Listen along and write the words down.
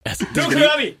Altså, nu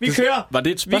kører vi! Vi kører! Var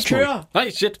det et spørgsmål? Vi kører! Nej,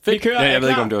 shit, fedt. Vi kører! Ja, jeg ved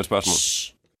ikke, om det var et spørgsmål.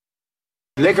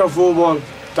 Lækker fodbold.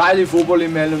 Dejlig fodbold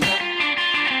imellem.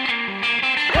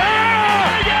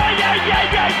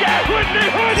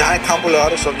 Vi har en kamp på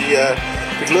lørdag, så vi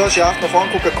glæder os i aften og får en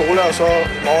Coca-Cola, og så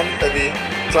i morgen er vi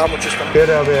klar mod Tyskland. Det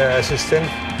der at være assistent,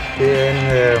 det er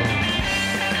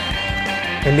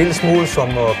en lille smule som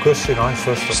at kysse sin egen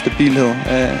søster. Stabilhed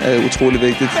er utrolig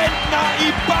vigtigt.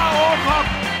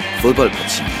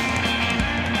 Fodboldparti.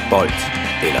 Bold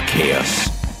eller kaos.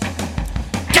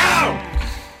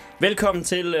 Velkommen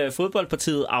til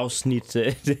Fodboldpartiet afsnit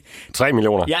 3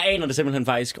 millioner. Jeg aner det simpelthen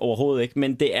faktisk overhovedet ikke,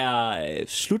 men det er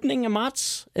slutningen af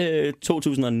marts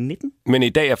 2019. Men i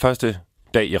dag er første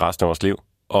dag i resten af vores liv,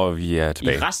 og vi er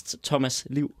tilbage. I rest Thomas'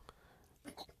 liv.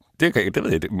 Det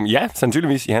ved jeg. Ja,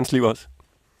 sandsynligvis i hans liv også.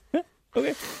 Ja,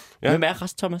 okay. Ja. Hvem er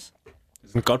Rest Thomas?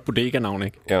 Sådan et godt bodega-navn,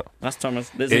 ikke? Ja. Rest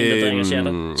Thomas. Det er sådan, der drikker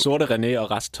shatter. Sorte René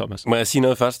og Rest Thomas. Må jeg sige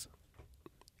noget først?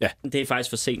 Ja. Det er faktisk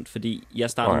for sent, fordi jeg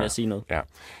starter med at sige noget. Ja.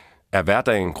 Er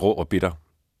hverdagen grå og bitter,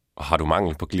 og har du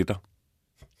mangel på glitter?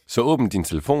 Så åbn din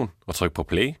telefon og tryk på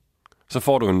play. Så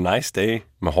får du en nice dag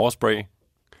med hårspray.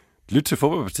 Lyt til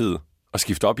Fodboldpartiet og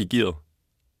skift op i gearet.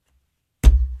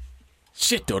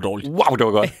 Shit, det var dårligt. Wow, det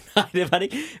var godt. Nej, det var det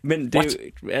ikke. Men det er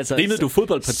jo, altså, Rimede du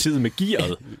Fodboldpartiet med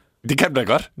gearet? Det kan du da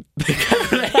godt.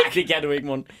 Det kan du ikke,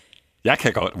 Morten. Jeg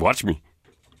kan godt. Watch me.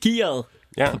 Gearet.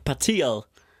 Ja.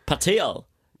 Parteret.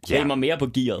 Ja. Rimer mere på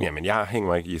gearet. Jamen, jeg hænger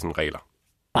mig ikke i sådan regler.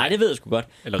 Nej, det ved jeg sgu godt.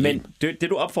 Eller men det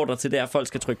du opfordrer til, det er, at folk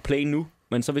skal trykke play nu.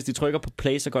 Men så hvis de trykker på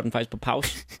play, så går den faktisk på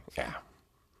pause. Ja.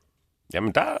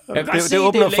 Jamen, det det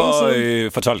åbner er for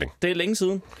fortolkning. Det er længe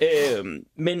siden.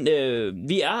 Men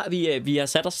vi har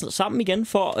sat os sammen igen,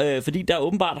 fordi der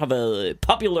åbenbart har været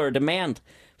popular demand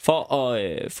for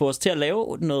at få os til at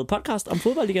lave noget podcast om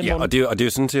fodbold igen. Ja, og det er jo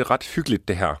sådan set ret hyggeligt,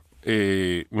 det her.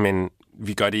 Men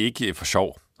vi gør det ikke for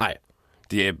sjov. Nej.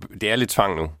 Det er lidt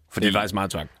tvang nu. Fordi det er faktisk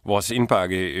meget tvang. Vores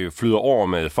indbakke flyder over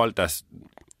med folk, der...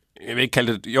 Jeg vil ikke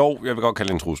kalde det... Jo, jeg vil godt kalde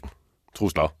det en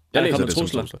trusler. Jeg læser det som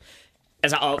trusler.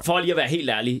 Altså, og for lige at være helt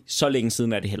ærlig, så længe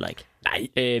siden er det heller ikke. Nej.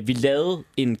 Vi lavede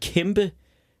en kæmpe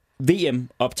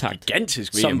VM-optakt.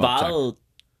 Gigantisk VM-optakt. Som varede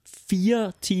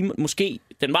 4 timer, måske.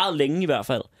 Den varede længe i hvert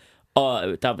fald.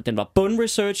 Og den var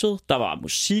bundresearchet, der var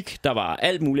musik, der var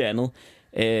alt muligt andet.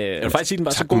 Jeg vil faktisk sige, den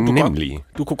var så god,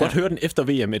 du kunne godt høre den efter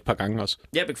VM et par gange også.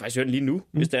 Jeg vil faktisk høre den lige nu,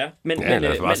 hvis det er. Men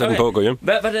lad os bare sætte den på og gå hjem.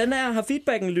 Hvordan har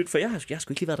feedbacken lyttet? For jeg har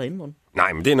sgu ikke lige været derinde, Morten.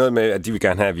 Nej, men det er noget med, at de vil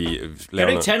gerne have, at vi laver noget. Kan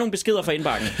du ikke tage nogle beskeder fra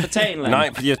indbakken? Så tag en eller anden.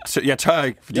 Nej, fordi jeg tør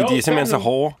ikke, fordi de er simpelthen så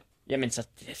hårde. Jamen, så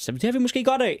det har vi måske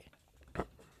godt af.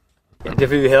 Ja, det er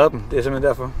fordi, vi hader dem. Det er simpelthen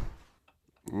derfor.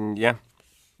 Ja.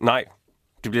 Nej.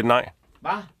 Det bliver et nej.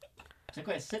 Hvad? Så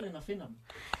går jeg selv ind og finder dem.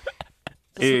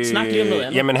 Så snak lige om noget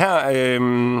andet. Jamen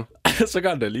her... så gør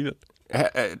han det alligevel.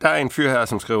 Der er en fyr her,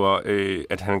 som skriver,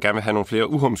 at han gerne vil have nogle flere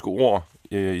uhumske ord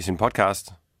i sin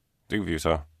podcast. Det kan vi jo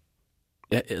så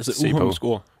ja, altså uhumske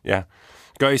ord. Ja.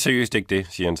 Gør I seriøst ikke det,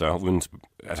 siger han så, uden...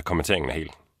 Altså, kommenteringen er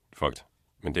helt fucked.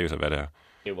 Men det er jo så, hvad det er. Det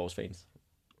er jo vores fans.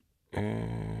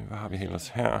 Hvad har vi ellers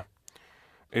her?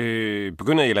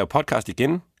 Begynder I at lave podcast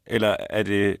igen? Eller er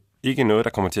det ikke noget,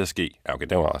 der kommer til at ske? Ja, okay,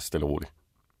 det var også stille og roligt.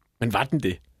 Men var den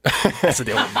det? Altså,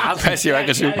 det var meget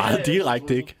passiv-aggressivt, meget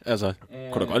direkte, ikke? Altså,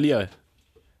 kunne du godt lide at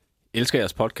elsker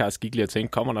jeres podcast, gik lige at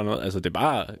tænke, kommer der noget? Altså, det er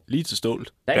bare lige til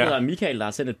stålet. Der er en Michael, der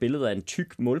har sendt et billede af en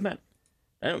tyk målmand.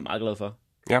 Det er jeg meget glad for.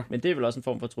 Ja. Men det er vel også en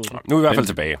form for trussel. Nu er vi i hvert fald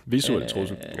tilbage. Visuel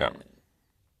trussel. Ja.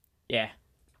 Ja.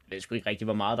 Det er sgu ikke rigtigt,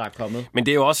 hvor meget der er kommet. Men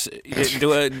det er jo også...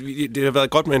 Det har været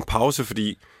godt med en pause,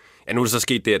 fordi... Ja, nu er det så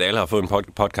sket det, at alle har fået en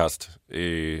podcast.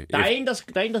 Der er en,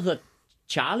 der hedder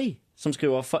Charlie, som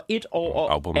skriver, for 1 år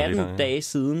og 18 dage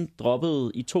siden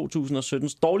droppede i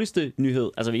 2017's dårligste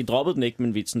nyhed. Altså, vi droppede den ikke,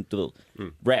 men vi sådan, du ved,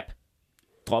 rap.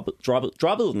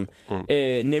 Droppede den.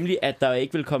 Nemlig, at der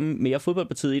ikke vil komme mere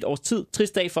Fodboldpartiet i et års tid.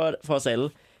 Trist dag for os alle.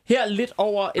 Her lidt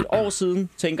over et år siden,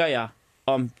 tænker jeg,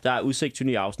 om der er udsigt til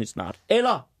nye afsnit snart.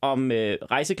 Eller om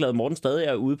rejseglade Morten stadig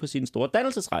er ude på sin store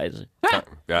dannelsesrejse. Ja,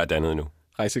 jeg er dannet nu.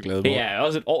 Rejseglade Morten. Det er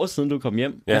også et år siden, du kom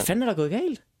hjem. Ja. Hvad fanden er der gået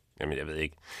galt? Jamen, jeg ved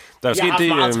ikke. Der er jeg har haft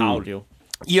meget travlt, jo.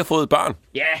 I har fået børn.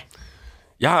 Ja. Yeah.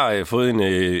 Jeg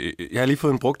har lige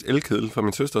fået en brugt elkedel fra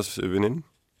min søsters veninde.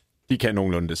 De kan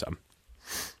nogenlunde det samme.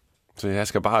 Så jeg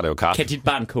skal bare lave kaffe. Kan dit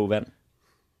barn koge vand?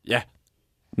 Ja.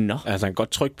 Nå. Altså, han kan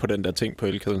godt trykke på den der ting på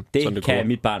elkedlen. Det kan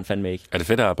mit barn fandme ikke. Er det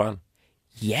fedt at have barn?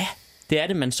 Ja, det er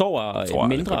det. Man sover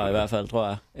mindre i hvert fald,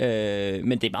 tror jeg.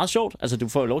 Men det er meget sjovt. Altså, du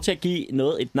får lov til at give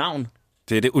noget et navn.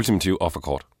 Det er det ultimative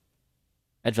offerkort.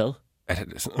 At hvad?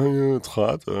 jeg er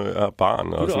træt, og jeg er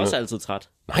barn. Du er også altid træt.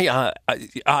 Nej, jeg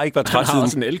har ikke været træt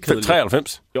siden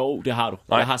 93. Jo, det har du.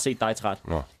 Nej. Jeg har set dig træt.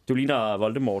 Nå. Du ligner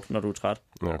Voldemort, når du er træt.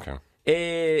 Okay.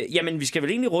 Jamen, vi skal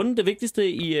vel egentlig runde det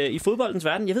vigtigste i fodboldens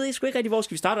verden. Jeg ved sgu ikke rigtig, hvor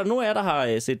skal vi starte. Og nu er jeg, der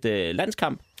har set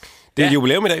landskamp. Det er et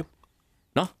jubilæum i dag.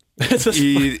 Nå.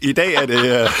 I dag er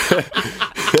det...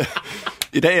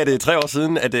 I dag er det 3 år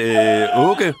siden, at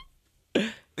Åke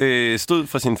stod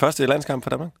for sin første landskamp for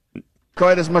Danmark. Hvad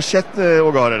er det som har skjedd,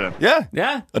 Åge Hareide?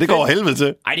 Ja, og det går helvede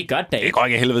til. Ej, det gør det da ikke. Det går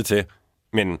ikke helvede til.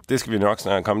 Men det skal vi nok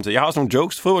snart komme til. Jeg har også nogle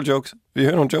jokes, fodboldjokes. Vi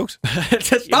hører nogle jokes.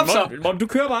 Morten, du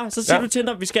kører bare. Så siger du til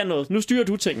dig, vi skal noget. Nu styrer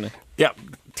du tingene. Ja,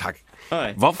 tak.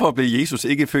 Okay. Hvorfor blev Jesus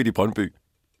ikke født i Brøndby?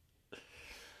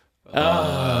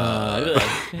 Jeg ved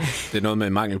ikke. Det er noget med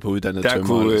mangel på uddannet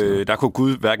tømmer. Der kunne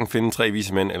Gud hverken finde 3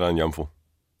 vise mænd eller en jomfru.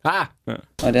 Ah! Ja.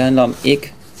 Og det handler om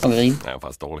æg og grin. Det er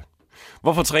faktisk dårligt.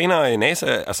 Hvorfor træner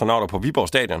NASA-astronauter på Viborg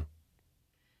Stadion?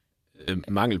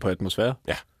 Mangel på atmosfære.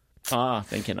 Ja.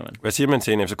 Den kender man. Hvad siger man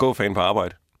til en FCK-fan på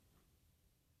arbejde?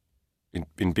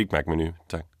 En Big Mac-menu,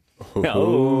 tak. Ja,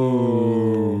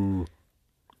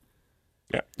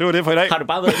 Ja, det var det for i dag. Har du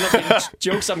bare været inde og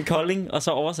finde jokes om Kolding, og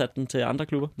så oversat den til andre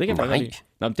klubber? Det kan jeg bare lide.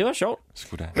 Nå, men det var sjovt.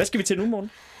 Hvad skal vi til nu,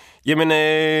 Morten? Jamen,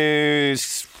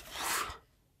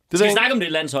 skal vi snakke om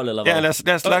det landshold, eller hvad? Ja,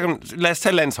 lad os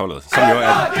tage landsholdet, som jo er...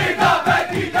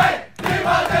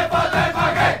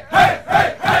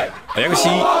 Og jeg kan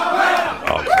sige...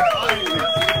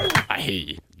 Ej.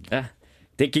 Ja,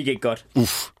 det gik ikke godt.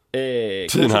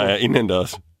 Tiden har jeg indhentet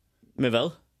os. Med hvad?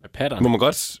 Med patterne. Må man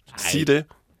godt sige det?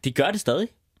 De gør det stadig.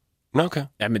 Nå, okay.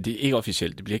 Ja, men det er ikke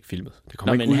officielt. Det bliver ikke filmet. Det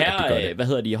kommer ikke ud, her, at de gør det. Hvad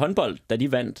hedder de? Håndbold, da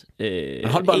de vandt men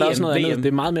håndbold er også noget andet. Det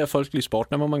er meget mere folkelig sport.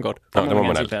 Der må man godt. Der må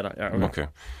man alt. Ja, okay.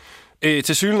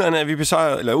 Til synligheden er vi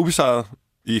ubesejret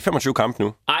i 25 kampe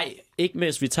nu. Nej, ikke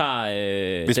hvis vi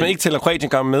tager... Hvis man ikke tæller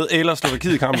Kroatien-kampen med, eller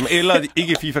Slovakiet-kampen, eller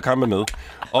ikke FIFA-kampe med.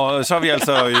 Og så er vi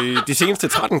altså de seneste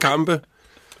 13 kampe,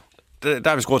 der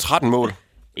har vi scoret 13 mål.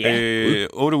 Ja.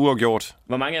 8 uafgjort.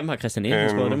 Hvor mange af dem har Christian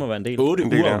Eriksen skåret? Det må være en del. 8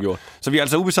 uafgjort. Så vi er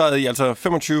altså ubesejret i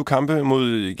 25 kampe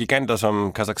mod giganter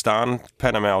som Kazakhstan,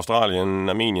 Panama, Australien,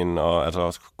 Armenien og altså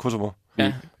også Kosovo.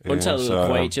 Ja, undtaget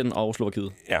Kroatien og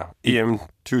Slovakiet. Ja, EM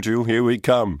 2020, here we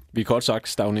come. Vi er kort sagt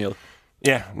stagneret.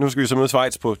 Ja, nu skal vi så møde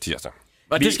Schweiz på tirsdag.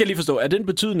 Og det skal jeg lige forstå. Er det en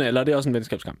betydende, eller er det også en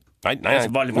venskabskamp? Nej. Altså,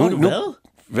 hvor er du med?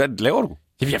 Hvad laver du?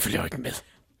 Jamen, jeg følger jo ikke med.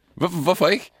 Hvorfor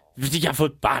ikke? Fordi jeg har fået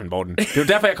et barn, Morten. Det er jo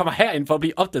derfor, jeg kommer herind for at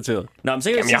blive opdateret. Nå, men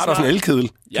jeg har da sådan en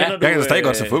elkedel. Ja, jeg kan da stadig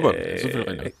godt til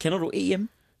fodbold. Kender du EM?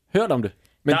 Hørt om det.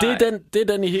 Men det er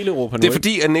den i hele Europa nu. Det er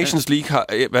fordi, at Nations League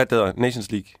har... Hvad hedder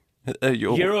Nations League?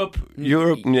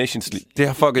 Europe Nations League. Det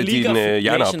har fucket dine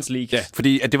hjerner op. Ja.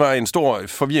 Fordi at det var en stor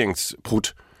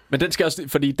forvirringsbrud. Men den skal også...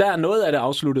 Fordi der er noget af det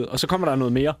afsluttet, og så kommer der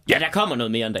noget mere. Ja, der kommer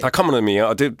noget mere en dag. Der kommer noget mere,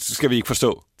 og det skal vi ikke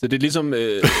forstå. Så det er ligesom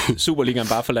Superligaen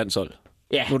bare for landshold.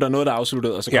 Ja. Nu er der noget, der er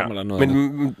afsluttet, og så kommer der noget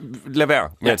men lad være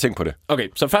med at tænke på det. Okay,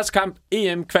 så første kamp,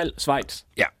 EM-kval, Schweiz.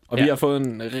 Ja. Og vi har fået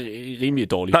en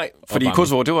rimelig dårlig... Nej, fordi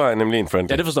Kosovo, det var nemlig en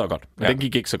friendly. Ja, det forstår jeg godt, men den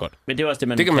gik ikke så godt. Men det var også det,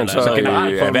 man... Det kan man så...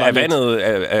 Er vandet,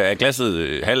 er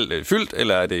glasset halvt fyldt,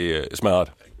 eller er det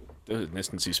smadret? Det vil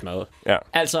næsten sige smadret. Ja.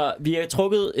 Altså, vi har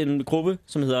trukket en gruppe,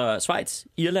 som hedder Schweiz,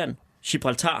 Irland,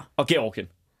 Gibraltar og Georgien.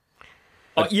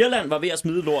 Og Irland var ved at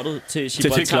smide lortet til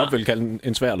Gibraltar. Det Klopp vil kalde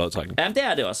en svær lodtrækning. Ja, det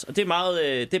er det også. Og det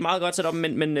er meget godt sat op,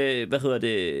 men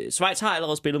Schweiz har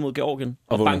allerede spillet mod Georgien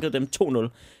og banket dem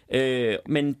 2-0.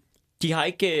 Men de har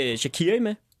ikke Shaqiri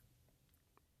med.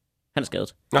 Han er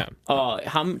skadet. Ja. Og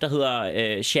ham, der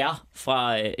hedder Cher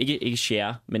fra... ikke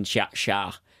Cher, men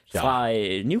Cher fra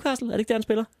Newcastle. Er det ikke det, han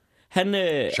spiller?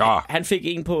 Han fik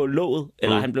en på låget,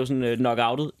 eller han blev sådan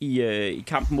knockoutet i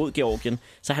kampen mod Georgien.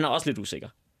 Så han er også lidt usikker.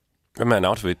 Hvem er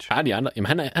Arnautovic? Ja, de andre. Jamen,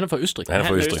 han er fra Østrig. Han er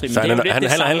fra Østrig, så han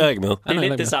er heller ikke med. Det er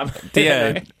lidt det samme. Det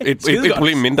er et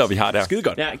problem mindre, vi har der. Skide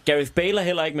godt. Ja, Gareth Bale er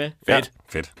heller ikke med.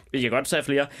 Fedt. Vi kan godt tage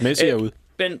flere. Messi er ude.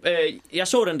 Men jeg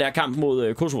så den der kamp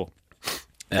mod Kosovo.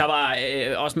 Ja. Der var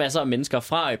også masser af mennesker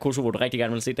fra Kosovo, der rigtig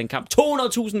gerne ville se den kamp.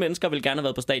 200.000 mennesker ville gerne have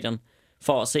været på stadion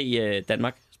for at se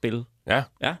Danmark spille. Ja.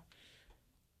 Ja.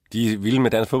 De er vilde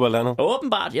med dansk fodbold eller andet.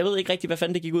 Åbenbart. Jeg ved ikke rigtig, hvad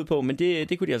fanden det gik ud på, men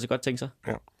det kunne de altså godt tænke sig.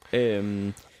 Ja.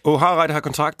 Og Harald har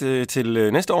kontrakt til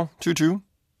næste år, 2020.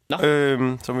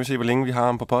 Så må vi se, hvor længe vi har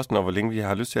ham på posten, og hvor længe vi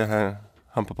har lyst til at have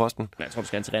ham på posten. Jeg tror, du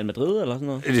skal til Real Madrid eller sådan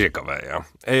noget. Det kan godt være,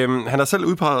 ja. Han har selv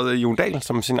udpeget Jon Dahl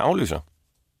som sin afløser.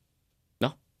 Nå.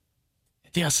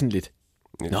 Det er sådan lidt.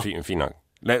 Fint nok.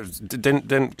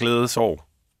 Den glæde sov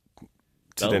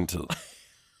til den tid.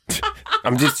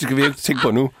 Jamen, det skal vi ikke tænke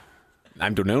på nu. Nej,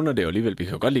 men du nævner det jo alligevel. Vi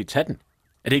kan jo godt lige tage den.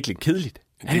 Er det ikke lidt kedeligt?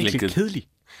 Er det ikke lidt kedeligt?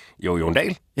 Jo, Jon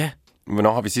Dahl. Ja.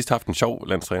 Hvornår har vi sidst haft en sjov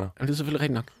landstræner? Det er selvfølgelig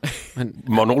rigtigt nok. Men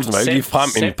Morten Olsen var ikke lige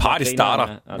frem en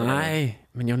partystarter. nej,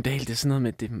 men Jon Dahl, det er sådan noget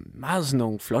med, det er meget sådan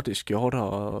nogle flotte skjorter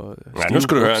og nu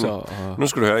skal du høre. Og... Nu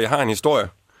skal du høre, jeg har en historie.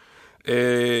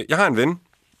 Jeg har en ven,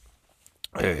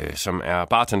 som er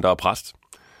bartender og præst.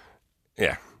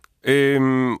 Ja.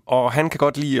 Og han kan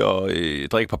godt lide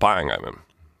at drikke på bajringer imellem.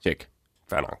 Tjek.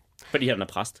 Fair nok. Fordi han er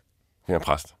præst. Han er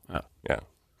præst. Ja.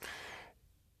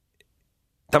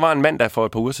 Der var en mandag for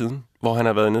et par uger siden, hvor han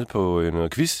har været nede på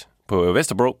noget quiz på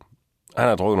Vesterbro. Han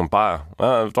har drukket nogle bajer. Han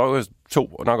har drukket 2,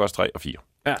 og nok også 3 og 4.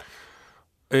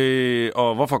 Ja.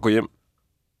 Og hvorfor gå hjem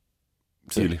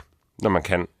tidligt, når man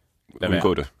kan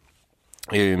undgå det?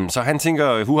 Så han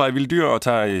tænker, huha i vilde dyr, og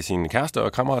tager sin kæreste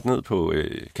og kammerat ned på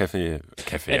café.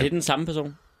 Er det den samme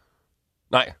person?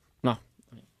 Nej. Nå.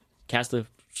 Kæreste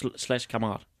 /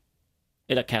 kammerat.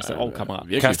 Eller kæreste og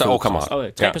kammerat. Kæreste og kammerat.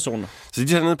 Okay, 3 personer. Så de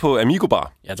tager ned på Amigo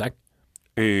Bar. Ja, tak.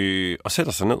 Og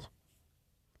sætter sig ned.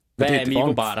 Hvad er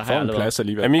Amigo Bar, der har jeg plads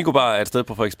alligevel? Amigo Bar er et sted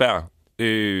på Frederiksberg.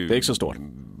 Det er ikke så stort.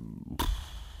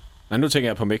 Nej, nu tænker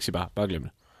jeg på Mexi Bar. Bare glem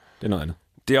det. Det er noget andet.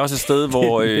 Det er også et sted,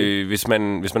 hvor hvis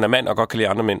man er mand og godt kan lide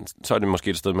andre mænd, så er det måske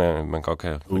et sted, man godt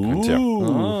kan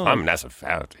frekventere. Men altså,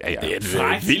 færdigt. Ja. Det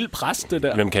er et vildt pres, det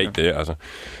der. Hvem kan ikke det, altså?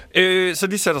 Så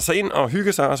de sætter sig ind og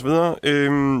hygger sig og så videre.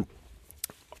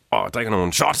 Og drikker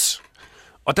nogle shots.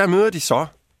 Og der møder de så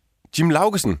Jim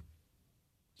Laugesen.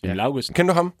 Jim Laugesen?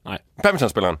 Kender du ham? Nej.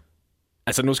 Badmintonspilleren.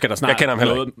 Altså, nu skal der snart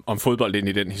noget om fodbold ind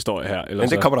i den historie her. Eller men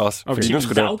det kommer der også. Okay. Jim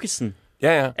Laugesen?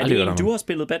 Ja. Er det en, du har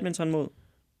spillet badminton mod?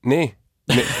 Nej.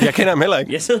 Jeg kender ham heller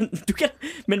ikke. Du kan...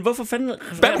 Men hvorfor fanden...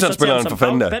 Badmintonspilleren for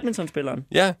fanden der. Badmintonspilleren?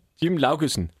 Ja. Jim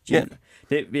Laugesen. Ja.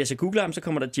 Hvis jeg googler ham, så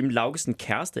kommer der Jim Laugesen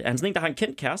kæreste. Er han sådan en, der har en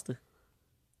kendt kæreste?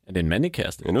 Er det en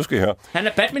mandekæreste? Ja, nu skal I høre. Han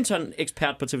er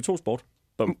badminton-ekspert på TV2 Sport.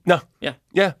 Nå.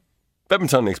 Ja.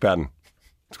 Badminton-eksperten.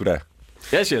 Sgu da.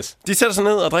 Yes. De sætter sig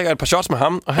ned og drikker et par shots med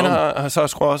ham, og han har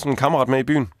så også en kammerat med i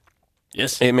byen.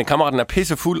 Yes. Men kammeraten er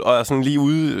pissefuld og er sådan lige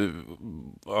ude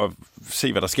og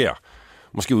se, hvad der sker.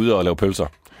 Måske ude og lave pølser.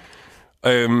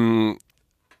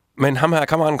 Men ham her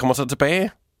kammeraten kommer så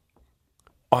tilbage,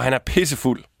 og han er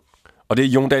pissefuld. Og det er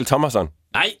Jon Dahl Thomasson.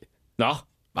 Nej. Nå.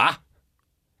 Hvad?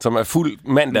 Som er fuld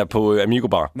mandag på Amigo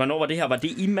Bar. Hvornår var det her? Var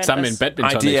det i mandags? Sammen med en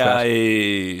badminton-ekspert? Nej,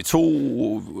 det er 2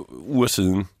 uger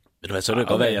siden. Ved du hvad, så er det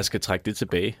godt være, at jeg skal trække det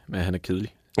tilbage, med at han er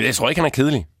kedelig. Jeg tror ikke, han er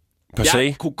kedelig.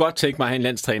 Jeg kunne godt tænke mig at have en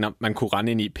landstræner, man kunne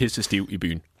rende ind i pissestiv i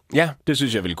byen. Ja. Det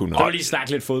synes jeg ville kunne. Prøv lige at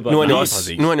snakke lidt fodbold. Nu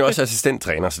er han jo også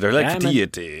assistenttræner, så det er jo ikke fordi,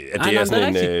 at det er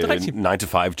sådan en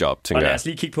 9-to-5-job, tænker jeg. Og lad os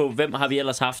lige kigge på, hvem har vi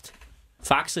ellers haft?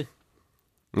 Faxe.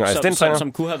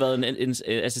 Som kunne have været en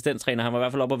assistenttræner. Han var i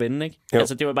hvert fald oppe at vende, ikke? Jo.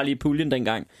 Altså, det var bare lige puljen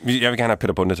dengang. Jeg vil gerne have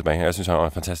Peter Bunde tilbage. Jeg synes, han var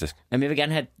fantastisk. Jamen,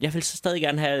 jeg vil stadig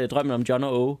gerne have drømmen om John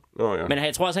og Åge. Ja. Men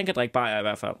jeg tror også, han kan drikke bajer i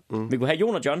hvert fald. Vi kunne have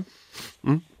Jon og John.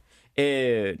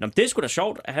 Det er sgu da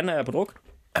sjovt, at han er på druk.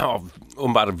 Han var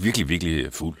åbenbart virkelig,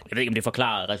 virkelig fuld. Jeg ved ikke, om det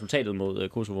forklarer resultatet mod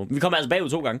Kosovo. Vi kommer altså bagud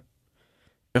 2 gange.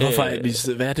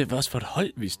 Hvad er det også for et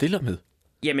hold, vi stiller med?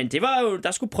 Jamen, det var jo...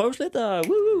 Der skulle prøves lidt og...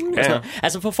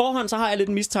 Altså, på forhånd, så har jeg lidt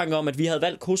en mistanke om, at vi havde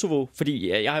valgt Kosovo.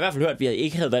 Fordi jeg har i hvert fald hørt, at vi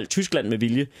ikke havde valgt Tyskland med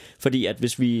vilje. Fordi at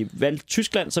hvis vi valgte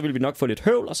Tyskland, så ville vi nok få lidt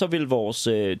høvl, og så ville vores...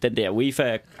 den der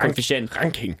UEFA-koefficient...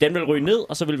 Den vil ryge ned,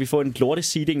 og så vil vi få en lorte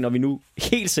seeding, når vi nu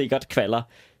helt sikkert kvalder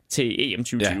til EM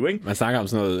 2020, ikke? Man snakker om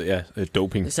sådan noget,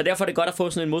 doping. Så derfor er det godt at få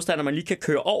sådan en modstander, man lige kan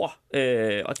køre over.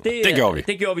 Og det gjorde vi.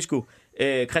 Det gjorde vi sgu.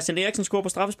 Christian Eriksen scorer på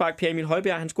straffespark. Per Emil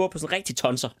Højbjerg, han scorer på sådan en rigtig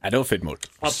tonser. Ja, det var fedt mål.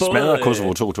 Smadrer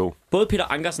Kosovo 2-2. Både Peter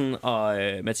Ankersen og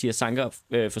Mathias Sanker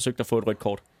forsøgte at få et rødt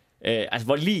kort. Altså,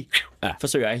 hvor lige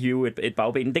forsøger at hive et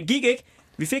bagben. Den gik ikke.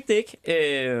 Vi fik det ikke.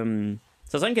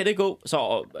 Så sådan kan det gå.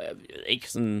 Så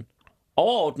ikke sådan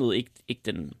overordnet, ikke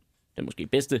den måske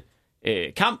bedste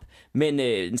kamp, men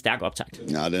en stærk optakt.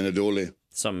 Ja, den er dårlig.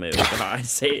 Som han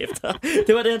sagde efter.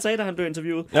 Det var det, han sagde, da han blev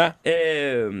interviewet. Ja.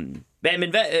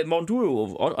 Men Morten, du er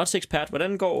jo odds-ekspert.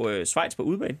 Hvordan går Schweiz på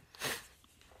udebane?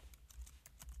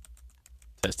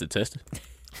 Taste.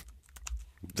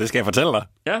 Det skal jeg fortælle dig.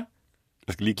 Ja.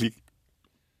 Jeg skal lige klikke.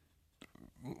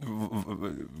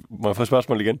 Må jeg få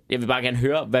spørgsmål igen? Jeg vil bare gerne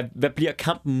høre, hvad bliver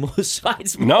kampen mod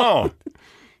Schweiz? Nå!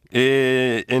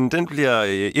 Den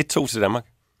bliver 1-2 til Danmark.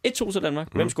 1-2 til Danmark.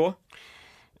 Hvem scorer?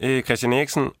 Christian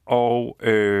Eriksen og...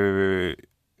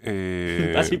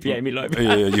 Bare sig Pierre Emil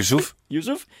Højbjerg. Yusuf.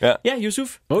 Yusuf? Ja,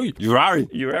 Yusuf.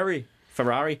 Urari.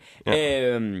 Ferrari.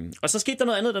 Ja. Og så skete der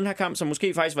noget andet i den her kamp, som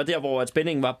måske faktisk var der, hvor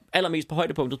spændingen var allermest på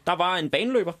højdepunktet. Der var en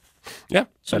baneløber. Ja.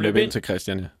 Som løb ind til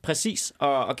Christian, ja. Præcis,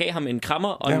 og gav ham en krammer,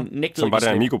 og nægtede som var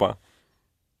der Amigo Bar.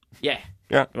 Ja,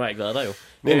 nu har jeg ikke været der jo.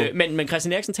 Men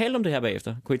Christian Eriksen talte om det her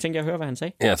bagefter. Kunne I tænke jer at høre, hvad han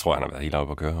sagde? Jeg tror, han har været helt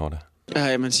oppe at køre over det.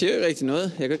 Ja, man siger jo ikke rigtig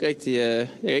noget. Jeg kan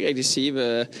ikke rigtig sige,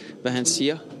 hvad han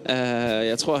siger.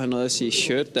 Jeg tror, han nåede at sige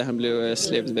shirt, da han blev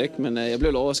slæbt væk, men jeg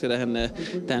blev lidt overrasket,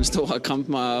 da han stod og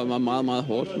krampede mig meget, meget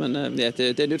hårdt. Men ja,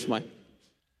 det er nyt for mig.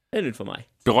 Det er nyt for mig.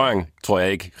 Berøring tror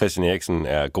jeg ikke, Christian Eriksen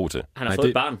er god til. Han har fået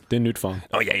et barn. Det er nyt for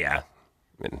ham. Ja.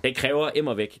 Men... Det kræver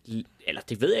immervæk. Eller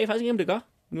det ved jeg faktisk ikke, om det gør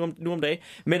nu om dagen.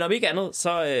 Men om ikke andet, så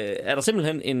er der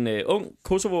simpelthen en ung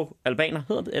Kosovo-albaner,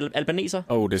 hedder det?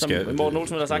 Albaneser, det skal som Morten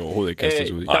Olsen har sagt, overhovedet ikke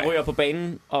kastes ud i. Der ryger på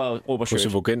banen og råber shirt.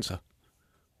 Kosovogenser.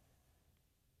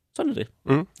 Sådan er det.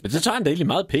 Mm. Det tager han da egentlig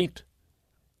meget pænt.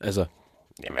 Altså.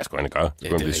 Jamen, hvad skulle han gøre?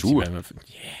 Skulle han blive sur?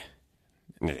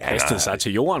 Kastede sig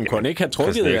til jorden. Kunne han ikke have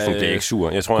trukket? Det er ikke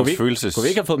sur. Jeg tror, hans følelses... Kunne vi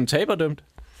ikke have fået dem taberdømt?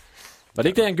 Var det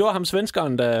ikke det, han gjorde ham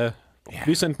svenskeren, da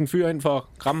vi sendte en fyr ind for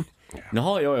Gram?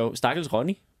 Nå, jo. Stakkels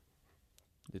Ronny.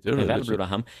 Det blev der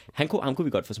ham. Han kunne vi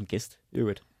godt få som gæst.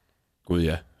 Gud,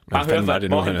 ja. Bare høre,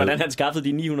 hvordan han skaffede de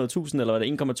 900.000, eller var det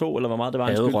 1,2, eller hvor meget det var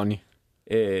han skyld? Ronny.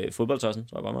 Fodboldtossen,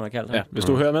 så var man har kaldt ham. Ja, hvis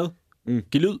du hører med,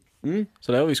 giv lyd.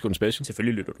 Så laver vi sgu en special.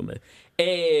 Selvfølgelig lytter du med.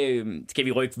 Skal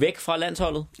vi rykke væk fra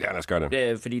landsholdet? Ja, lad os gøre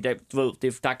det. Fordi der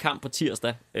er kamp på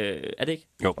tirsdag. Er det ikke?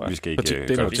 Jo, vi skal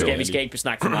ikke... Vi skal ikke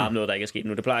snakke for meget om noget, der ikke er sket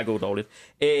nu. Det plejer at gå dårligt.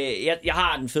 Jeg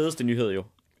har den fedeste nyhed jo.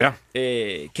 Ja.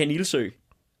 Ken Ilsø.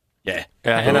 Ja,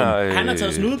 han har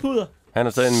taget snudepuder. Han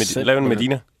har taget lavet en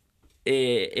Medina.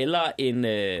 Eller en...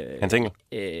 Hans Engel.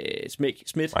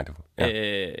 Schmidt.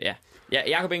 Ja.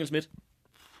 Jakob Engel Schmidt.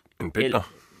 En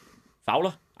Bender.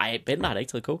 Fagler. Ej, Bender har da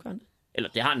ikke taget coke, eller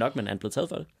det har han nok, men han er blevet taget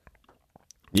for det.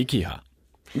 Niki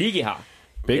har.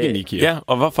 Begge Niki. Ja,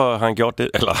 og hvorfor har han gjort det?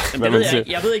 Eller,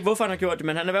 jeg ved ikke, hvorfor han har gjort det,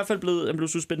 men han er i hvert fald blevet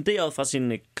suspenderet fra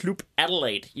sin klub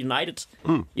Adelaide United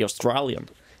i Australien,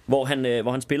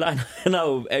 hvor han spiller. Han har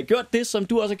jo gjort det, som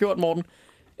du også har gjort, Morten.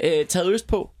 Taget øst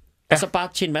på. Og så bare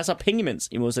tjene masser af penge imens,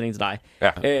 i modsætning til dig.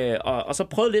 Ja. Og så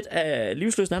prøvet lidt af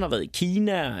livsløsen. Han har været i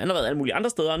Kina, han har været alle mulige andre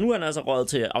steder, og nu er han altså røget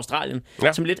til Australien.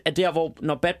 Ja. Som lidt af der, hvor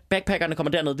når backpackerne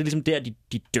kommer derned, det er ligesom der,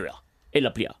 de dør.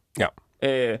 Eller bliver. Ja.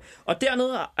 Og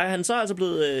dernede er han så altså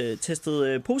blevet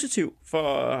testet positiv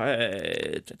for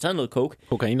at tage noget coke.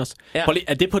 Kokainers. Ja.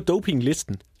 Er det på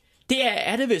dopinglisten? Det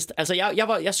er det vist. Altså,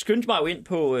 jeg skyndte mig jo ind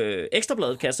på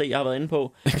Ekstrabladet, kan jeg se, jeg har været inde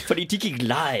på. Fordi de gik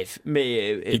live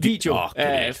med video.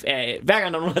 Hver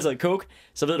gang der nogen har taget coke,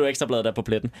 så ved du, Ekstrabladet er på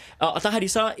pletten. Og der har de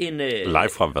så en... live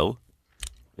fra hvad?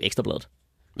 Ekstrabladet.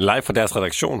 Live fra deres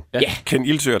redaktion? Ja. Ken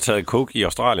Ilsø har taget coke i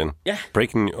Australien? Ja.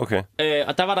 Breaking, okay.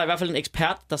 Og der var der i hvert fald en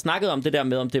ekspert, der snakkede om det der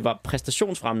med, om det var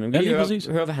præstationsfremmende. Vi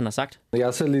høre, hvad han har sagt. Jeg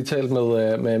har selv lige talt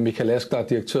med Michael Ask, der er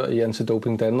direktør i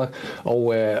Antidoping Danmark,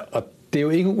 og det er jo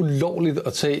ikke ulovligt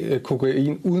at tage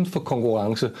kokain uden for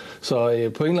konkurrence.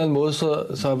 Så på en eller anden måde,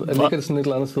 så ligger det sådan et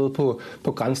eller andet sted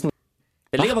på grænsen.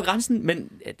 Det ligger på grænsen,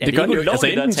 men det gør det jo. Altså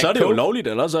enten så er det jo lovligt,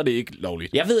 eller så er det ikke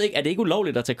lovligt. Jeg ved ikke, er det ikke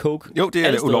ulovligt at tage coke? Jo, det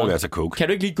er ulovligt at tage coke. Kan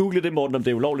du ikke lige google det, Morten, om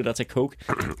det er ulovligt at tage coke?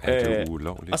 Er det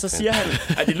ulovligt? Og så siger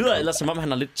han, at det lyder ellers som om, han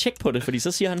har lidt tjek på det, fordi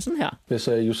så siger han sådan her. Hvis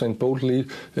Usain Bolt lige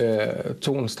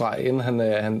tog en streg,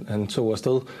 inden han tog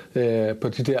afsted på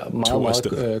de der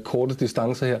meget korte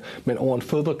distancer her, men over en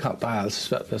fodboldkamp, der er altså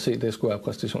svært ved at se, at det skulle være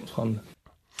præstationsfremmende.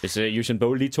 Hvis Usain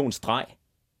Bolt lige tog en streg,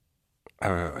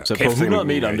 så på 100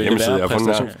 meter, om det vil være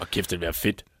præstation. Og kæft, det vil være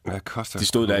fedt. Hvad koster de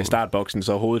stod der i startboksen,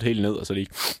 så hovedet helt ned, og så lige...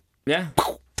 Ja.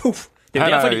 Puff. Det er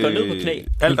derfor, de går ned på knæ.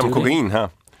 Alt om kokain her.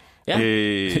 Ja.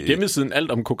 Hjemmesiden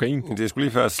alt om kokain. Det skulle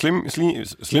lige før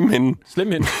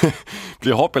slimhinden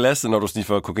bliver hårdt belastet, når du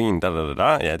sniffer kokain. Ja, det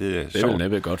er sjovt. Det er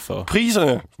næppe godt for.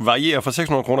 Priserne varierer fra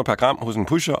 600 kroner per gram hos en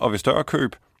pusher og ved større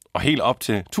køb, og helt op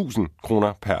til 1000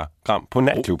 kroner per gram på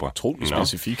natklubber. Utrolig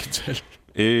specifikke tal.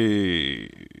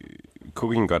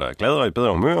 Kokain gør dig gladere i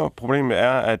bedre humør. Problemet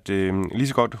er, at lige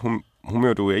så godt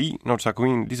humør du er i, når du tager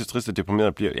kokain, lige så trist og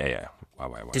deprimeret bliver... Ja. Wow.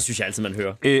 Det synes jeg altid, man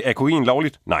hører. Er kokain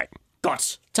lovligt? Nej.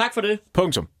 Godt. Tak for det.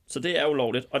 Punktum. Så det er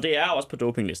ulovligt, og det er også på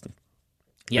dopinglisten.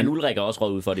 Jan Ulrik er også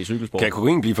røget ud for det i cykelsport. Kan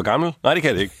kokain blive for gammel? Nej, det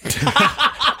kan det ikke.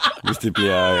 Hvis det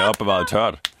bliver opbevaret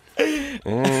tørt.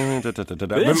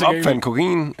 Hvem opfandt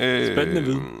kokain? Spændende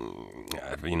vid. Ja,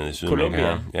 vi er nede i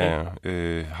Sydamerika. Ja.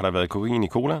 Har der været kokain i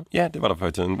cola? Ja, det var der før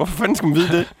i tiden. Hvorfor fanden skal man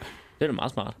vide det? Det er da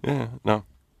meget smart. Ja, Nå.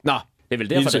 Det er vel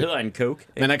derfor, det hedder en coke.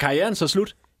 Men er karrieren så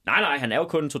slut? Nej, han er jo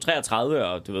kun 2-33,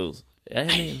 og du ved... Ja,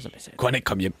 kunne han ikke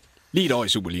komme hjem? Lige et år i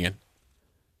Superligaen.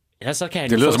 Ja, så kan han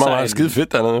det lyder som om, han er skide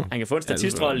fedt dernede. Han kan få en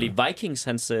statistrolle i Vikings.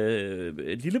 Hans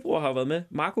lillebror har været med.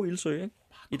 Marco Ilsø, ikke?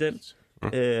 I den.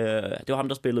 Det var ham,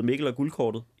 der spillede Mikkel og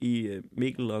Guldkortet i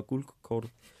Mikkel og Guldkortet.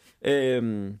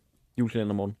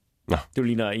 Julekalendermorgen. Nå. Det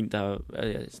ligner en, der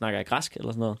snakker i græsk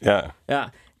eller sådan noget. Ja.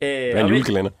 Det er en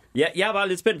julekalender. Ja, jeg er bare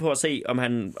lidt spændt på at se, om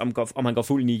han går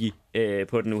fuld Nicky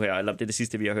på den nu her, eller om det er det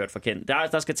sidste, vi har hørt fra Ken.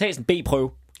 Der skal tages en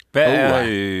B-prøve. Hvad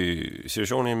er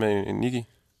situationen med Nicky?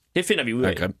 Det finder vi ud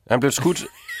af. Han blev skudt.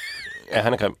 Ja,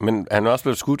 han er grim, men han er også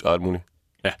blevet skudt og alt muligt.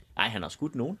 Ja. Nej, han har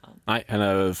skudt nogen. Nej, han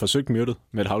har forsøgt myrdet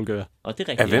med et havlgevær. Og det er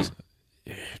rigtigt. Af hvem?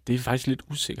 Det er faktisk lidt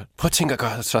usikkert. Prøv at tænke at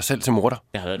gøre sig selv til morder.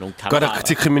 Jeg har været nogle kammerater. Gør dig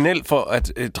til kriminel for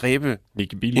at dræbe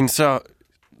Nicky Billy. En så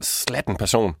slatten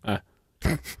person. Ja.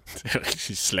 Det er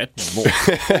rigtig slatten mor.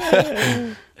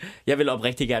 Jeg vil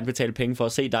oprigtig gerne betale penge for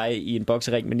at se dig i en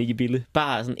boksering med Nicky Bille.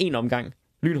 Bare sådan en omgang.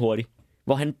 Lynhurtigt.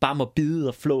 Hvor han bare må bide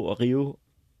og flå og rive.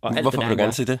 Og alt hvorfor det, vil du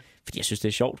gerne se det? Fordi jeg synes, det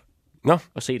er sjovt. Nå.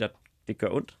 At se dig. Det gør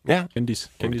ondt. Ja.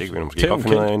 Kendis. Det kan vi måske godt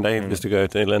finde ud af en dag, hvis det gør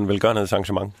et eller andet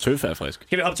velgørenhedsarrangement. Tøf er frisk.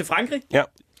 Kan vi hoppe til Frankrig? Ja.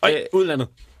 Udlandet.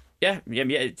 Ja,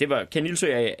 det var Ken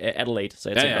Ilsø af Adelaide, så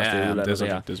jeg tænkte også, det er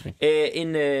udlandet det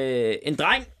her. En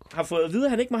dreng har fået at vide, at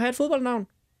han ikke må have et fodboldnavn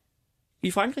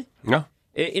i Frankrig. Ja.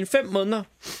 En 5 måneder,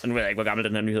 og nu ved jeg ikke, hvor gammel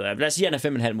den her nyhed er. Lad os sige, at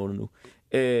han er 5,5 måneder nu.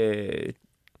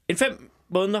 En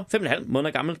 5,5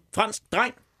 måneder gammel fransk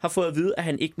dreng har fået at vide, at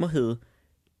han ikke må hedde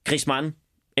Griezmann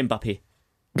Mbappé.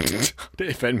 Det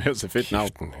er fandme så fedt navn.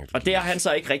 Og det har han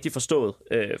så ikke rigtig forstået,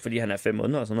 fordi han er 5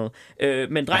 måneder og sådan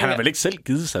noget. Men han har vel ikke selv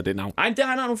givet sig det navn? Nej, det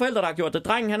har han nogle forældre, der har gjort det.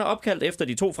 Drengen han er opkaldt efter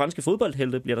de 2 franske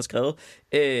fodboldhelte, bliver der skrevet.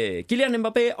 Kylian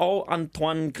Mbappé og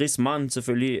Antoine Griezmann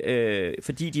selvfølgelig,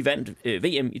 fordi de vandt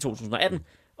VM i 2018.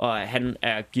 Og han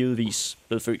er givetvis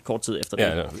blevet født kort tid efter det.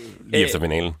 Ja, lige efter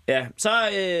finalen. Ja, så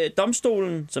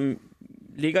domstolen, som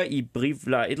ligger i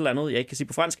Brivla et eller andet, jeg ikke kan sige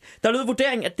på fransk. Der lød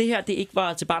vurdering, at det her det ikke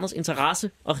var til barnets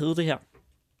interesse at hedde det her.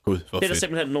 Gud, hvor det er der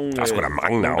simpelthen nogle... Der er sgu da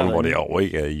mange navne, hvor det overhovedet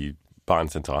ikke er i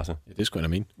barnets interesse. Ja, det skulle jeg da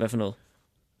mene. Hvad for noget?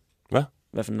 Hvad?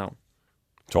 Hvad for et navn?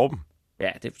 Torben. Ja,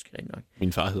 det er måske rigtig nok.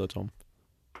 Min far hedder Torben.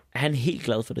 Er han helt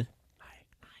glad for det? Nej.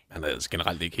 Han er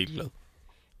generelt ikke helt glad.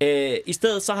 I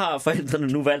stedet så har forældrene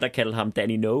nu valgt at kalde ham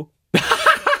Danny No.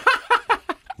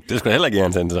 Det skulle heller ikke give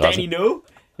hans interesse. Danny No?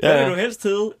 Hvad vil du helst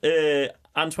hedde?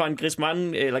 Antoine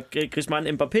Griezmann eller Griezmann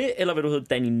Mbappé, eller vil du hedde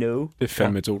Danny No? Det er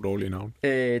fandme 2 dårlige navne.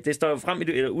 Det står frem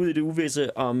ud i det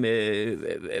uvisse om,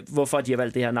 hvorfor de har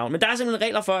valgt det her navn. Men der er simpelthen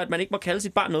regler for, at man ikke må kalde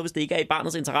sit barn noget, hvis det ikke er i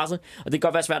barnets interesse. Og det kan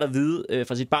godt være svært at vide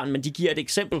for sit barn, men de giver et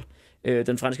eksempel.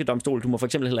 Den franske domstol, du må for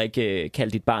eksempel heller ikke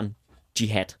kalde dit barn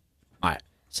Jihad. Nej.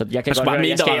 Så jeg kan godt høre,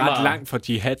 jeg skal ret langt fra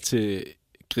Jihad til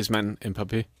Griezmann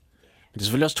Mbappé. Men det er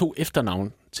selvfølgelig også 2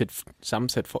 efternavn til et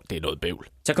sammensat for... Det er noget bøvl.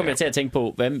 Så kom jeg til at tænke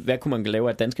på, hvad kunne man lave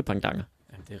af danske pendanter?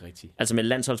 Ja, det er rigtigt. Altså med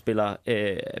landsholdsspillere,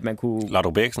 man kunne...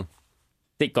 Lardo Bæksen.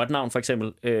 Det er et godt navn, for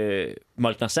eksempel.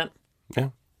 Moltner Sand. Ja.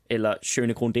 Eller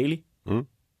Schöne Grundeli.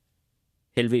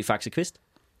 Helve Faxe Kvist.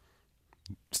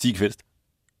 Stig Kvist.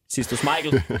 Sistus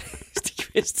Michael. Stig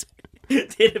Kvist.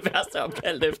 Det er det værste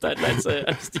opkaldt efter et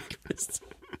landshold. Stig Kvist.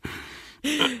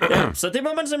 Ja, så det må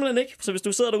man simpelthen ikke. Så hvis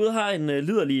du sidder derude og har en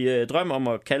liderlig drøm om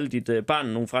at kalde dit barn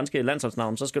nogle franske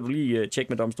landsholdsnavn, så skal du lige tjekke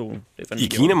med domstolen. I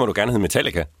Kina må du gerne hedde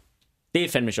Metallica. Det er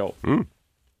fandme sjovt.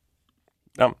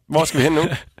 Ja, hvor skal vi hen nu?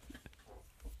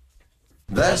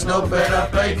 Jeg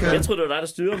tror det var dig, der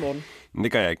styrer, Morten. Men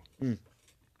det gør jeg ikke.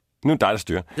 Nu er dig, der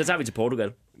styrer. Så tager vi til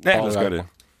Portugal. Ja, lad os gøre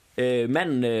det.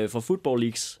 Manden fra Football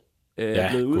Leagues er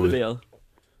blevet udleveret.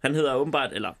 Han hedder åbenbart,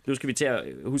 eller nu skal vi til at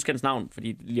huske hans navn,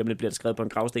 fordi lige om lidt bliver det skrevet på en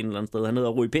gravsten eller andet sted. Han hedder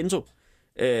Rui Pinto.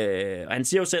 Og han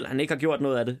siger jo selv, at han ikke har gjort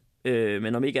noget af det.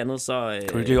 Men om ikke andet, så... Kan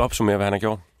du ikke lige opsummere, hvad han har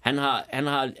gjort? Han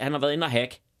har været inde og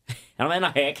hack. Han har været inde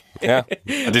og hack. Ja,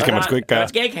 og det skal man sgu ikke gøre. Man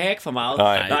skal ikke hack for meget.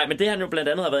 Nej, men det han jo blandt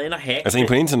andet har været inde og hack. Altså ind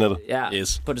på internettet? Ja,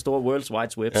 på det store World's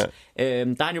Wide Webs. Ja.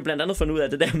 Der har han jo blandt andet fundet ud af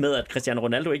det der med, at Cristiano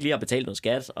Ronaldo ikke lige har betalt noget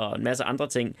skat, og en masse andre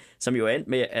ting, som jo er endt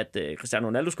med, at Cristiano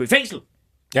Ronaldo skulle i fængsel.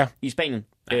 Ja. I Spanien,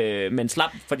 men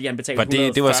slap, fordi han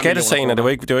betalte det var skattesagen, og det var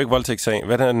ikke voldtægtssagen.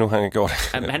 Hvad er det nu, han har gjort?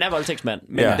 Han er voldtægtsmand,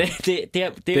 men det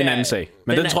er en anden sag.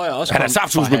 Men den tror jeg også... Han er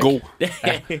saftsus med god.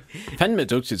 Fandme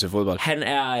dygtig til fodbold.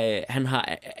 Han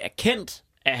har erkendt,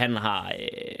 at han har...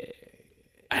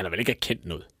 Han har vel ikke erkendt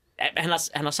noget?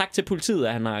 Han har sagt til politiet,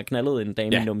 at han har knaldet en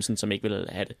dame i numsen, som ikke ville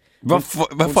have det.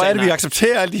 Hvorfor er det, vi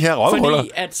accepterer alle de her røvhuller?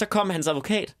 Fordi at så kom hans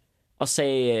advokat og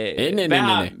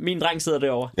sagde, min dreng sidder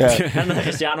derovre. Ja. Han er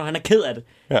Cristiano, han er ked af det.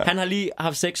 Ja. Han har lige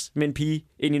haft sex med en pige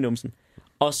inde i numsen.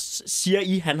 Og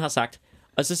siger han har sagt.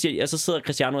 Og så sidder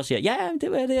Cristiano og siger, ja,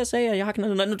 det var det, jeg sagde, jeg har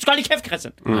knaldet. Du skal lige kæft,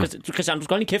 Christian. Cristiano, du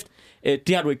skal lige kæft.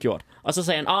 Det har du ikke gjort. Og så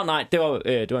sagde han, nej, det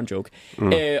var en joke.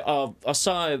 Og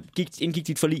så indgik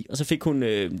dit forlig, og så fik hun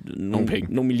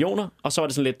nogle millioner, og så var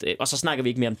det sådan lidt, og så snakker vi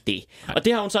ikke mere om det. Nej. Og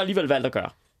det har hun så alligevel valgt at gøre.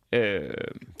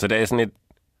 Så det er sådan et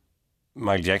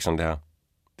Michael Jackson, det her.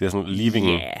 Det er sådan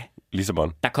leaving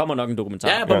Lissabon. Der kommer nok en dokumentar.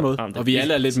 Ja, på en måde. Og vi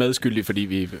alle er lidt medskyldige, fordi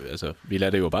vi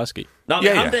lader det jo bare ske. Nå,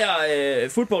 men ham der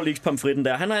Football Leagues-pomfritten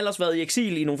der, han har ellers været i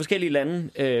eksil i nogle forskellige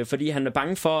lande, fordi han er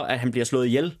bange for, at han bliver slået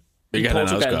ihjel. Hvilket han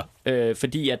også gør.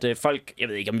 Fordi at folk, jeg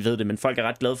ved ikke om I ved det, men folk er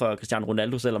ret glade for Cristiano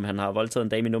Ronaldo, selvom han har voldtaget en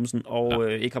dame i numsen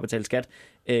og ikke har betalt skat.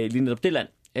 Lige netop det land.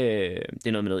 Det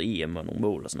er noget med noget EM og nogle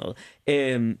mål og sådan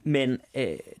noget. Men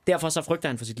derfor så frygter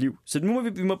han for sit liv. Så nu må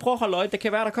vi må prøve at holde øje. Det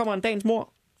kan være, der kommer en dagens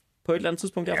mor på et eller andet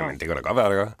tidspunkt derfra. Jamen, det kan da godt være,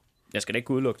 det gør. Jeg skal da ikke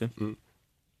kunne udelukke det.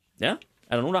 Ja?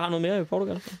 Er der nogen, der har noget mere i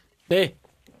Portugal? Nej.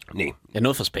 Nej. Jeg er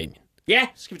noget fra Spanien. Ja,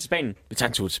 så skal vi til Spanien. Vi tager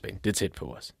en tur til Spanien. Det er tæt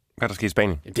på os. Hvad der sker i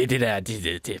Spanien? Det er det der,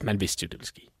 det, man vidste jo, det ville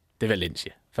ske. Det er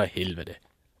Valencia. For helvede.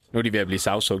 Nu er de ved at blive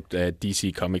sagsøgt af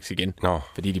DC Comics igen.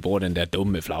 Fordi de bruger den der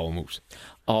dumme flagermus.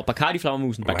 Og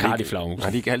Bacardi-flagermusen. Bacardi-flagermusen.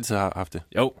 Har de ikke altid haft det?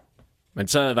 Jo. Men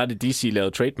så var det DC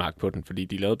lavede trademark på den, fordi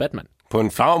de lavede Batman. På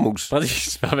en flagermus?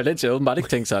 Præcis. For Valencia åbenbart ikke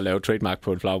tænkt sig at lave trademark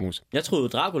på en flagermus. Jeg troede,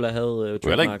 Dracula havde trademark. Du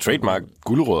har heller ikke trademark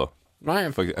gulerødder. Nej,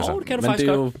 det kan du faktisk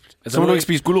godt. Så må du ikke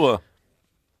spise gulerødder.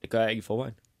 Det gør jeg ikke i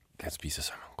forvejen. Jeg spiser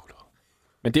så mange gulerødder.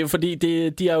 Men det er jo fordi,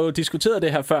 de har jo diskuteret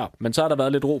det her før, men så har der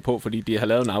været lidt ro på, fordi de har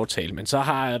lavet en aftale. Men så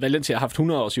har Valencia haft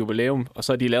 100 års jubilæum, og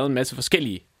så har de lavet en masse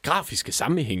forskellige grafiske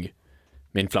sammenhænge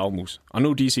med en flagmus. Og nu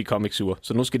er DC Comics sur,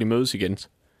 så nu skal de mødes igen.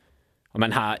 Og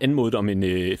man har anmodet om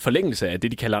en forlængelse af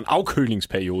det, de kalder en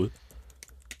afkølingsperiode,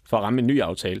 for at ramme en ny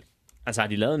aftale. Altså har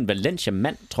de lavet en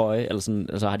Valencia-mand-trøje, eller sådan,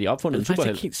 altså har de opfundet en superhelt?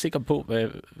 Jeg er ikke helt sikker på,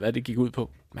 hvad det gik ud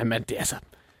på. Men det er altså...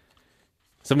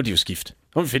 Så må de jo skifte.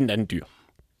 Så må vi finde en anden dyr.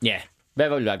 Ja. Hvad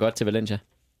vil være godt til Valencia?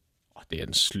 Det er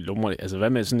en slummer. Altså hvad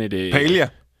med sådan et... Paella.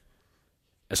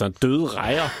 Altså en døde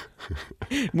rejer.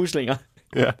 Muslinger.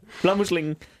 Ja.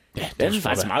 Blåmuslingen. Ja, det ser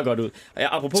faktisk meget godt ud.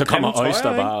 Apropos så kommer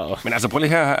Oyster bare. Og... Men altså prøv lige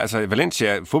her. Altså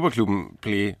Valencia fodboldklubben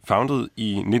blev founded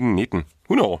i 1919.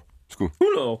 100 år.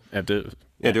 100 år?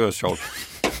 Ja, det var sjovt.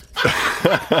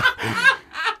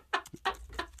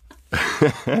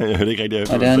 Jeg hørte ikke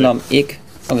rigtig. Og det handler om ikke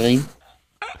at grine.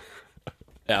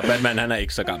 Ja, Batman han er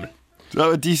ikke så gammel.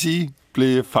 Så DC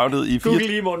blev founded i... Google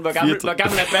lige, Morten. Hvor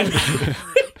gammel er Batman?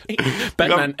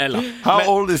 Batman alder.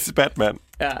 How old is Batman?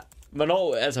 Ja,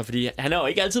 hvornår? Altså, fordi han har jo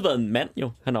ikke altid været en mand,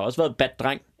 jo. Han har også været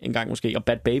Bat-dreng en gang måske, og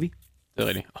Bat-baby. Det er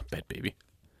rigtigt. Bat-baby.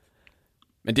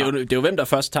 Men det er jo hvem, der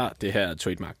først tager det her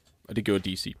trademark. Og det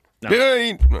gjorde DC. Nå. Det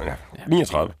er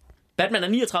 39. Batman er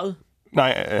 39?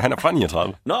 Nej, han er fra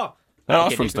 39. Nå. Han er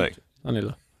også fødselsdag. Han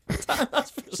er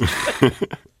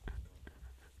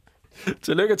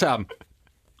Tillykke til ham.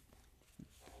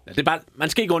 Ja, det er bare, man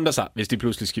skal ikke undre sig, hvis de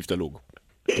pludselig skifter logo.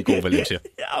 Det er gode Valencia.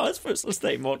 Jeg har også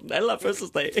fødselsdag, Morten. Alle har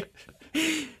fødselsdag.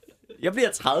 Jeg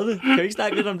bliver 30. Kan vi ikke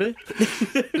snakke lidt om det?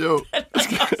 Jo.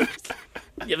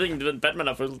 Jeg ved ikke, om det er Batman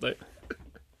har fødselsdag.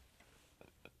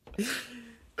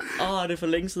 Det er for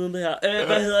længe siden, det her.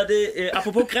 Hvad hedder det?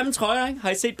 Apropos grimme trøjer, ikke? Har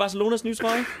I set Barcelonas nye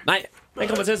trøje? Nej. Den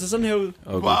kommer til at se sådan her ud.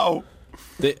 Okay. Wow.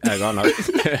 Det er godt nok.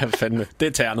 Fandme. Det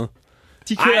er ternet.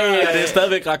 Det er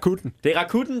stadigvæk Rakuten. Det er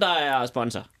Rakuten, der er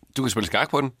sponsor. Du kan spille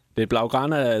skak på den. Det er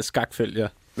Blaugrana skakfelt, ja.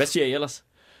 Hvad siger I ellers?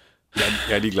 Jeg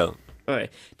er ligeglad. Okay.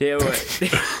 Det er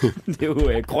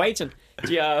jo Kroatien.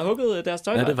 De har hugget deres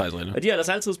tøj. Ja, det er faktisk rigtigt. Og de har ellers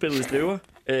altid spillet i striver.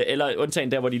 Eller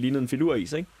undtagen der, hvor de lignede en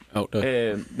filuris, ikke?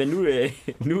 Men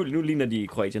nu ligner de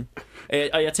Kroatien.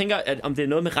 Og jeg tænker, at om det er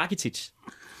noget med Rakitic,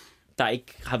 der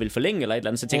ikke har vel forlænge eller et eller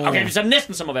andet, så tænker okay, så er det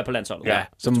næsten som at være på landsholdet. Ja,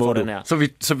 så må den her.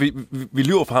 Så vi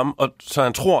lyver for ham, og så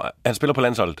han tror, at han spiller på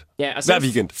landsholdet hver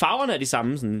weekend. Farverne er de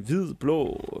samme, sådan hvid, blå.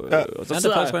 Og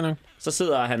så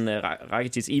sidder han,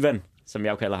 Rakitic, Ivan, som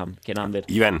jeg jo kalder ham, kender ham lidt.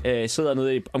 Ivan. Sidder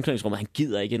nede i omklædningsrummet, han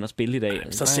gider ikke ind og spille i dag.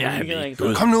 Så ser han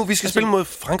ikke. Kom nu, vi skal spille mod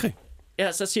Frankrig.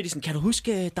 Ja, så siger de sådan, kan du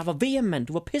huske, der var VM, mand,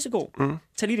 du var pissegod.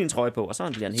 Tag lige din trøje på, og så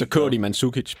bliver han helt... Så kører de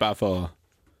Mandzukic bare for...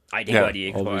 Nej, det gør de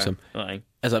ikke, tror jeg.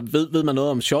 Altså, ved man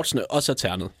noget om shortsene også er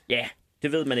ternet? Ja,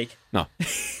 det ved man ikke. Nå.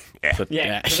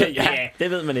 Ja,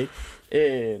 det ved man ikke.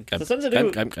 Så sådan ser det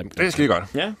ud. Grim. Det er skide godt.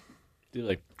 Ja. Det er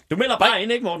rigtigt. Du melder bare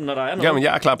ind, ikke, Morten, når der er noget? Jamen,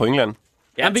 jeg er klar på England.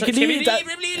 Ja, vi kan lige...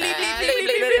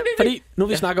 Fordi nu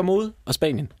vi snakker mode og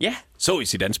Spanien. Ja. Så I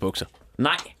Zidanes bukser?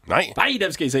 Nej. Nej,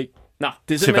 dem skal I se. Nå,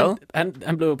 det er simpelthen,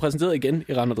 han blev præsenteret igen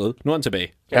i Real Madrid. Nu er han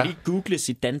tilbage. Jeg lige google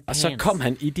Zidane pants. Og så kom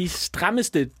han i de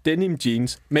strammeste denim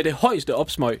jeans med det højeste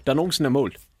opsmøg, der nogensinde er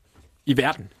målt i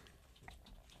verden.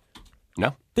 Ja.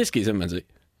 Det skal I simpelthen se.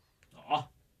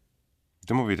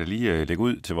 Det må vi da lige lægge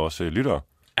ud til vores lyttere.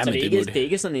 Ja, så det er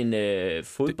ikke sådan en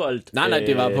fodbold... Nej,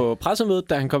 det var på pressemødet,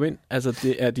 da han kom ind. Altså,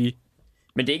 det er de...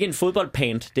 Men det er ikke en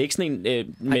fodboldpant. Det er ikke sådan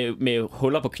en med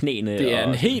huller på knæene. Det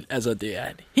er det er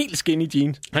en helt skinny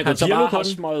jeans. Han så bare har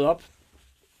smøget op.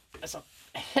 Altså,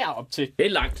 herop til. Det er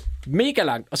langt. Mega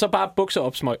langt. Og så bare bukser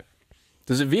opsmøg.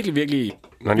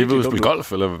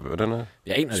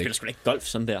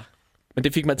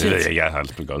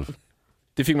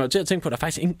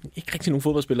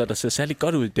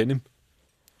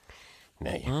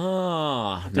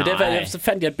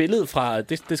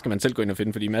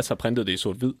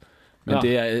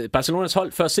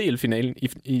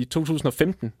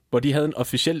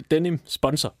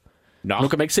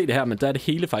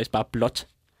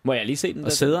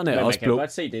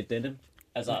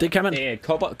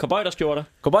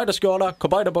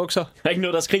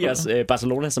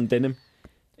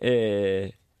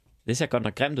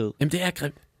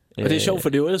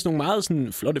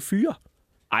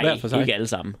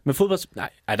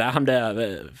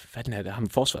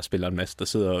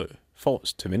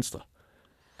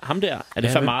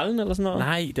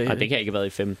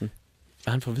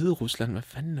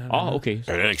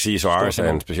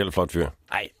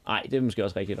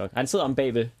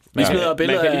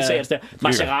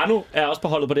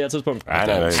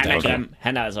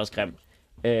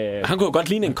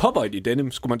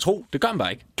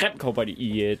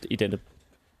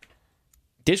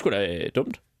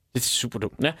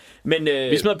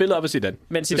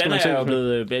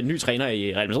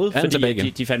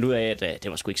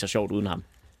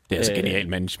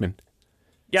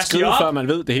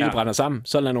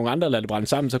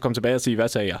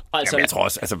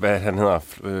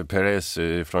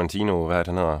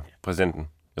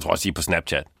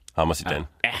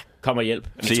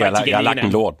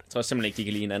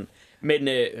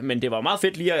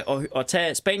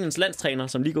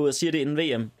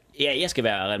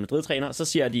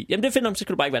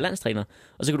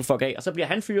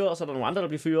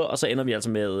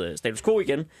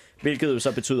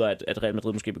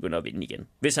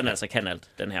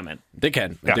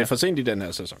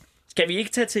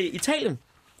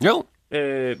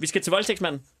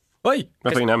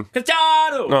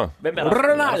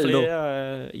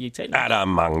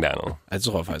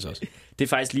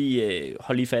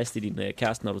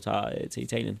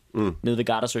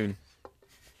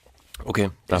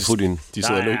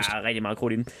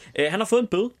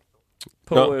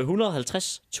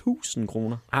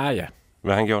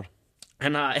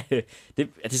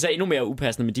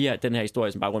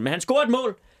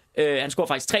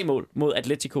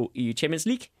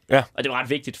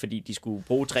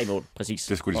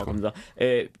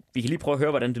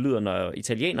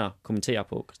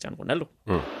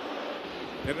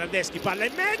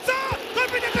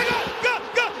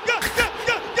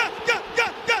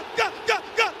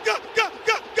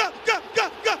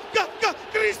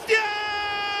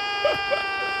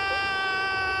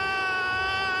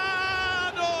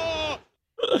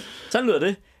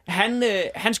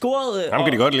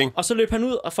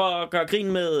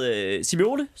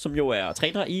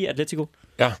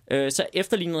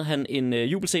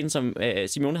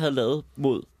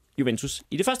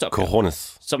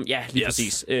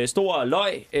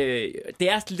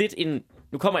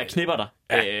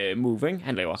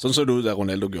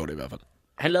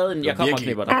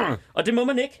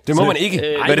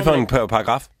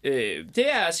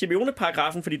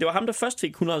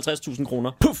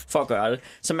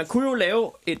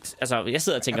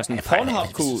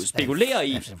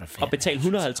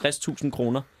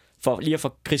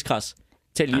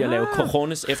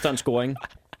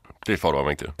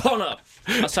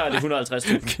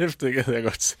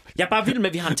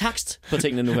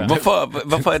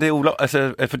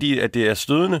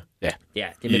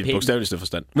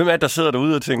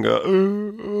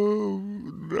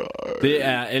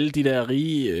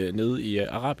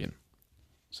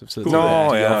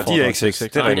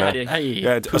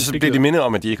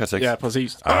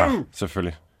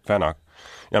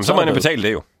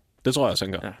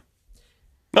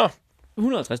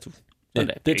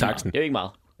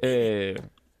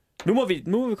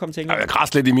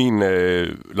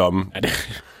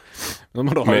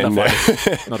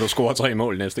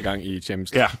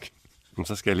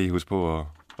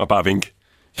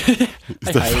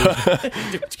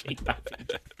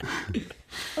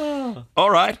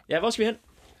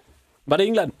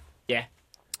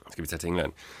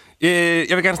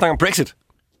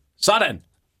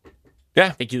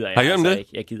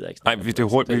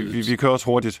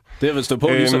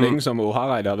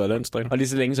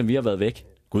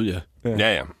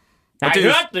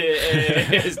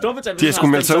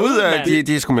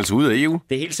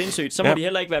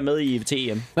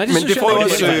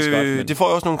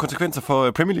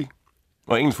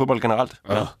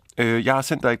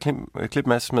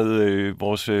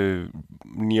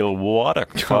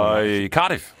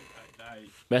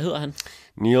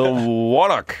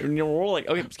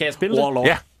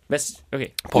 Okay.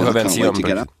 Prøv at høre, hvad han siger om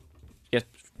Brexit.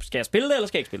 Skal jeg spille det, eller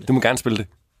skal jeg ikke spille det? Du må gerne spille det.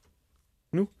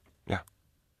 Nu? Ja.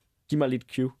 Giv mig lidt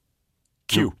cue.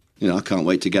 Cue. You know, I can't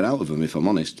wait to get out of them, if I'm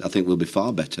honest. I think we'll be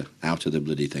far better out of the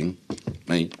bloody thing.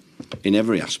 Hey, in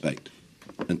every aspect.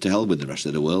 And to hell with the rest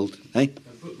of the world. Hey?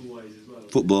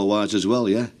 Football-wise as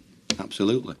well, yeah.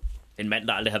 Absolutely. En mand,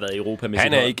 der aldrig har været i Europa med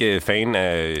Han er ikke fan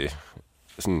af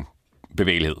sådan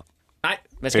bevægelighed. Nej,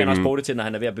 hvad skal han også bruge det til, når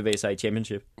han er ved at bevæge sig i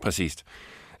Championship? Præcis.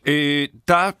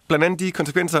 Der er blandt andet de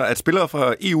konsekvenser, at spillere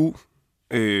fra EU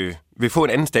vil få en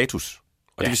anden status.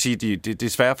 Og det vil sige, det er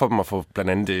svært for dem at få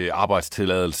blandt andet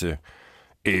arbejdstilladelse.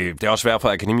 Det er også svært for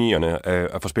akademierne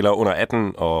at få spillere under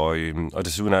 18, og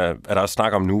desuden er der også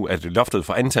snak om nu, at loftet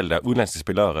for antallet af udenlandske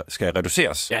spillere skal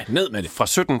reduceres. Ja, ned med det. Fra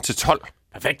 17 til 12.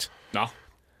 Perfekt. Nå.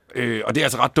 Og det er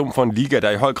altså ret dumt for en liga, der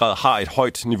i høj grad har et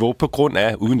højt niveau på grund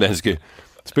af udenlandske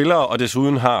spillere, og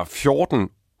desuden har 14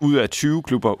 ud af 20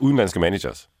 klubber udenlandske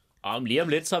managers. Og lige om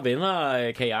lidt, så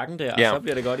vender kajakken der, og så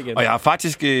bliver det godt igen. Og jeg har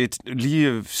faktisk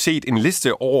lige set en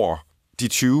liste over de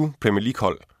 20 Premier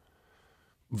League-hold.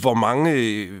 Hvor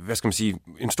mange, hvad skal man sige,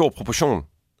 en stor proportion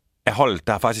af hold,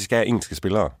 der faktisk er engelske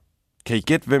spillere. Kan I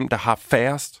gætte, hvem der har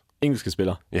færrest? Engelske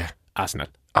spillere? Ja. Arsenal.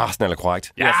 Arsenal er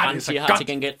korrekt. Ja, Frankrig har til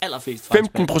gengæld allerflest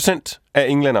 15% af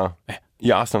englændere i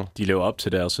Arsenal. De lever op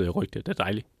til deres rygte. Det er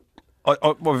dejligt.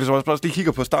 Og hvis man også lige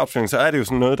kigger på startopstillingen, så er det jo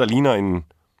sådan noget, der ligner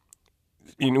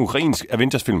en ukrainsk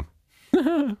Avengers-film.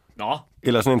 Nå.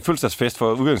 Eller sådan en fødselsdagsfest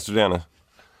for udviklingsstuderende.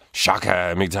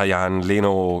 Xhaka, Mkhitaryan,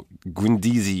 Leno,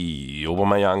 Guendouzi,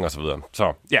 Aubameyang og så videre.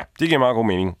 Så ja, det giver meget god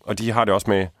mening. Og de har det også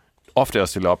med ofte at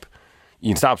stille op i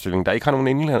en startopstilling, der ikke har nogen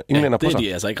englænder på sig. Det er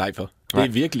de altså ikke rej for. Det er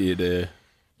virkelig et...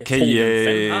 Kan I...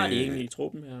 Hvem har de egentlig i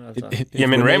truppen her? Altså?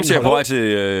 Jamen, Ramsey er på vej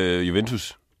til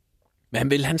Juventus.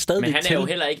 Men vil han stadigvæk Men han er jo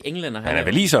heller ikke englænder. Han er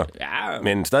valiser,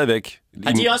 men stadigvæk.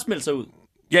 Har de også meldt sig ud?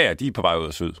 Ja, de er på vej ud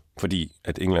af syd, fordi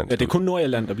at England... Ja, det er kun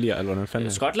Nordirland, der bliver, eller hvad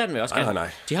fanden? Skotland vil også gerne. Nej.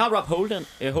 De har Rob Holding.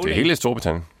 Det er hele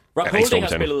Storbritannien. Rob Holding har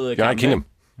spillet kampe.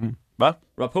 Hvad?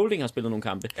 Rob Holding har spillet nogle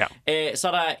kampe. Ja. Så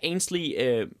er der Ainsley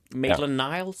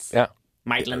Maitland-Niles. Ja.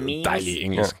 Maitland-Niles. Dejlig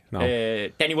engelsk.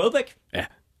 Danny Welbeck. Ja,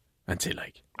 han tæller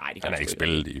ikke. Nej, det han har ikke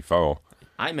spillet i 40 år.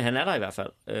 Nej, men han er der i hvert fald.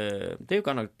 Det er jo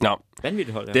godt nok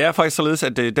vanvittigt hold. Ja. Det er faktisk således,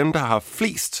 at dem, der har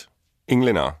flest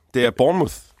englændere, det er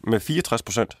Bournemouth med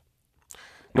 64%.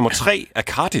 Nummer 3 er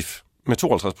Cardiff med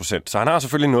 52%. Så han har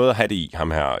selvfølgelig noget at have det i,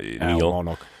 ham her, Neil.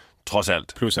 Nok. Trods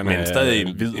alt. Plus han er stadig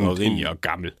en hvid og rig og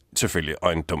gammel. Selvfølgelig,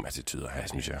 og en dum attitude at have,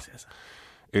 synes jeg.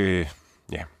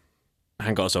 Ja.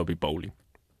 Han går også op i bowling.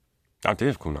 Ja, det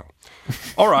er cool nok.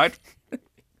 Alright.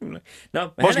 Nå,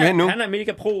 hvor skal vi hen nu? Han er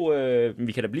mega pro.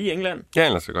 Vi kan da blive i England. Ja,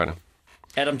 ellers skal gøre det.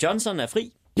 Adam Johnson er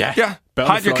fri. Ja. Hide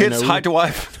your kids, hide your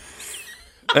wife.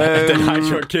 Den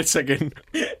hide your kids igen.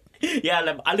 Ja,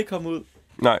 lad dem aldrig komme ud.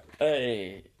 Nej.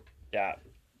 Ja.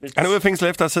 Han er ude af fængsel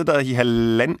efter at sidde der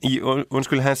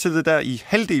han har siddet der i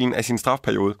halvdelen af sin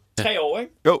strafperiode. 3 år,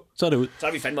 ikke? Jo. Så er det ud. Så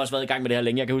har vi fandme også været i gang med det her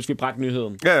længe. Jeg kan huske, vi bragte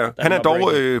nyheden. Ja. Han er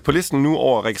dog på listen nu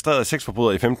over registrerede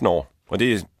sexforbrydere i 15 år. Og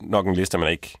det er nok en liste,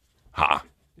 man ikke har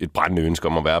et brændende ønske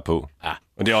om at være på. Ja.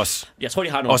 Og det er også, jeg tror, de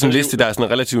har også en liste, der er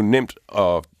sådan relativt nemt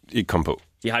at ikke komme på.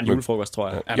 De har en julefrokost, tror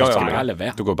jeg.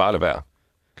 Du kan bare lade være,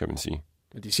 kan man sige.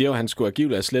 De siger jo, at han skulle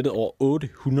angiveligt have slettet over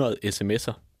 800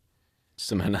 sms'er,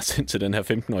 som han har sendt til den her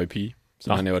 15-årige pige.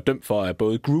 Så han er jo dømt for at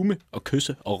både groome og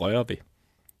kysse og røre ved.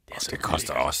 Det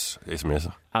koster også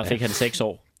sms'er. Han fik han 6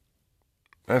 år.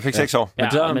 Han fik 6 år.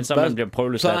 Ja, men så man bliver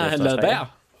prøveløs. Så har han lavet være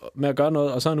med at gøre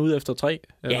noget, og så er han ude efter 3.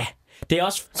 Ja, det er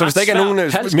også. Så hvis der ikke er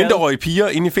nogen mindreårige piger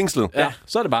inde i fængslet? Ja,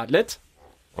 så er det bare let.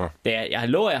 Jeg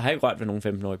lover, jeg har ikke rørt ved nogen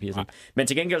 15-årige piger. Sådan. Men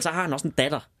til gengæld så har han også en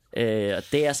datter.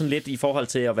 Det er sådan lidt i forhold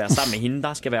til at være sammen med hende,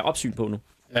 der skal være opsyn på nu.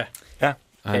 Ja.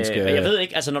 Jeg ved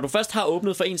ikke, altså når du først har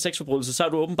åbnet for en sexforbrydelse, så er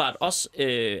du åbenbart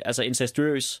også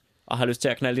incestuøs og har lyst til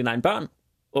at knalde dine egne børn.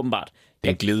 Åbenbart. Det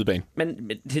er en glidebane. Men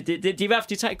de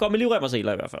går med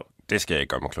livremmerseler i hvert fald. Det skal jeg ikke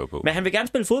gøre mig klog på. Men han vil gerne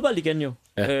spille fodbold igen jo.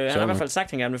 Han har i hvert fald sagt,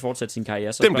 at han gerne vil fortsætte sin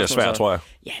karriere. Så det bliver svært, tror jeg.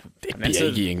 Ja, det bliver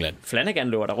ikke i England. Flanagan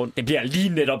løber der rundt. Det bliver lige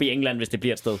netop i England, hvis det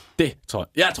bliver et sted. Det tror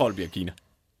jeg. Jeg tror, det bliver Kina.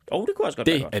 Det kunne også godt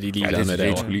det være godt. Er de ligeglade med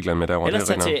derovre. Det er de ligeglade med derovre. Ellers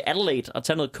tage til Adelaide og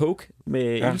tage noget coke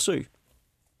med ildsø.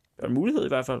 Det er en mulighed i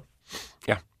hvert fald.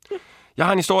 Ja. Jeg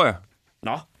har en historie.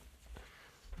 Nå.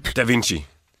 Da Vinci.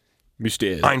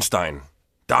 Mysteriet. Einstein.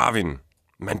 Darwin.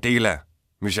 Mandela.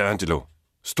 Michelangelo.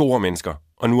 Store mennesker.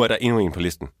 Og nu er der endnu en på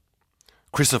listen.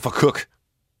 Christopher Cook.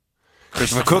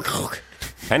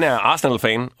 Han er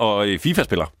Arsenal-fan og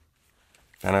FIFA-spiller.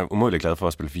 Han er umådeligt glad for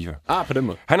at spille FIFA. På den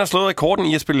måde. Han har slået rekorden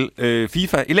i at spille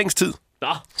FIFA i længst tid. Nå,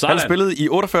 han har spillet i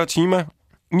 48 timer,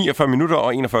 49 minutter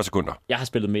og 41 sekunder. Jeg har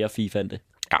spillet mere FIFA end det.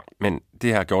 Ja, men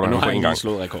det her gjorde han på en gang.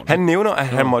 Slået rekorden. Han nævner, at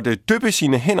han måtte dyppe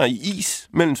sine hænder i is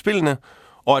mellem spillene,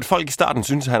 og at folk i starten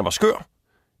syntes, at han var skør,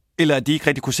 eller at de ikke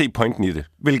rigtig kunne se pointen i det.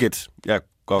 Hvilket jeg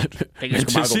godt... Men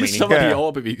til sidst, så var de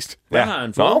overbevist. Ja.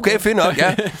 Nå, okay, fedt nok,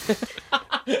 ja.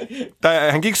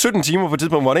 Han gik 17 timer på et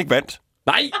tidspunkt, hvor han ikke vandt.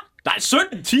 Nej,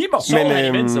 17 timer! Så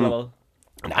han imens, eller hvad?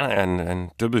 Nej, han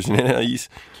dyppede sine hænder i is.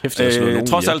 Kæft,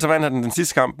 trods alt så vandt han den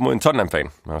sidste kamp mod en Tottenham-fan.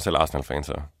 Han var selv Arsenal-fan,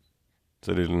 så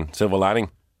det er en silver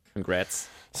lining. Congrats.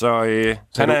 Så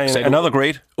han er another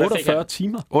great. 48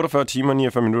 timer? 48 timer,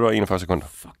 49 minutter og 41 sekunder.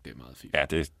 Fuck, det er meget fint. Ja,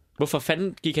 det... Hvorfor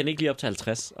fanden gik han ikke lige op til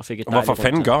 50 og fik et dejligt... Hvorfor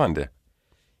fanden gør han det?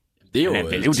 Det er jo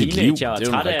dit liv. Det er jo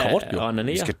en rekord, jo.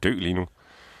 Vi skal dø lige nu.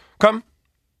 Kom,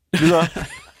 videre.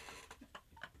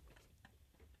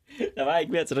 Der var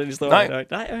ikke mere til den historie. Nej.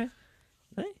 Nej.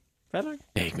 Hvad nok?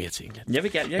 Jeg er ikke mere til England. Jeg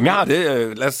vil gerne. Jeg har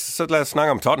det. Lad os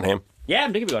snakke om Tottenham. Ja,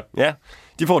 men det kan vi godt. Ja,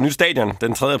 de får et nyt stadion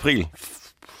den 3. april.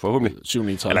 Forhåbentlig.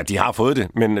 7-9-3. Eller de har fået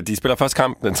det, men de spiller først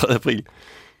kamp den 3. april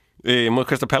mod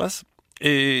Crystal Palace.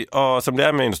 Og som det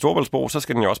er med en storboldsbro, så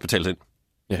skal den jo også betales ind.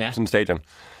 Ja. Sådan en stadion.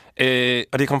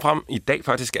 Og det kom frem i dag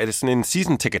faktisk, at det sådan en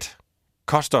season ticket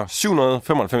koster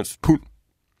 795 pund.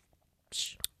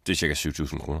 Det er cirka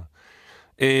 7.000 kroner.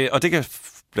 Og det kan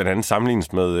blandt andet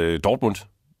sammenlignes med Dortmund,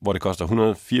 hvor det koster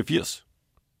 184.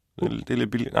 Det er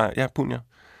lidt billigere. Nej, ja, pund, ja.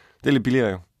 Det er lidt billigere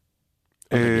jo.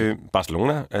 Okay.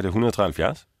 Barcelona er det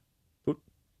 173.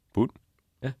 Pund.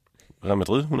 Ja. Real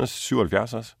Madrid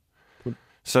 177 også. Pund.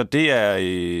 Så det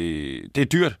er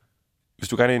dyrt, hvis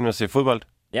du gerne vil ind og se fodbold.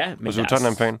 Ja, men hvis du er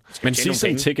Tottenham-fan. Men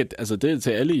season ticket, altså det er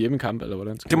til alle hjemmekampe, eller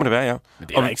hvordan? Det må det være, ja. Men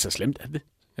det er ikke så slemt, er det?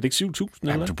 Er det ikke 7.000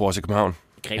 eller hvad? Du bor også i København.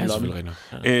 Ja, selvfølgelig.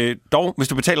 Dog, hvis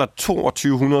du betaler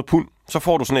 2200 pund, så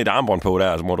får du sådan et armbånd på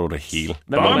der, så må du det hele.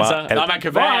 Men må man så? Nå, man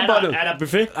kan være armbåndet. Er der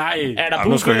buffet? Nej. Er der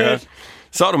buffet?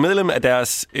 Så er du medlem af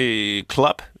deres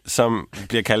club, som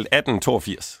bliver kaldt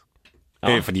 1882.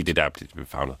 Fordi det der bliver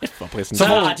favnet. Så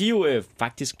har de jo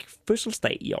faktisk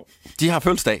fødselsdag i år. De har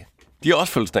fødselsdag. De har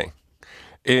også fødselsdag.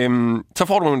 Så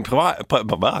får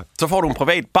du en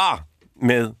privat bar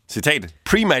med, citat,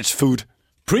 pre-match food.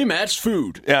 Pre-match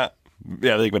food? Ja,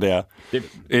 jeg ved ikke, hvad det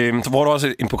er. Så får du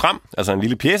også en program, altså en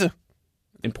lille pjece.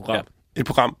 En program. Ja. Et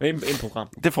program. En program.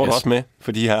 Det får du også med,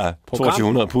 for de her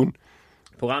 2200 pund.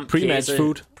 Program, pre-match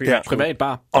food. Privat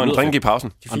bar. Og en drink i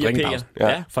pausen. Og en drink i pausen.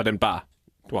 Ja, for den bar,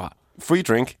 du har. Free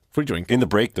drink. Free drink. In the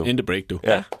break, du. In the break, du.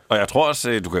 Ja. Og jeg tror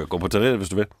også, du kan gå på toilettet, hvis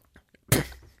du vil.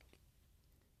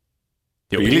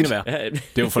 Det er jo penge værd.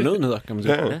 Det er jo fornødenheder, kan man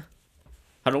sige. Ja.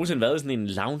 Har du nogensinde været i sådan en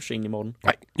lounge egentlig, Morten?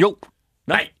 Nej. Jo.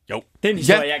 Nej. Jo. Det er en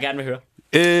historie, jeg gerne vil høre.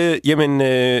 Jamen...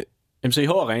 MCH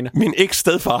Arena. Min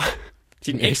eks-stedfar.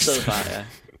 Din eks-stedfar,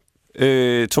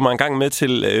 ja. Tog mig en gang med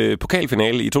til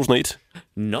pokalfinale i 2001.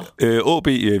 Nå. OB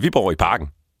Viborg i Parken.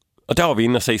 Og der var vi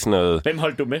inde og se sådan noget... Hvem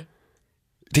holdt du med?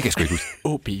 Det kan jeg sgu ikke huske.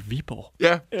 OB Viborg?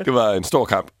 Ja, det var en stor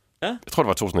kamp. Ja. Jeg tror, det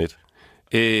var 2001.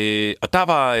 Og der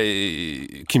var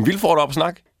Kim Vilfort op og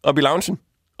snak, op i loungen.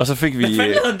 Og så fik vi... Hvad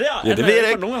fanden han der? Ja, det ved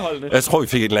jeg ikke. Jeg tror, vi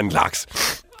fik et eller andet laks.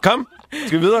 Kom,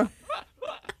 skal vi videre?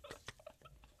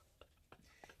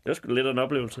 Det var sgu lidt af en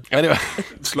oplevelse. Ja, det var...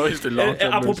 Sløjeste lounge.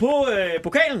 Apropos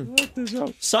pokalen,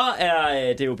 så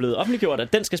er det jo blevet offentliggjort,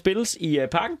 at den skal spilles i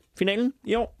Parken, finalen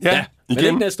i år. Ja, men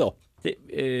ikke næste år.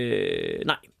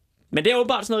 Nej. Men det er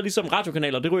åbenbart sådan noget ligesom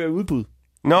radiokanaler, det ryger i udbud.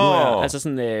 Nå. Altså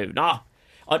sådan,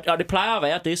 Og det plejer at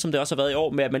være det, som det også har været i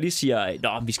år, med at man lige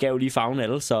siger, vi skal jo lige favne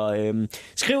alle, så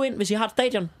skriv ind, hvis I har et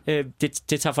stadion.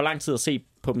 Det tager for lang tid at se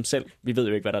på dem selv. Vi ved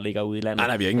jo ikke, hvad der ligger ude i landet.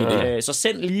 Nej, vi har ingen idé. Så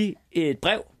send lige et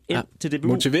brev ind til DBU.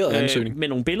 Motiveret ansøgning. Med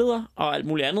nogle billeder og alt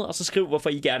muligt andet, og så skriv, hvorfor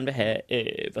I gerne vil have,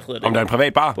 om der er en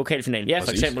privat bar. Pokalfinalen. Ja,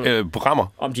 for eksempel. Programmer.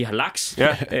 Om de har laks.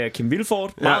 Ja. Kim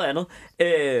Vilfort. Meget andet.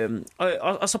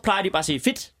 Og så plejer de bare at sige,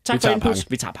 fedt, tak for input.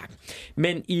 Vi tager pakken.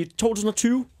 Men i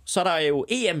 2020, så er der jo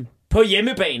EM på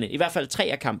hjemmebane. I hvert fald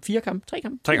 3 kampe.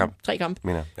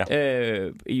 Mener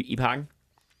jeg. I Parken.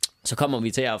 Så kommer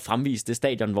vi til at fremvise det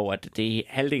stadion, hvor det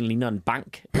halvdelen ligner en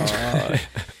bank. Og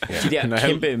de der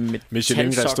kæmpe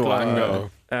Michelin-restauranter og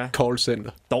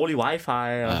callcenter. Dårlig wifi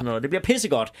og sådan noget. Det bliver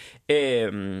pissegodt.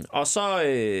 Og så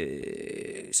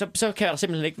kan der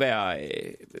simpelthen ikke være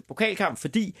pokalkamp,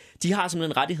 fordi de har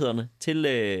simpelthen rettighederne til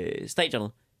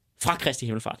stadionet fra Kristi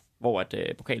Himmelfart, hvor at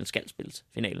pokalen skal spilles,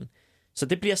 finalen. Så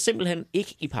det bliver simpelthen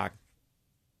ikke i Parken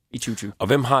i 2020. Og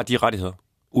hvem har de rettigheder?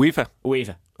 UEFA?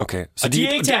 UEFA. Okay. Så de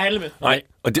er ikke til at handle med. Nej,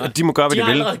 og de må gøre, hvad de vil. De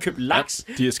har allerede købt laks.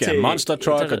 De skal have Monster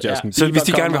Truck og Justin Bieber. Så hvis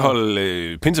de gerne vil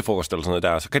holde pinsefrokost eller sådan noget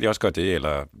der, så kan de også gøre det,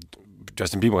 eller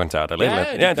Justin Bieber-koncert eller eller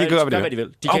andet. Ja, de gør, hvad de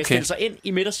vil. De kan stille sig ind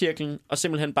i midtercirklen og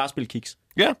simpelthen bare spille kiks.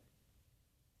 Ja.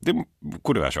 Det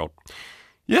kunne det være sjovt.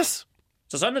 Yes.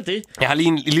 Så sådan er det. Jeg har lige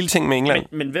en lille ting med England.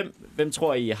 Men hvem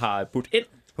tror I har budt ind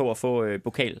på at få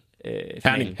pokal?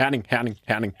 Herning.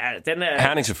 Ja, den er,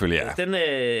 Herning selvfølgelig,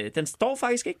 ja. Den står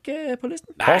faktisk ikke på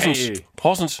listen.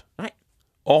 Horsens? Nej.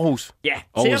 Aarhus? Ja,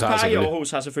 Sears Park i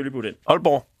Aarhus har selvfølgelig budt ind.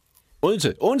 Aalborg?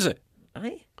 Odense?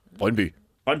 Nej. Brøndby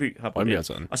har budt ind.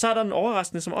 Altså. Og så er der en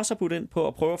overraskende, som også har budt ind på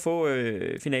at prøve at få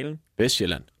finalen.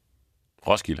 Vestjylland?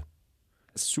 Roskilde?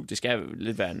 Altså, det skal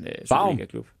lidt være en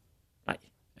Superliga-klub. Nej.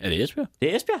 Er det Esbjerg?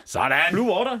 Det er Esbjerg. Sådan.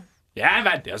 Blue Water. Ja,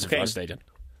 hvad? Det er altså okay. Første stadion.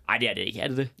 Nej, det er det ikke. Er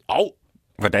det det?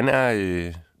 Hvordan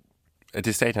er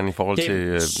det stadion i forhold til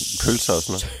pølser og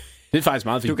sådan noget? Det er faktisk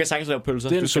meget fint. Du kan sagtens lave pølser.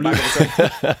 Det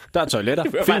er der er toiletter.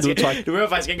 Fint udtræk. Du behøver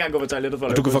faktisk ikke engang gå på toilettet for at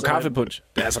lave du kan få kaffepunch.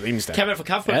 Det er altså rimelig stærkt. Kan man få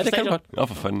kaffepunch? Ja, det kan man godt. Nå,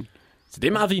 for fanden. Så det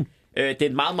er meget fint. Det er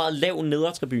en meget, meget lav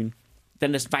nedertribune.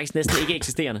 Den er faktisk næsten ikke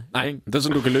eksisterende. Nej, det er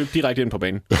sådan, du kan løbe direkte ind på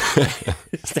banen. Det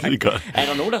er godt. Er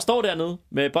der nogen, der står dernede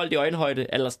med bold i øjenhøjde,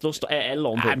 eller er alle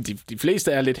ovenpå? Nej, de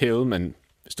fleste er lidt hævet, men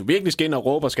hvis du virkelig skal ind og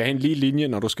råbe og skal have en lige linje,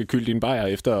 når du skal kylde din bajer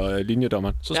efter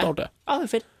linjedommeren, så står du der.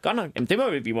 Fedt. Godt nok. Jamen, det må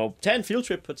vi må tage en field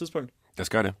trip på et tidspunkt. Det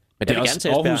skal det. Men det er også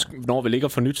Aarhus, når vi ligger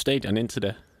for nyt stadion indtil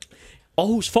da.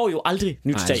 Aarhus får jo aldrig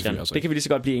nyt stadion. Det kan vi lige så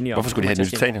godt blive enige om. Hvorfor skulle de have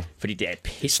et nyt stadion? Fordi det er et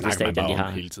pisse stadion, de har.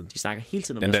 Hele tiden. De snakker hele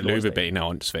tiden om den der løbebane er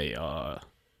åndssvag og...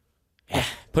 Ja,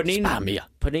 på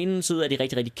den ene side er de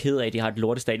rigtig, rigtig kede af, at de har et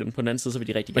lortestadion. På den anden side, så vil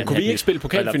de rigtig gerne kunne vi ikke spille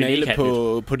pokalfinale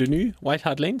på det nye White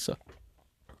Hart Lane, så?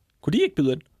 Kunne de ikke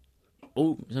byde ind?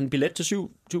 Sådan en billet til 7.000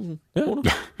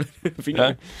 kroner. Fint.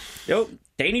 Ja. Jo,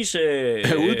 Danish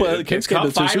udbredt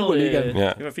kendskabet til Superligaen.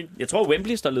 Det var fint. Jeg tror,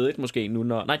 Wembley står ledigt måske nu.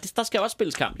 Nej, der skal også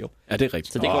spilles kamp, jo. Ja, det er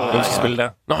rigtigt. Så det går, hvem skal spille der?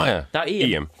 Nå ja, der er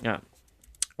EM.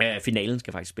 Ja. Finalen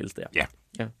skal faktisk spilles der. Ja.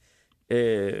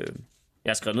 Jeg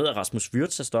har skrevet ned, at Rasmus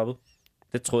Wirtz er stoppet.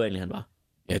 Det troede jeg egentlig, han var.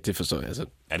 Ja, det forstår jeg. Altså.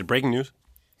 Er det breaking news?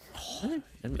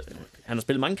 Han har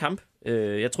spillet mange kampe.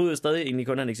 Jeg troede stadig egentlig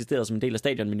kun, han eksisterede som en del af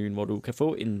stadionmenuen, hvor du kan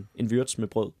få en Wirtz med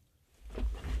brød.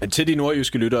 Men til de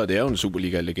nordjyske lyttere, det er jo en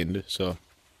Superliga-legende, så...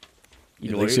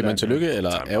 Jeg ved ikke, siger man tillykke,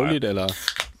 eller ærgerligt, eller...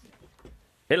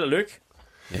 Held og lykke,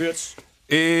 Wirtz.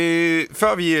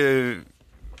 Før vi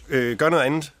gør noget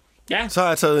andet, så har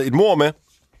jeg taget et mor med.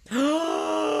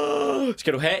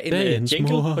 Skal du have en jingle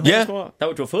på den? Ja.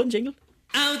 Du har fået en jingle?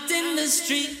 Out in the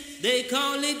street, they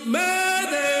call it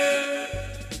murder.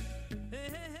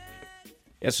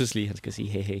 Jeg synes lige, han skal sige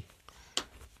hey, hey.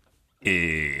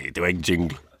 Det var ikke en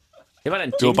jingle. Det var da en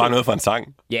jingle. Det var bare noget for en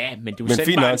sang. Ja, men du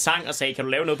sendte bare en sang og sagde, kan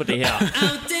du lave noget på det her?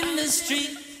 Out in the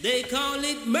street, they call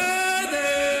it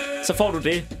murder. Så får du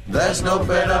det. There's no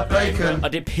better bacon.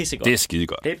 Og det er pissegodt. Det er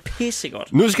skidegodt. Det er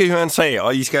pissegodt. Nu skal I høre en sag,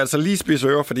 og I skal altså lige spidse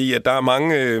ører, fordi at der er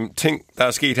mange ting, der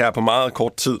er sket her på meget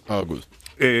kort tid. Gud.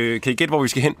 Kan I gætte, hvor vi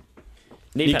skal hen?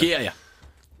 Nigeria.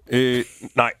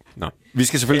 Nej. No. Vi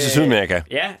skal selvfølgelig til Sydamerika,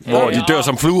 hvor de dør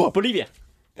som fluer. Bolivia.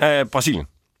 Brasilien.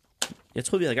 Jeg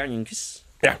troede, vi havde gang i en quiz.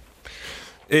 Ja.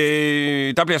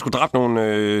 Der bliver sgu dræbt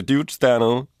nogle dudes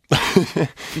dernede,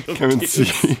 kan man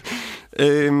sige.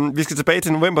 Vi skal tilbage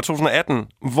til november 2018,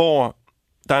 hvor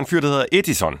der er en fyr, der hedder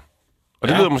Edison. Og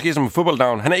det lyder måske som en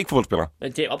fodboldnavn. Han er ikke fodboldspiller.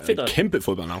 Men det er opfinder. Kæmpe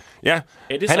fodboldnavn. Ja.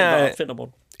 Edison han er var opfinder,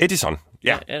 Morten. Edison,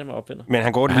 ja. Ja, han var opfinder. Men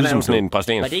han går det ligesom sådan en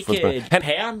brasiliansk fodboldspiller. Var det ikke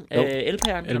pæren?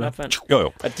 Elpæren, han opfandt?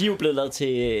 Jo. Og de er jo blevet lavet til,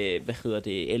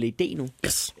 LED nu.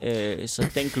 Yes.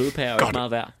 Så den glødepære er jo ikke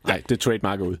meget værd. Nej, det er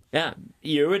trademarket ud. Ja,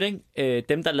 i øvrigt, ikke?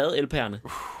 Dem, der lavede elpærerne.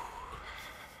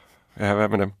 Ja, hvad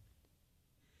med dem?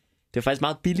 Det er faktisk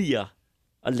meget billigere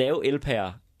at lave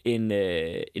elpærer,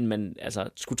 end man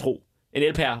skulle tro. En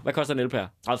elpære, hvad koster en elpære?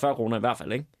 30-40 kroner i hvert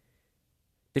fald, ikke?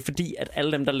 Det er fordi, at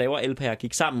alle dem, der laver elpærer,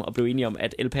 gik sammen og blev enige om,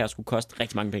 at elpærer skulle koste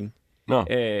rigtig mange penge. Nå.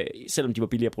 Selvom de var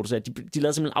billigere at producere. De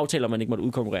lavede simpelthen aftaler, man ikke måtte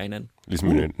udkonkurrere hinanden. Ligesom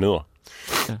nødder.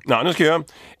 Ja. Nå, nu skal jeg høre.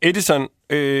 Edison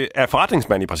er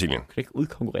forretningsmand i Brasilien. Kan du ikke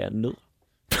udkonkurrere nød?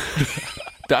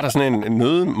 Der er der sådan en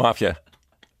nødemafia.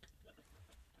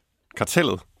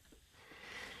 Kartellet.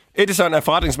 Edison er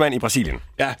forretningsmand i Brasilien.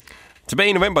 Ja. Tilbage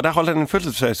i november, der holdt han en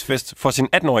fødselsdagsfest for sin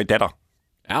 18-årige datter.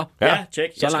 Ja, tjek.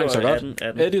 Så langt, så godt.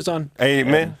 18. Edison. Er I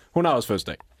med? Hun har også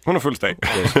fødselsdag. Hun har fødselsdag.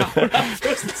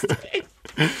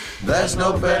 There's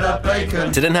no better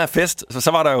bacon. Til den her fest,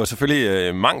 så var der jo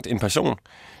selvfølgelig mangt en person.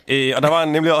 Og der var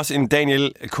nemlig også en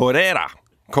Daniel Correa.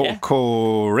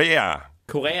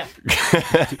 Correa.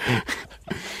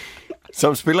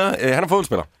 Som spiller. Han er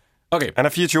fodboldspiller. Okay. Han er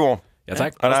 24 år. Ja,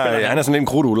 tak. Og han er sådan en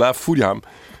krudul, der er fuld i ham.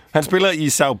 Han spiller i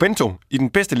Sao Bento i den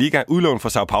bedste liga, udlån fra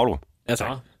Sao Paulo. Ja,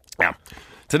 tak. Ja.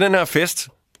 Til den her fest.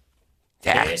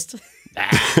 Ja.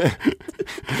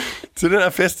 Til den her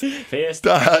fest.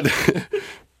 Der har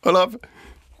hold op.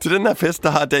 Til den her fest, der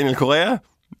har Daniel Correa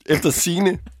efter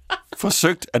sigende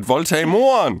forsøgt at voldtage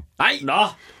moren. Nej, nå.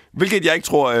 Hvilket jeg ikke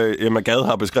tror, Emma Gad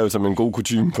har beskrevet som en god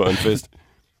kutyme på en fest.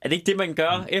 Er det ikke det, man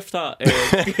gør efter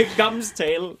gammels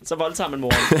tale? Så voldtager man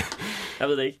moren. Jeg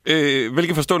ved det ikke.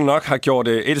 Hvilket forstående nok har gjort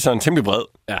Edison temmelig vred.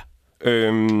 Ja.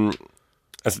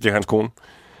 Altså, det er hans kone.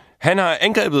 Han har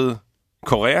angrebet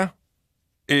Korea,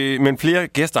 men flere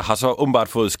gæster har så åbenbart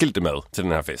fået skiltemad til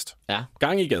den her fest. Ja,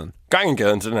 gang i gaden. Gang i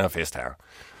gaden til den her fest her.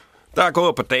 Der er gået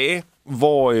et par dage,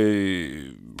 hvor...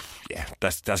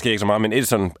 der sker ikke så meget, men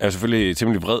Edison er selvfølgelig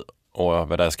temmelig vred over,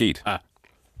 hvad der er sket. Ja.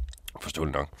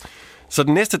 Forståeligt nok. Så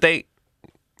den næste dag...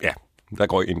 Ja, der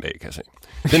går en dag, kan jeg se.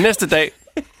 Den næste dag...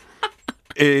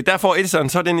 der får Edison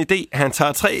så den idé, at han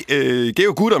tager 3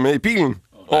 geogutter med i bilen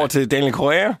over til Daniel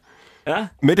Correa. Ja.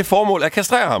 Med det formål at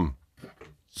kastrere ham.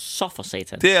 Så for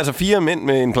satan. Det er altså 4 mænd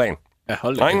med en plan. Ja,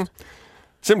 hold da.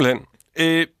 Simpelthen.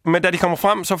 Men da de kommer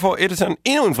frem, så får Edison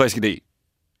endnu en frisk idé.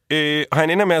 Og han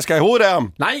ender med at skære i hovedet af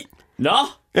ham. Nej! Nå!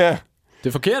 Ja.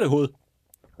 Det forkerte hoved.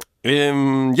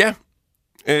 Ja.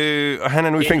 Og han er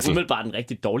nu i fængsel. Det er umiddelbart en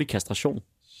rigtig dårlig kastration.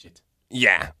 Shit.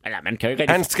 Ja. Eller man kan jo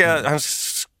ikke rigtig... Han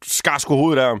skar sgu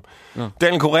hovedet af ham. Ja.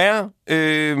 Daniel Correa,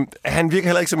 han virker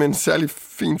heller ikke som en særlig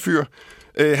fin fyr.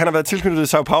 Han har været tilknyttet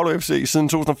Sao Paulo FC siden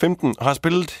 2015 og har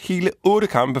spillet hele 8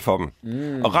 kampe for dem.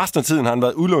 Og resten af tiden har han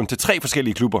været udlånt til 3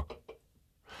 forskellige klubber.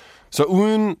 Så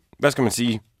uden, hvad skal man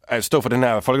sige, at stå for den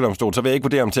her folkedomstol, så vil jeg ikke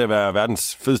vurdere ham til at være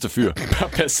verdens fedeste fyr.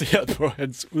 Baseret på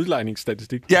hans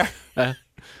udlejningsstatistik. Ja.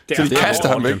 Så de kaster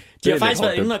ham væk. De har faktisk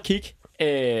været inde og kigge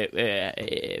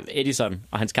Edison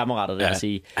og hans kammerater der og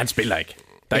sige... Han spiller ikke.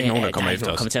 Der er ikke nogen, der kommer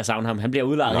efter os. Kommer til at savne ham. Han bliver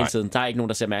udlejet hele tiden. Der er ikke nogen,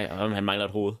 der ser, om han mangler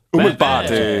et hoved.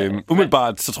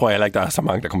 Umiddelbart, så tror jeg heller ikke, der er så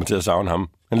mange, der kommer til at savne ham.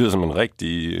 Han lyder som en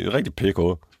rigtig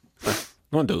pækhoved.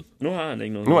 Nu er han død. Nu har han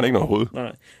ikke noget. Nu har han ikke noget hoved.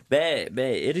 Nej. Hvad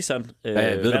er Edison?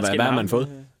 Hvad har man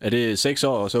fået? Er det 6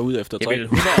 år, og så ud efter 3? Eller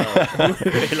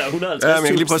 150.000. Ja, men jeg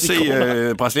kan lige prøve at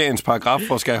se Brasiliens paragraf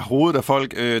for at skære hovedet af folk.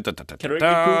 Kan du ikke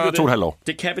google det? 2,5 år.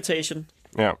 Decapitation.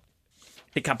 Ja.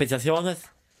 Decapitationes.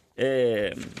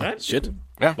 Shit.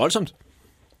 Ja. Voldsomt.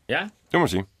 Ja. Det må man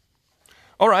sige.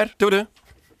 Alright, det var det.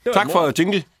 Tak for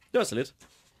jingle. Det var så lidt.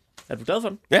 Er du glad for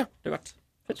den? Ja. Det er godt.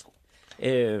 Fedt.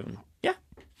 Ja.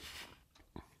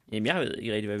 Jamen, jeg ved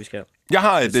ikke rigtig, hvad vi skal. Jeg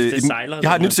har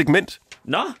et nyt segment.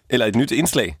 Nå? Eller et nyt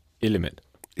indslag. Element.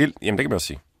 Jamen, det kan man også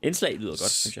sige. Indslag lyder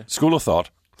godt, synes jeg. School of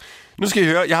Thought. Nu skal I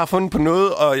høre, jeg har fundet på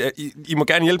noget, og I må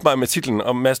gerne hjælpe mig med titlen.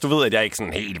 Og Mads, du ved, at jeg er ikke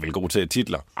sådan helt vildt god til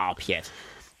titler. Pjat.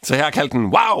 Så jeg har kaldt den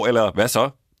Wow, eller hvad så?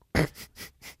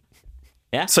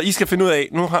 Ja. Så I skal finde ud af,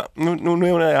 nu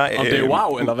nævner jeg... Om det er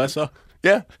wow, eller hvad så?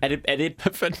 Ja.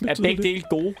 Er begge dele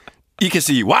gode? I kan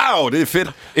sige, wow, det er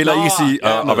fedt. Eller I kan sige,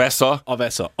 og hvad så? Og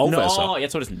hvad så? Og hvad så?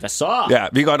 Jeg tror det er sådan, hvad så? Ja,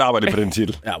 vi kan godt arbejde på den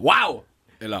titel. Ja, wow!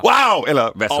 Eller wow,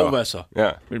 eller hvad så? Og hvad så?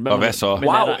 Ja, og hvad så?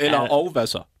 Wow, eller og hvad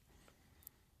så?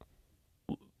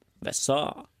 Hvad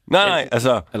så? Nej,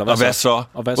 altså, eller og hvad så?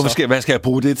 Og hvad så? Hvad skal jeg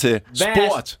bruge det til?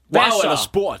 Sport. Wow, eller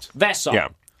sport. Hvad så? Ja.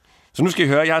 Så nu skal I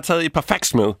høre, jeg har taget et par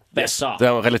facts med. Hvad så?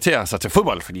 Der relaterer sig til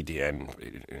fodbold, fordi det er en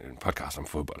podcast om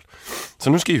fodbold. Så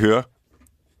nu skal I høre.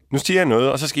 Nu siger jeg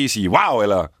noget, og så skal I sige wow,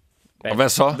 eller og hvad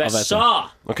så? Hvad så?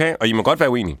 Okay, og I må godt være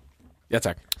uenige. Ja,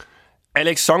 tak.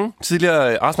 Alex Song,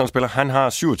 tidligere Arsenal-spiller, han har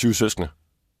 27 søskende.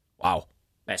 Wow.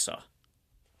 Hvad så?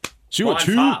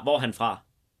 27? Hvor er han fra?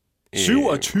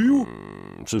 27?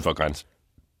 Syd for grænse.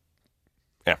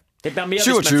 Ja. Det bliver mere,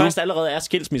 27. Hvis man først allerede er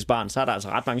skilsmissebarn, så er der altså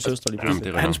ret mange søstre lige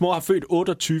pludselig. Hans mor har født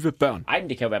 28 børn. Nej, men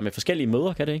det kan jo være med forskellige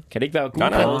mødre, kan det ikke? Kan det ikke være god?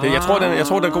 Nej. Jeg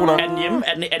tror, den er god nok. Er den hjemme?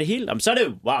 Er det helt? Så er det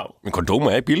jo wow. Men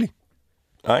kondomer er ikke billige.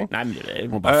 Nej, men det er ikke.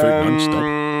 Hun bare født non-stop.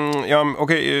 Jamen,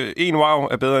 okay. En wow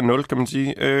er bedre end 0, kan man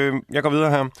sige. Jeg går videre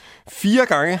her. 4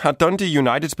 gange har Dundee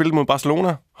United spillet mod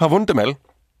Barcelona. Har vundet dem alle.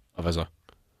 Og hvad så?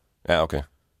 Ja, okay.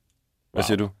 Hvad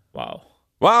siger du?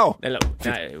 Wow. Eller,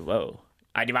 nej, wow.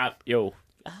 Ej, det var... Jo.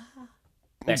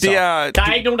 Hvad så? Der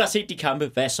er ikke nogen, der har set de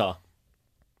kampe. Hvad så?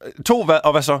 2,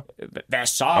 og hvad så? Hvad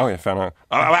så? Okay, fair nok.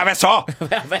 Hvad så?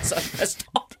 Hvad så?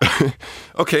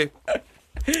 Okay.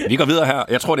 Vi går videre her.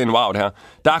 Jeg tror, det er en wow, det her.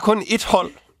 Der er kun 1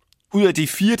 hold ud af de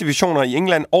 4 divisioner i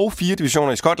England og 4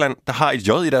 divisioner i Skotland, der har et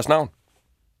J i deres navn.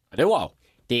 Er det wow?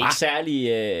 Det er ikke særlig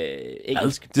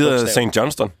engelsk. Det hedder St.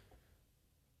 Johnston.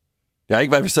 Jeg har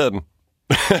ikke verificeret den.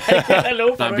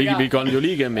 Nej, vi går jo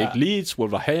lige igennem, ikke? Leeds,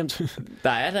 Wolverhampton.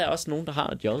 Der er der også nogen, der har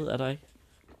et J, er der ikke?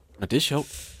 Men det er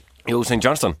sjovt. Jo, St.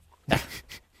 Johnston. Ja.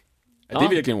 Er det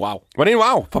virkelig en wow? Var det en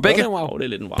wow for begge? Det er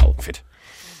lidt en wow. Fedt.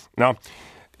 Nå.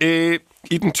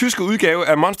 I den tyske udgave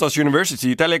af Monsters University,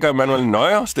 der lægger Manuel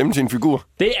Neuer stemme til en figur.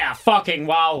 Det er fucking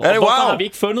wow. Er det hvorfor wow? har vi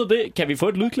ikke fundet det? Kan vi få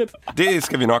et lydklip? Det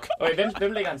skal vi nok. Okay,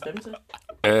 hvem lægger han stemme til?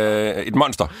 Et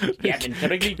monster. Ja, men kan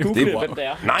du ikke lige google, hvem det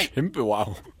er? Nej. Kæmpe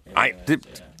wow. Nej,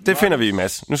 Det finder vi,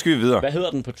 Mads. Nu skal vi videre. Hvad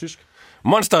hedder den på tysk?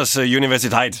 Monsters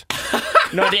Universitet.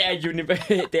 Nå, det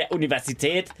er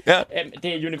universitet. Ja.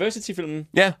 Det er University-filmen.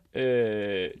 Ja.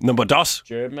 Nummer dos.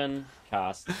 German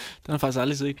Cast. Den har jeg faktisk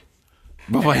aldrig set.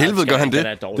 Hvorfor helvede gør han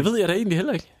det? Det ved jeg da egentlig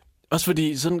heller ikke. Også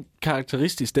fordi sådan en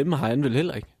karakteristisk stemme har han vel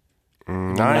heller ikke.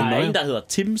 Der er en, der hedder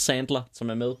Tim Sandler, som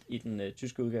er med i den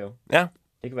tyske udgave. Ja.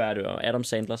 Det kan være, det var Adam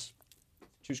Sandlers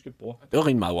tyske bror. Det var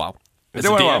rimelig meget wow.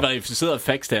 Altså, det er verificeret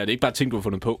facts der. Det er ikke bare ting, du har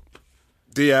fundet på.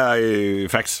 Det er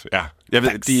facts, ja. Jeg ved,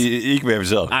 facts. De er ikke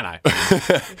verificeret. Nej.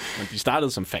 Men de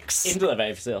startede som facts. Intet er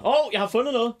verificeret. Jeg har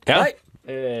fundet noget. Ja.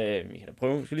 Vi kan da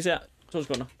prøve. Skal lige se her. 2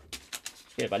 sekunder.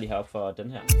 Skal jeg bare lige have op for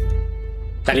den her.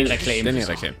 Der er en reklame. Den er en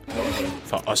reklame.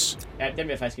 For os. Ja, den vil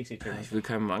jeg faktisk ikke se til. Ich will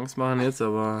keinem Angst machen jetzt,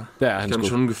 aber das kann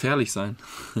schon gefährlich sein.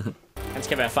 Han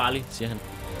skal være farlig, siger han.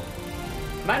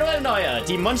 Manuel Neuer,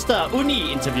 die Monster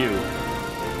Uni-interview.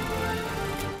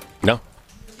 Nå.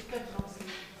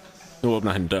 Nu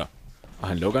åbner han en dør, og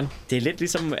han lukker den. Det er lidt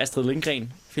ligesom Astrid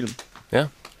Lindgren-film. Ja.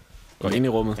 Går ind i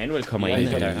rummet. Manuel kommer ind.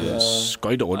 Der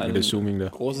skøjter rundt med det zooming der.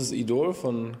 Großes Idol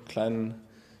von kleinen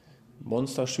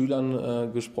Monsterschülern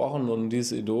gesprochen, und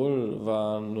dieses Idol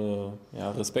var en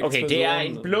respektsperson. Okay, det er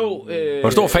en blå... Hvor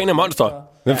stor fan af Monster?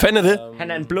 Hvem fanden er det?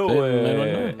 Han er en blå...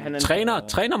 han er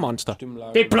træner-monster. Det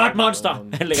er et blåt monster,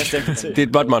 han lægger stemme til. Det er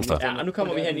et blåt monster. Ja, og nu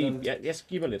kommer vi hen i... Jeg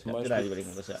skipper lidt. Det er der alligevel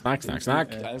ikke noget, der ser. Snak.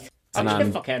 Han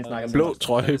har en blå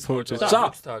trøje på til.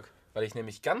 Så! Weil ich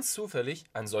nämlich ganz zufällig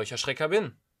ein solcher Schrecker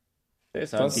bin. Was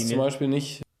zum Beispiel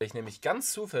nicht... Weil ich nämlich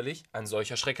ganz zufällig ein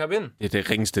solcher Schrecker bin. Det er det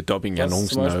ringeste dubbing, jeg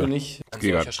nogensinde har hørt. Ein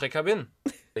solcher Schrecker bin.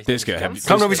 Det skal jeg have.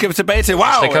 Kom nu, vi skal tilbage til wow!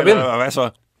 Schrecker bin. Hvad så?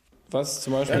 Was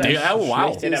zum Beispiel... Det er jo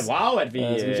wow. Det er wow, at vi...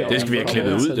 Det skal vi have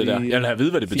klippet ud, det der. Jeg vil have at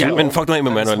vide, hvad det betyder. Ja, men fuck nu af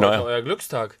med Manuel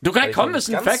Neuer. Du kan ikke komme med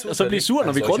sådan en fact, og så blive sur,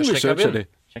 når vi grundresearcher det.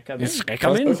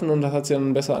 Und das hat sich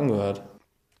dann besser angehört.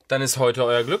 Dann ist heute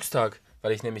euer Glückstag.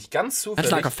 Weil ich nämlich ganz zufällig... Han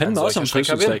snakker fandme også om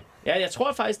fødselsdag. Ja, jeg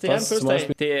tror faktisk, det er en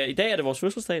fødselsdag. I dag er det vores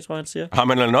fødselsdag, tror jeg, han siger. Har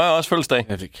Manuel Neuer også fødselsdag?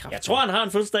 Jeg tror, han har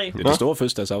en fødselsdag. Det er det store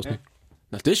fødselsdagsafsnit.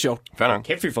 Nå, det er sjovt. Fair nok.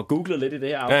 Kæft, vi får googlet lidt i det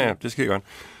her afsnit. Ja, det skal jeg godt.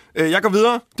 Jeg går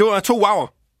videre. Det var 2 wow'er.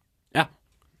 Ja.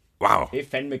 Wow. Det er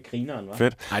fandme grineren, hva'?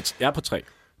 Fedt. Nej, jeg er på 3.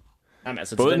 Jamen,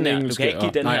 altså, både den engelske... Du kan ikke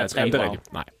give den her 3 wow. Det er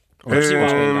rigtigt. Nej.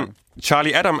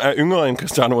 Charlie Adam er yngre end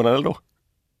Cristiano Ronaldo.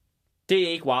 Det er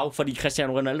ikke wow, fordi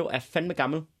Cristiano Ronaldo er fandme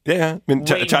gammel. Ja, men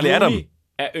Charlie Adam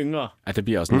er yngre. Ja, det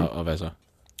bliver også noget, og hvad så?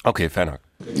 Okay, fair nok.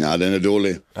 Ja, den er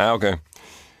dårlig. Ja, okay.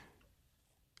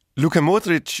 Luka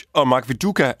Modric og Mark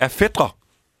Viduka er fætre.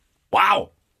 Wow!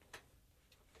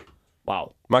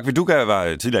 Mark Viduka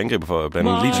var tidligere angriber for blandt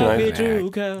andet Leeds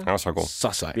United. Ja, han var så god. Så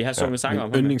sej. Vi har sunget sanger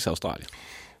om Yndlings Australien.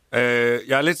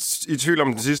 Jeg er lidt i tvivl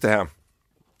om den sidste her.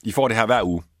 I får det her hver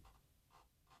uge.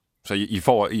 Så I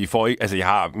får ikke... Altså, jeg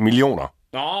har millioner.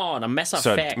 Nå, der er masser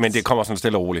af facts. Men det kommer sådan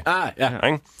stille og roligt. Ja.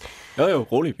 Ikke? Jo,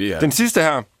 roligt. Ja. Den sidste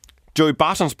her. Joey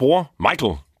Bartons bror,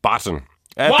 Michael Barton,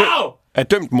 er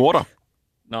dømt morder.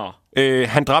 Nå.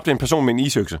 Han dræbte en person med en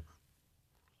isøkse.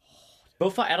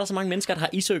 Hvorfor er der så mange mennesker, der har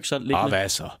isøkser liggende? Hvad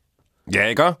så? Ja,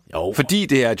 ikke? Jo. Fordi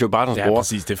det er Joey Bartons bror. Ja,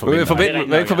 præcis. Det forventer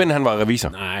jeg. Ikke forvente, at han var revisor.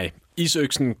 Nej.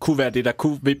 Isøksen kunne være det, der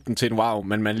kunne vippe den til en wow,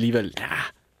 men man alligevel... Ja,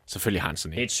 selvfølgelig har han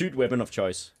sådan en. Det er et sygt weapon of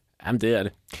choice. Jamen, det er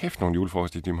det. Kæft nogle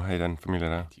julefrokoster, de må have i den familie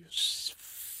der.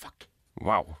 Fuck.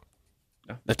 Wow.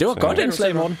 Ja, det var godt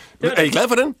indslag, Morten. Er I glad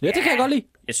for den? Ja, det kan jeg godt lide.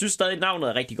 Jeg synes stadig, navnet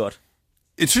er rigtig godt.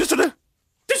 Synes du det?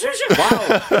 Det synes jeg.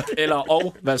 Wow.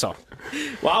 Eller hvad så?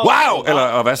 Wow. Eller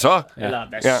og hvad så? Ja. Eller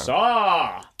hvad så?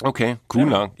 Okay, cool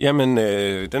nok. Jamen,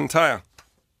 den tager jeg.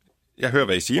 Jeg hører,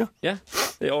 hvad I siger. Ja,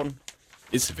 det er i orden.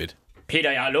 Det er så fedt.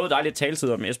 Peter, jeg har lovet dig lidt taletid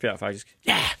om Esbjerg, faktisk.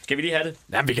 Ja. Skal vi lige have det?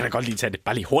 Jamen, vi kan da godt lige tage det.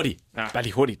 Bare lige hurtigt. Ja. Bare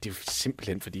lige hurtigt. Det er jo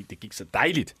simpelthen, fordi det gik så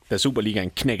dejligt, da Superligaen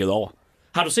knækkede over.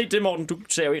 Har du set det, Morten? Du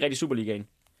ser jo ikke rigtig Superligaen.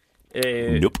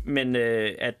 Nope. Men vi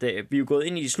er jo gået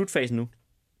ind i slutfasen nu.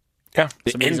 Ja.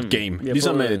 Det er endgame.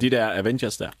 Ligesom de der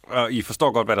Avengers der. Og I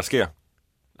forstår godt, hvad der sker.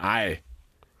 Nej.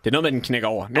 Det er noget med, den knækker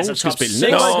over. Nogen Altså, skal spille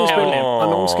 6 nedrykningsspil, og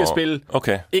nogen skal spille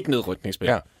ikke nedrykningsspil.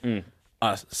 Ja.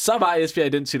 Og så var Esbjerg i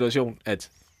den situation, at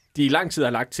de i lang tid har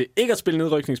lagt til ikke at spille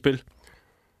nedrykningsspil,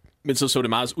 men så det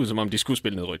meget ud, som om de skulle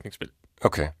spille nedrykningsspil.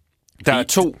 Okay. Der er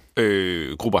 2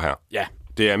 grupper her. Ja.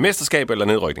 Det er mesterskab eller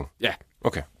nedrykning? Ja.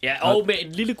 Okay. Ja, og med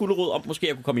en lille gulerod om måske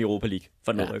at kunne komme i Europa League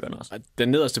for nedrykkerne også. Den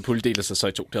nederste pulje deler sig så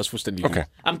i 2. Det er også fuldstændig okay.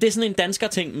 Jamen, det er sådan en dansker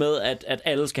ting med, at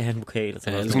alle skal have en pokal. Det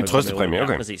er sådan en trøstepræmie,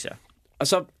 okay. Ja, præcis, ja. Og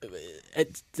så at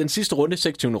den sidste runde,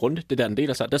 26. runde, det der den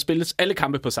deler sig, der spilles alle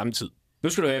kampe på samme tid. Nu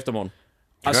skal du høre efter morgen.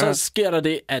 Og så sker der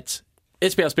det, at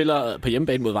Esbjerg spiller på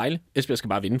hjemmebane mod Vejle. Esbjerg skal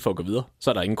bare vinde for at gå videre. Så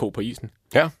er der ingen ko på isen.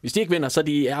 Ja. Hvis de ikke vinder, så er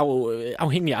de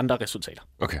afhængige af andre resultater.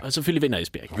 Okay. Og selvfølgelig vinder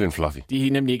Esbjerg ikke. Det bliver en fluffy. De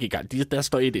er nemlig ikke i gang. Der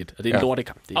står 1-1, og det er en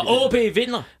lortekamp. Og OB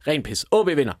vinder. Ren pis. OB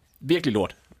vinder. Virkelig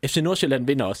lort. FC Nordsjælland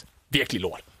vinder også. Virkelig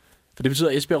lort. For det betyder,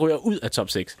 at Esbjerg ryger ud af top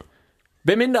 6.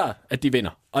 Hvem mindre, at de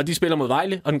vinder? Og de spiller mod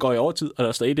Vejle, og den går i overtid, og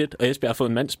der står 1-1, og Esbjerg har fået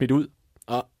en mand smidt ud.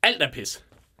 Og alt er pis.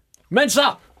 Men så...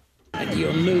 Er de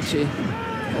jo nødt til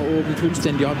at åbne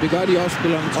fuldstændig op. Det gør de også,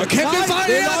 spillerne. Og kæmpe fejl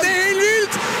her, det er helt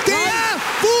vildt. Det er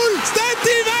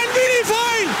fuldstændig vanvittig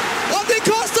fejl. Og det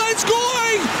koster en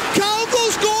scoring. Kauko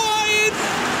scorer ind.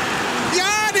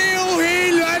 Ja, det er jo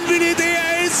helt vanvittigt. Det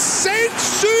er en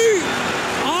sindssyg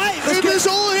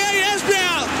episode her i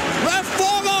Esbjerg. Hvad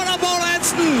foregår der, Poul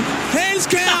Hansen?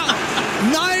 Helskær.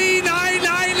 Nej.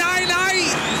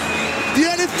 De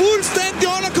har det fuldstændig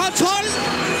under kontrol.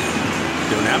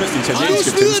 Det er jo nærmest italienske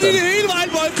tilstand. Og nu smider de det hele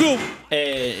Vejle Boldklub.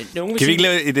 Kan vi ikke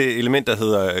lave et element, der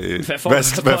hedder...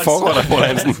 hvad foregår der, Poul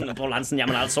Hansen? Poul Hansen,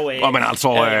 jamen altså...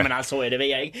 det ved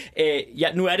jeg ikke.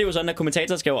 Nu er det jo sådan, at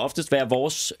kommentatorer skal jo oftest være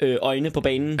vores øjne på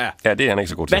banen. Ja, det er han ikke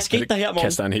så god til. Hvad skete der her, morgen?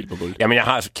 Kaster han helt på gulvet. Jamen, jeg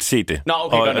har set det. Nå,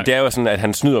 okay, og det er jo sådan, at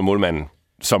han snyder målmanden,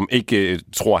 som ikke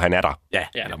tror, han er der. Ja.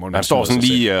 Han står sådan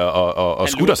lige og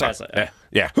skutter sig.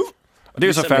 Ja. Og det er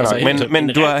jo så fair nok, men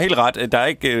du har helt ret. Der er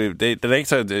ikke, den er ikke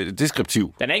så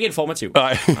deskriptiv. Den er ikke informativ.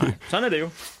 Nej. Sådan er det jo.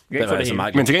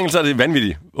 Men til gengæld så er det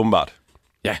vanvittigt, åbenbart.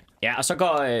 Ja, og så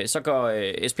går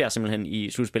Esbjerg simpelthen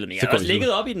i slutspillet. Men jeg har også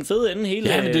ligget op i den fede ende hele...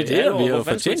 Ja, det er det, vi har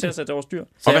fortjent til at sætte over styr.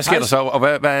 Og hvad sker der så? Og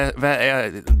hvad er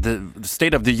the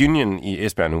state of the union i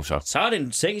Esbjerg nu så? Så er det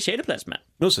en 6. plads, mand.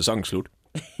 Nu er sæsonen slut.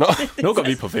 Nu går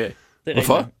vi på ferie.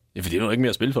 Hvorfor? Ja, fordi det er jo ikke mere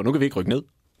at spille for. Nu kan vi ikke rykke ned.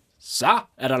 Så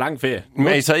er der lang ferie. Men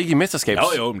er I så ikke i mesterskabs?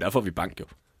 Jo, men der får vi bank jo.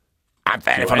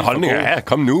 Hvad er det for en holdning? Ja,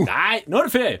 kom nu. Nej, nu er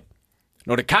det ferie.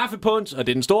 Nu er det kaffepunch, og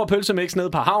det er den store pølsemix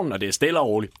nede på havnen, og det er stille og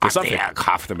roligt. Det er så fedt. Det er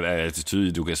kraftigt, men det er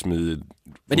tydeligt, du kan smide...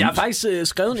 Men jeg har faktisk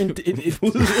skrevet jeg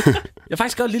har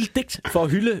faktisk skrevet et lille digt for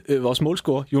at hylde vores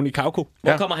målscorer, Joni Kauko.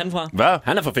 Hvor kommer han fra? Hvad?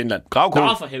 Han er fra Finland. Kauko.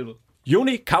 Nå, for helvede.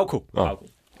 Joni Kauko.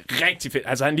 Rigtig fedt.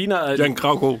 Altså, han ligner... Jan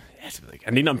Kauko.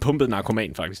 Han ligner en pumpet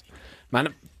narkoman, faktisk. Men han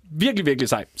er virkelig, virkelig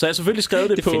sej. Så jeg har selvfølgelig skrevet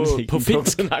det på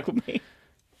finsk.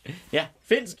 Ja,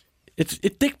 finsk.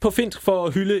 Et digt på finsk for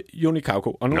at hylde Joni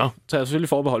Kauko. Og nu tager jeg selvfølgelig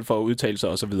forbehold for at udtale sig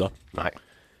og så videre. Nej.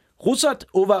 Rusat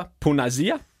over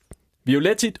Punasia,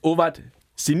 Violetit over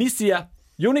Sinisia,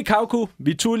 Joni Kauko,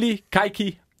 Vituli,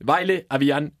 Kaiki, Vejle,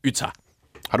 Avian, Ytar.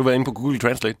 Har du været inde på Google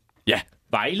Translate? Ja.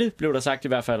 Vejle blev der sagt i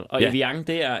hvert fald. Og Evian,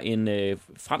 det er en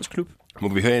fransk klub. Må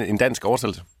vi høre en dansk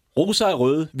oversættelse? Rosa er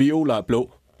røde, violer er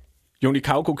blå. Joni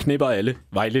Kauko knipper alle,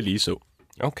 Vejle lige så.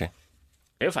 Okay.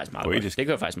 Det er jo faktisk meget godt. Det kan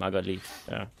jeg faktisk meget godt lide.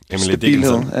 Ja.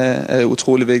 Stabilhed er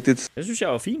utrolig vigtigt. Det synes jeg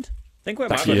var fint. Den kunne jeg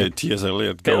meget godt lide. T.S.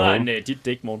 Eliot. Bedre end dit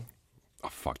digt, morgen.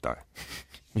 Fuck dig.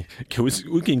 Kan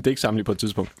udgive en digtsamling på et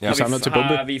tidspunkt. Ja.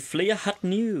 Har vi flere hot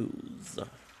news?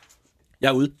 Jeg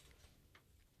er ude.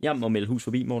 Jeg må melde hus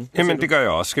forbi, morgen. Jamen, det gør jeg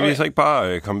også. Skal vi så ikke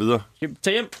bare komme videre? Skal vi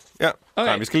tage hjem? Ja. Okay.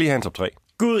 Nej, vi skal lige have en top 3.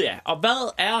 Gud ja. Og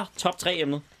hvad er top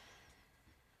 3-emnet?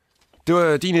 Det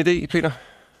var din idé, Peter.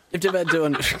 Det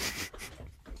var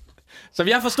Så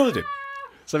vi har forstået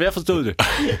det.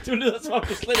 Du lyder som om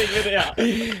du slet ikke ved det her.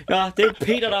 Ja, det er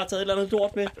Peter, der har taget et eller andet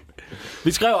lort med.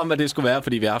 Vi skrev om, hvad det skulle være,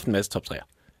 fordi vi har haft en masse top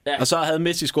 3'er. Ja. Og så havde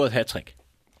Messi scoret et hat-trick.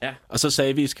 Ja. Og så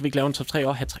sagde vi, skal vi ikke lave en top 3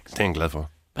 og hat-tricks? Det er jeg glad for.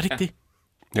 Var det ikke det?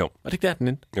 Jo. Var det ikke der, den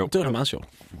endte? Jo. Det var da meget sjovt.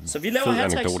 Så vi laver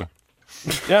hat-tricks.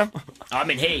 Ja.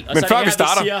 Men hey, og men så før er det vi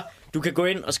starter, vi siger, du kan gå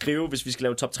ind og skrive, hvis vi skal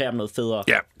lave top 3 om noget federe.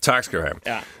 Ja, tak skal du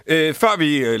have. Ja. Før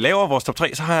vi laver vores top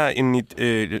 3, så har jeg en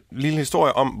lille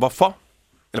historie om, hvorfor,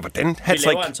 eller hvordan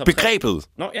hat-trick begrebet.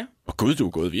 Nå, ja. Gud, du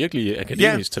er gået virkelig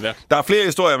akademisk til værk. Der er flere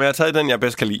historier, men jeg har taget den, jeg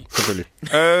bedst kan lide, selvfølgelig.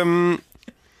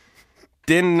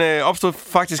 Den opstod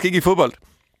faktisk ikke i fodbold.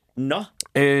 Nå.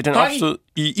 Den opstod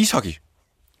i ishockey.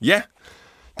 Ja.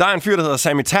 Der er en fyr, der hedder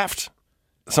Sammy Taft,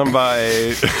 som var...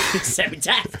 Sammy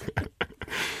Taft?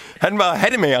 Han var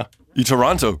hattemager i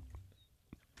Toronto.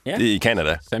 Ja. Det er i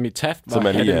Canada. Sammy Taft var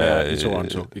hattemager i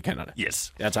Toronto i Canada.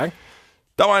 Yes. Ja, tak.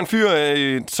 Der var en fyr,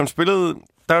 som spillede...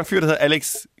 Der var en fyr, der hedder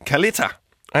Alex Carletta.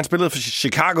 Han spillede for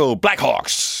Chicago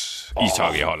Blackhawks.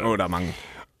 Ishockeyholdet. Der er mange.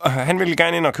 Og han ville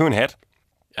gerne ind og købe en hat.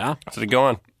 Ja. Så det gjorde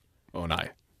han. Nej.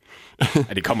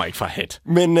 Ja, det kommer ikke fra hat.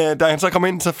 Men da han så kom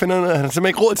ind, så finder han, at han simpelthen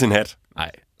ikke råd til en hat.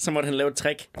 Nej. Så måtte han lave et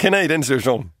trick. Kender I den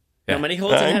situation? Ja. Når man ikke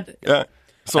råd til en hat? Ja.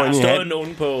 Der har stået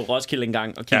nogen på Roskilde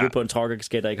engang og kigget på en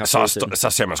truckerkasket, der ikke har fået til. Så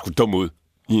ser man sgu dum ud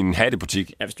i en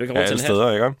hattebutik. Ja, hvis du ikke har råd til en hat.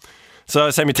 Steder, ikke?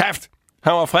 Så Sammy Taft,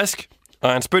 han var frisk,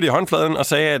 og han spyttede i håndfladen og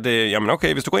sagde, at jamen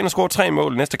okay, hvis du går ind og scorer 3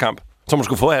 mål næste kamp, så må du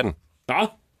sgu få hatten. Nå?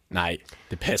 Nej,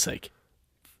 det passer ikke.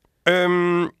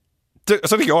 Det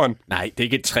så det gjorde han. Nej, det er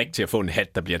ikke et trick til at få en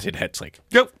hat, der bliver til et hat-trick.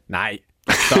 Jo. Nej,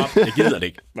 stop. Det gider det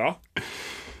ikke. Nå.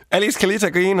 Alex Kalita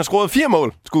gik ind og scorede 4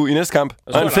 mål i næste kamp,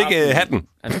 og han fik hatten.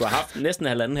 Han skulle have haft næsten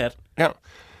halvanden hat. Ja.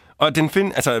 Og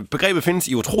begrebet findes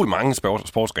i utrolig mange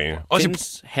sportsgrene.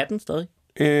 Findes hatten stadig?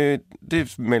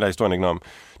 Det melder historien ikke noget om.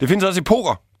 Det findes også i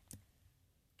poker.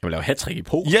 Kan man lave hat-trick i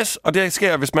poker? Yes, og det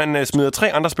sker, hvis man smider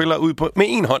 3 andre spillere ud med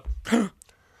en hånd.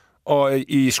 Og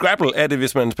i Scrabble er det,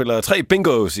 hvis man spiller 3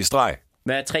 bingos i streg.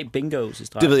 Hvad er 3 bingos i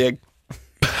streg? Det ved jeg ikke.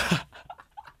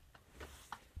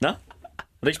 Nå? Har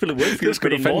du ikke spillet Wordfeud? Det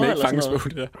skulle du fandme ikke fanges på,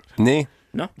 det der. Nej,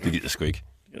 Nå? Det gider jeg sgu ikke.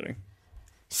 Det er det ikke.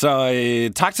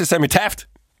 Så tak til Sammy Taft.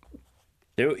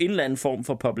 Det er jo en eller anden form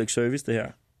for public service, det her.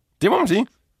 Det må man sige.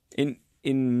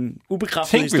 En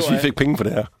ubekræftet historie. Tænk, hvis vi fik penge for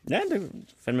det her. Ja, det kunne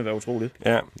fandme være utroligt.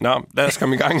 Ja, lad os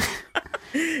komme i gang.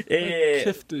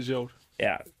 Kæft, det er sjovt.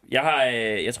 Ja,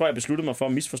 jeg tror, jeg besluttede mig for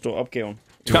at misforstå opgaven.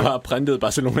 Du har printet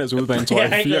Barcelonas udebane, tror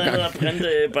jeg, 4 gange. Jeg har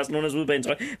printet Barcelonas udebane,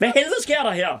 tror jeg. Hvad helvede sker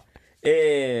der her?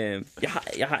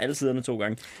 Jeg har alle siderne 2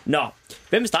 gange. Nå,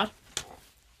 hvem vil starte?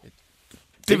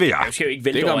 Det vil jeg. Jeg skal jo ikke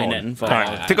vælge over hinanden.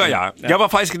 Nej, det gør jeg. Jeg var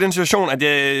faktisk i den situation, at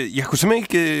jeg kunne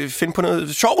simpelthen ikke finde på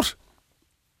noget sjovt.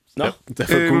 Nå.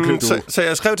 Så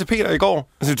jeg skrev til Peter i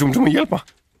går, altså, du må hjælpe mig.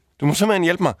 Du må simpelthen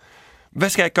hjælpe mig. Hvad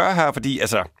skal jeg gøre her? Fordi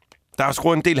der er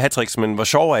skruet en del hat-tricks, men hvor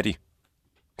sjove er de?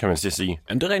 Kan man sige.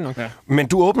 Jamen, det er rent nok. Ja. Men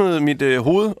du åbnede mit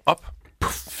hoved op,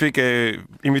 fik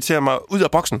inviteret mig ud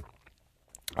af boksen.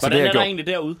 Hvordan er der egentlig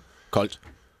derude? Koldt.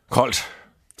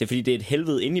 Det er fordi, det er et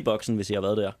helvede inde i boksen, hvis jeg har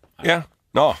været der. Ja.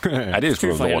 Nå, ja, det er sgu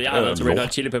lort. Jeg har været til Red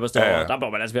Hot Chili Peppers derovre. Der må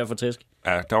man altså være for tæsk.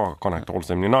 Ja, der var godt nok dårlig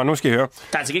stemning. Nå, nu skal I høre.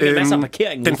 Der er altså ikke masser af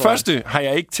parkering. Den første har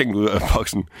jeg ikke tænkt ud af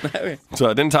boksen. Okay.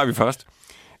 Så den tager vi først.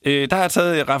 Der har jeg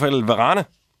taget Rafael Varane.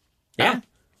 Ja.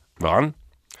 Varane.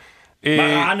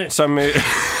 Som...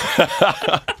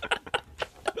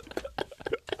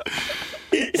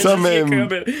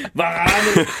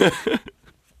 Varane.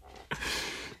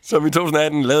 Som i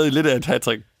 2018 lavede lidt af et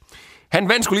hat-trick. Han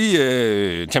vandt sgu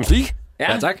lige Champions League.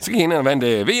 Ja, tak. Så gik han ind og vandt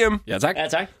VM. Ja, tak. Ja,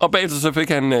 tak. Og bagefter så fik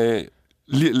han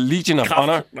Legion of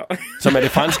Honor, som er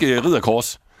det franske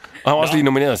ridderkors. Og han var også lige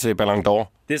nomineret til Ballon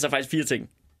d'Or. Det er så faktisk 4 ting.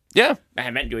 Ja. Men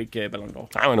han vandt jo ikke Ballon d'Or.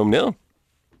 Nej, han var nomineret.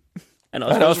 Han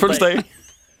er også fødselsdag.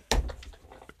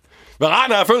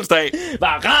 Varane har fødselsdag.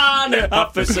 Varane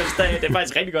har fødselsdag. Det er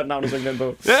faktisk et rigtig godt navn at synge den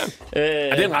på. Ja.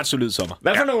 Det er en ret solid sommer.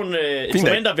 Hvad for nogle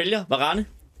instrumenter vælger Varane?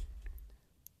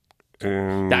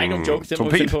 Der er ikke nogen joke, det må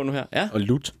vi finde på nu her. Ja. Og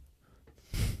lut.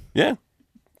 Ja.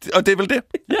 Og det er vel det?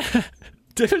 Ja.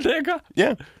 Det er vel det, jeg gør.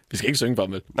 Ja. Vi skal ikke synge for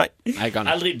ham, vel? Nej.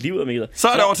 Aldrig et liv af mig. Så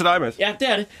er det over til dig, Mads. Ja, det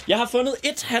er det. Jeg har fundet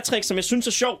et hat-trick, som jeg synes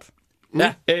er sjovt.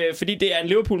 Ja. Fordi det er en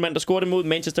Liverpool-mand, der scorede mod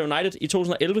Manchester United i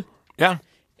 2011. Ja.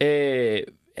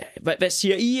 Hvad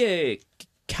siger I?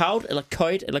 Kaut eller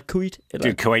Koit eller Kuit? Det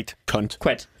er Kuwait. Kuwait.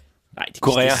 Nej,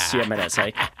 det siger man altså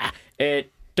ikke.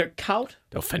 Dirk Kuyt.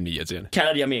 Det var fandme irriterende.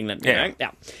 Kalder de ham i England. Ja. Ja.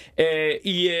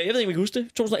 Jeg ved ikke, om I kan huske det.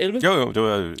 2011. Jo, det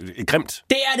var grimt.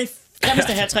 Det er det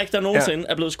grimmeste hat-trick, der nogensinde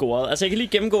er blevet scoret. Altså, jeg kan lige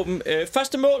gennemgå dem.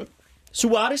 Første mål.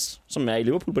 Suarez, som er i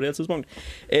Liverpool på det her tidspunkt,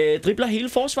 dribler hele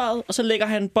forsvaret, og så lægger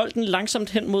han bolden langsomt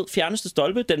hen mod fjerneste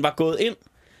stolpe. Den var gået ind,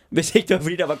 hvis ikke det var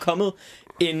fordi, der var kommet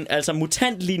en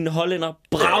mutantlignende hollænder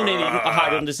bravende ind i den, og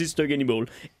hakket den det sidste stykke ind i mål.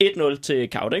 1-0 til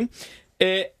Kuyt, ikke?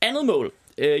 Andet mål.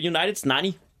 Uniteds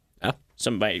Nani,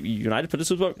 som var i United på det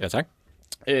tidspunkt. Ja, tak.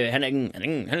 Han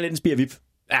er lidt en spirvip.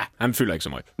 Ja, han fylder ikke så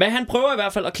meget. Men han prøver i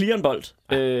hvert fald at clear en bold,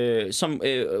 som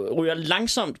ryger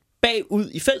langsomt bagud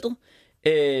i feltet.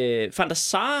 Van der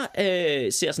Sar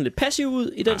ser sådan lidt passiv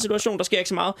ud i den situation. Der sker ikke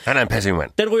så meget. Han er en passiv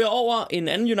mand. Den ryger over en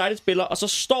anden United-spiller, og så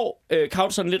står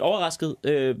Kuyt sådan lidt overrasket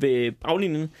ved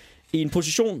baglinjen i en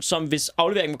position, som hvis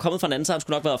afleveringen var kommet fra en anden, så han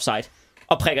skulle nok været offside.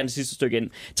 Og prikker det sidste stykke ind.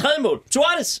 Tredje mål.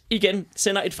 Suarez igen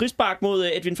sender et frispark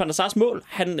mod Edwin van der Sars mål.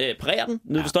 Han parerer den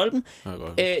nede ved stolpen.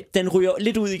 Den ryger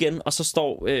lidt ud igen, og så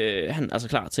står han altså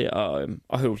klar til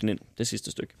at høvle den ind det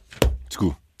sidste stykke.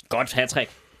 Sku. Godt hat-trick.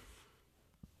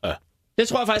 Ja. Det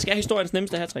tror jeg faktisk er historiens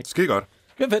nemmeste hat-trick. Skide godt.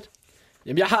 Ja, fedt.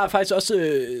 Jamen, jeg har faktisk også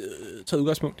taget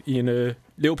udgangspunkt i en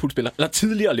Liverpool-spiller, eller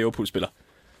tidligere Liverpool-spiller.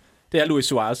 Det er Luis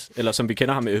Suarez, eller som vi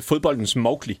kender ham, fodboldens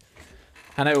Mowgli.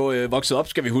 Han er jo vokset op,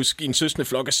 skal vi huske, i en søskende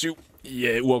flok af 7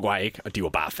 i Uruguay, ikke? Og de var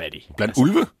bare fattige. Blandt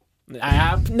ulve? Ja,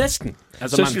 næsten.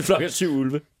 Altså, søskende flok af 7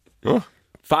 ulve. Ja.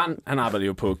 Faren, han arbejdede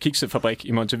jo på kiksefabrik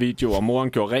i Montevideo, og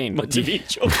moren gjorde rent.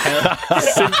 Montevideo?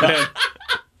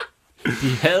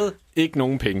 De havde ikke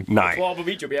nogen penge. Nej.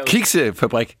 Kiksefabrik.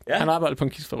 Kiksefabrik? Ja. Han arbejdede på en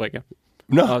kiksefabrik, ja.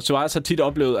 Nå. Og Suarez har tit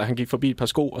oplevet, at han gik forbi et par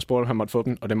sko og spurgte, om han måtte få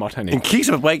dem, og det måtte han ikke. En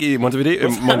kiksefabrik i Montevideo.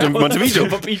 Han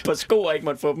forbi et par sko og ikke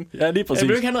måtte få dem. Ja, lige præcis. Vil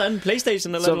du ikke have noget andet?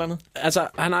 PlayStation eller noget andet? Altså,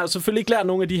 han har jo selvfølgelig ikke lært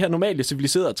nogle af de her normale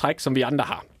civiliserede træk, som vi andre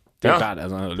har. Det er jo klart,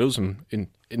 altså han har løbet som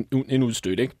en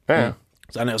udstødt, ikke? Ja.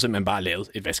 Så han har jo simpelthen bare lavet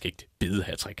et vaskeægte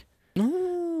bide-hat-trick.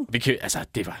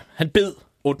 Han bed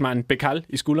Otman Bekal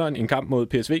i skulderen i en kamp mod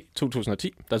PSV 2010,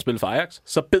 da han spillede for Ajax.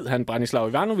 Så bed han Branislav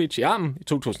Ivanovic i armen i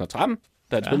 2013,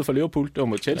 da han spillede for Liverpool, det var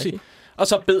mod Chelsea. Og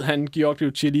så bed han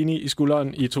Giorgio Chiellini i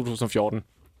skulderen i 2014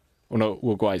 under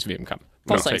Uruguays VM-kamp.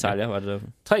 3 Italia var det der.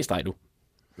 3 streg, du.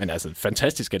 Men altså,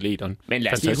 fantastisk atlet. Men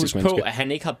lad os lige huske på, at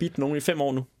han ikke har bidt nogen i 5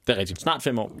 år nu. Det er rigtigt. Snart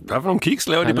 5 år. Hvad for nogle kiks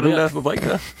laver de på den der fabrik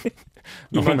der?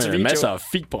 Nogle med masser af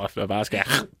fibre, der bare skal...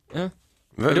 Ja.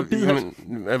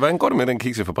 Hvordan går det med den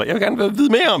kiksefabrik? Jeg vil gerne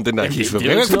vide mere om den der kiksefabrik.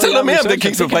 Jeg vil fortælle dig mere om den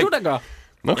kiksefabrik. Det kan du da gøre.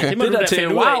 Okay. Det må det du da til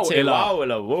wow,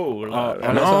 eller wow,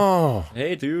 eller...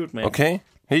 Hey dude, man. Okay.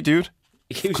 Hey dude.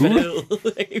 Jeg kan ikke huske, hvad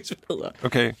det hedder.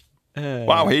 Okay.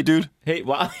 Wow, hey dude. Hey,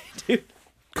 wow, dude.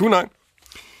 Cool nok.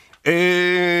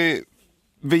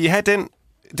 Vil I have den...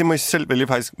 Det må I selv vælge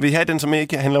faktisk. Vil I have den, som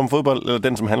ikke handler om fodbold, eller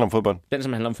den, som handler om fodbold? Den,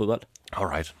 som handler om fodbold.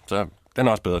 Alright. Så den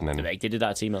er også bedre, den anden. Det er ikke det, der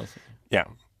er temaet. Ja.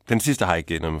 Den sidste har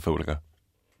ikke noget med fodbold at gøre.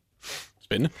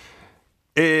 Spændende.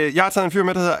 Jeg har taget en fyr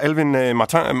med, der hedder Alvin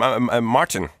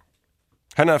Martin.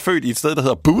 Han er født i et sted, der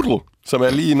hedder Bootle, som er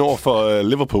lige nord for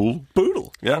Liverpool. Bootle?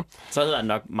 Ja. Så hedder han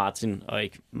nok Martin, og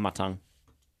ikke Martin.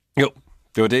 Jo,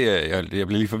 det var det, jeg blev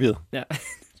lige forvirret. Ja.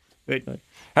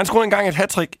 Han scorede engang et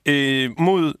hattrick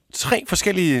mod 3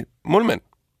 forskellige målmænd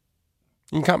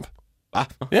i en kamp. Ah.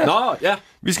 Ja. Nå, ja.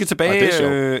 Vi skal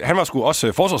tilbage. Han var sgu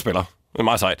også forsvarsspiller. Det er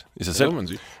meget sejt i sig selv.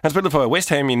 Han spillede for West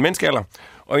Ham i en menneskealder.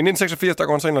 Og i 1986, der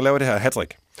går han så ind og laver det her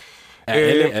hattrick. Er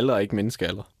alle aldre ikke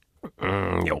menneskealder?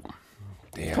 Jo.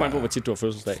 Det kommer an på, hvor tit du har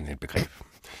fødselsdag. Sådan et begreb.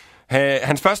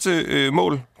 Hans første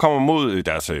mål kommer mod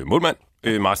deres målmand,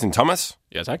 Martin Thomas.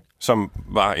 Ja, tak. Som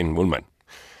var en målmand.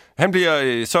 Han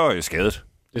bliver så skadet.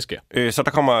 Det sker. Så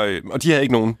der kommer... Og de havde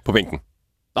ikke nogen på bænken.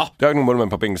 Nå. Der er ikke nogen målmand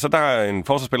på bænken. Så der er en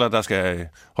forsvarsspiller, der skal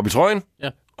hoppe i trøjen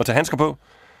og tage handsker på.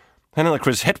 Han hedder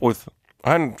Chris Hedworth,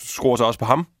 og han scorer så også på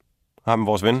ham. Ham,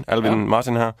 vores ven, Alvin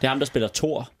Martin her. Det er ham, der spiller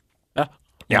Thor.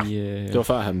 Ja. Det var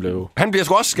før, han blev... Han bliver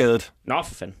sgu også skadet. Nå,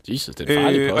 for fanden. Jesus, det er en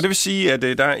farlig post. Og det vil sige, at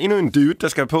der er endnu en dude, der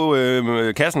skal på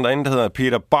kassen derinde, der hedder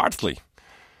Peter Bartley.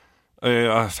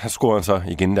 Og han scorer så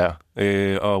igen der.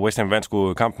 Og West Ham vandt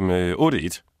sgu kampen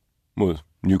 8-1 mod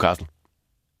Newcastle.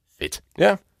 Fedt.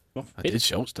 Ja. Det er et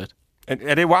sjovt stat.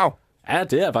 Er det wow? Ja,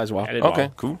 det er faktisk wow. Ja, det er okay,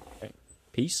 wow. cool.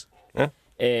 Peace. Ja.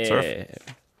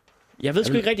 Jeg ved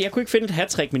sgu ikke rigtigt. Jeg kunne ikke finde et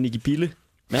hattrick med Nicky Bille.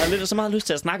 Men jeg har lidt så meget lyst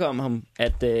til at snakke om ham,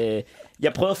 at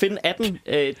jeg prøvede at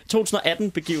finde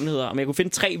 2018 begivenheder, om jeg kunne finde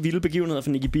 3 vilde begivenheder for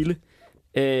Nicky Bille.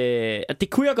 Det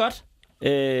kunne jeg godt.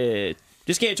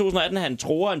 Det sker i 2018, at han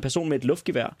tror en person med et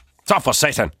luftgevær. Så for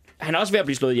satan! Han er også ved at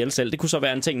blive slået ihjel selv. Det kunne så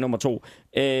være en ting nummer 2.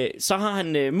 Så har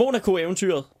han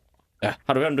Monaco-eventyret. Ja.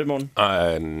 Har du hørt om det, Morten?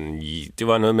 Det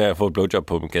var noget med at få et blowjob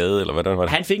på en gade, eller hvad der var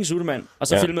det? Han fik en sutemand, og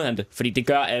så filmede han det. Fordi det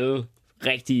gør alle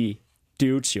rigtige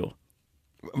dudes jo.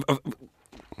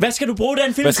 Hvad skal du bruge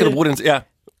den film til? Ja.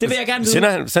 Det vil jeg gerne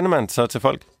vide. Sender man så til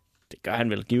folk? Det gør han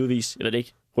vel, givetvis. Eller det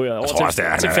ikke? Ryger over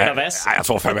til Fætter Vas. Jeg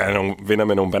tror fandme, han er nogle venner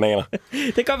med nogle bananer.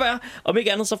 Det kan godt være. Om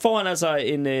ikke andet, så får han altså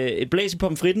et blæs i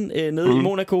pomfritten nede i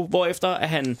Monaco, hvorefter at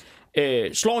han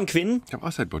slår en kvinde kan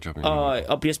også have et blowjob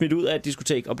og bliver smidt ud af et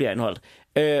diskotek og bliver anholdt.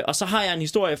 Og så har jeg en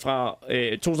historie fra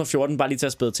 2014, bare lige til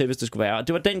at spæde til, hvis det skulle være. Og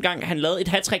det var dengang, han lavede et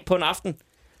hattrick på en aften.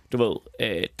 Du ved,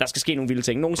 der skal ske nogle vilde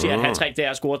ting. Nogen siger, at hattrick det er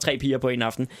at score 3 piger på en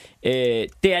aften.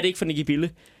 Det er det ikke for Nicky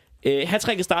Bille.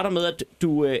 Hattricket starter med, at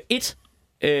du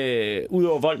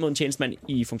udøver vold mod en tjenestemand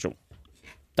i funktion.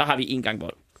 Der har vi 1 gang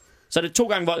vold. Så er det 2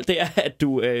 gange vold, det er, at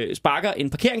du sparker en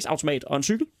parkeringsautomat og en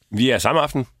cykel. Vi er samme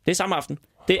aften. Det er samme aften.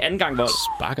 Det er 2. gang vold.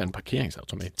 Sparker en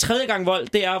parkeringsautomat. 3. gang vold,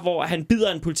 det er, hvor han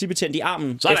bider en politibetjent i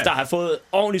armen, sådan. Efter at have fået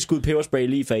ordentligt skud peberspray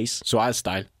lige i face. Suarez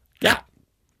style. Ja.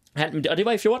 Og det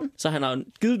var i 14, så han har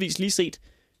givetvis lige set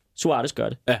Suarez gøre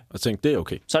det. Ja, og tænkte, det er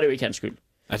okay. Så er det jo ikke hans skyld.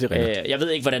 Ja, det er jeg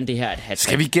ved ikke, hvordan det her er et hat.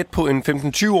 Skal vi gætte på en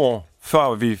 15-20 år,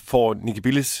 før vi får Nicky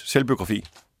Billes selvbiografi?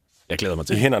 Jeg glæder mig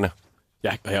til. I hænderne.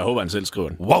 Ja, og jeg håber, han selv skriver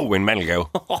den. Wow, en mandelgave.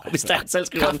 Hvis der han selv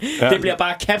skriver den. Det bliver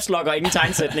bare caps lock og ingen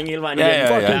tegnsætning hele vejen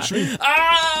igennem. Ja.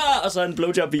 Og så en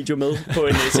blowjob-video med på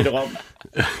en CD-ROM.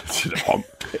 CD-ROM.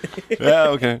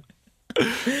 Ja, okay.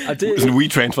 Og det sådan en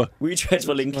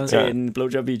WeTransfer-link til en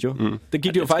blowjob-video. Det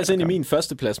gik jo faktisk ind i min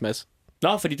første plads, Mads.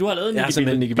 Nå, fordi du har lavet en Nicky Bille. Jeg har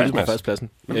simpelthen Nicky Bille på førstepladsen.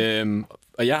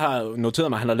 Og jeg har noteret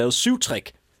mig, at han har lavet 7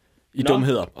 trick i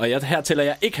dumheder. Og her tæller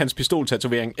jeg ikke hans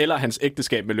pistoltatovering eller hans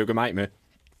ægteskab med Lykke Maj med.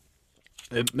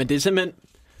 Men det er simpelthen...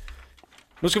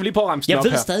 Nu skal vi lige på at ramse Jeg op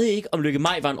ved her. stadig ikke, om Lykke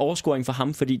Maj var en overscoring for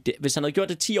ham, fordi hvis han havde gjort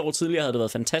det 10 år tidligere, havde det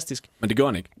været fantastisk. Men det gjorde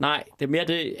han ikke. Nej, det er mere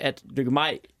det, at Lykke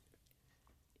Maj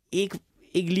ikke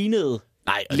lignede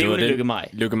levende Lykke Maj.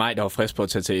 Lykke Maj, der var frisk på at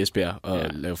tage til Esbjerg og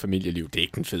lave familieliv. Det er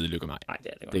ikke den fede Lykke Maj. Nej,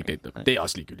 det er det ikke. Det er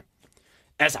også ligegyldigt.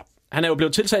 Altså, han er jo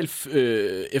blevet tiltalt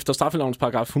efter straffelovens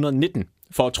paragraf 119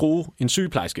 for at true en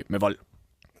sygeplejerske med vold.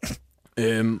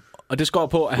 Og det går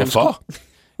på, at han... Hvorfor?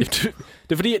 Det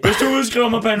er fordi... Hvis du udskriver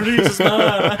mig Panodil, så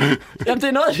smadrer jeg dig. Jamen, det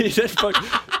er noget i den folk.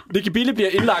 Nicky Bille bliver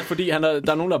indlagt, fordi der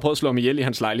er nogen, der har prøvet at slå ham ihjel i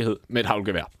hans lejlighed med et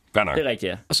haglgevær. Det er rigtigt,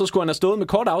 ja. Og så skulle han have stået med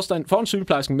kort afstand foran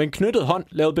sygeplejersken med en knyttet hånd,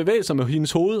 lavet bevægelser med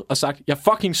hendes hoved og sagt, jeg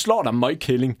fucking slår dig,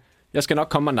 møgkælling. Jeg skal nok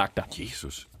komme og nakke dig.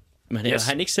 Jesus. Men er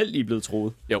han ikke selv lige blevet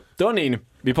troet? Jo, det var den ene.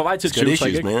 Vi er på vej til et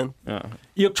tyvtræk, ikke? Ja.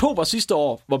 I oktober sidste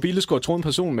år, hvor Bille skulle have troet en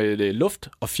person med luft-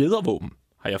 og fjedervåben,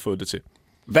 har jeg fået det til.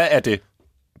 Hvad er det?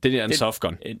 Det er en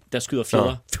softgun. Der skyder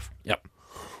fjeder. Ja.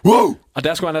 Wow! Og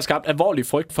der skulle han have skabt alvorlig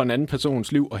frygt for en anden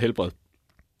persons liv og helbred.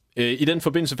 I den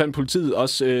forbindelse fandt politiet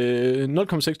også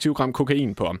 0,26 gram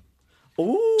kokain på ham.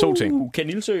 2 ting.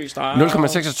 Kanilsø, 0,26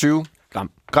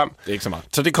 gram. Det er ikke så meget.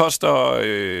 Så det koster,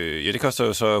 det koster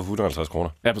jo så 150 kroner.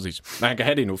 Ja, præcis. Men han kan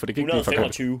have det endnu, for det kan ikke blive for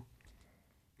 125.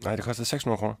 Nej, det koster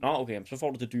 600 kroner. Nå, okay. Så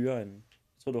får du det dyrere end...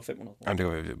 Jeg tror, det var 500 kroner.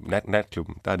 Jamen, det var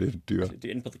natklubben. Der er det dyre. Det er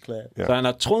inde på The Club. Ja. Så han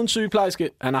har troet en sygeplejerske,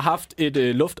 han har haft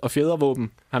et luft- og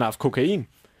fjedervåben, han har haft kokain.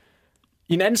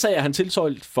 I en anden sag er han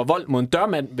tiltalt for vold mod en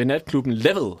dørmand ved natklubben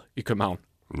Level i København.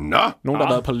 Nå! Nogen, der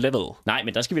har været på Level. Nej,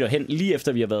 men der skal vi da hen lige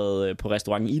efter, vi har været på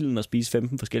restauranten Ilden og spise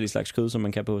 15 forskellige slags kød, som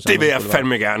man kan på. Det vil jeg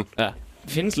fandme gerne. Ja.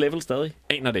 Findes Level stadig?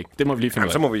 Aner det ikke. Det må vi lige finde ud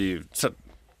af. Så må vi...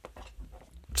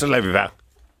 Så lader vi være.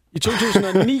 I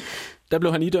 2009, der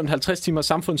blev han idømt 50 timer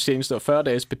samfundstjeneste og 40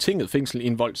 dages betinget fængsel i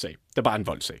en voldsag. Det er bare en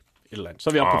voldsag. Et eller andet. Så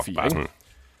er vi oppe på 4, ikke?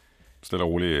 Stille og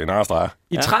roligt. En arrestreger.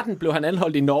 I 13 blev han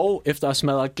anholdt i Norge efter at have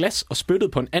smadret glas og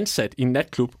spyttet på en ansat i en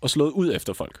natklub og slået ud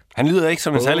efter folk. Han lyder ikke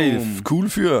som en særlig cool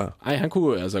fyr. Nej, han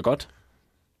kunne altså godt.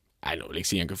 Ej, jeg vil ikke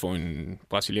sige, at han kan få en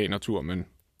brasilianer-tur, men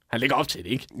han ligger op til det,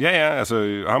 ikke? Ja,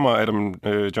 altså ham og Adam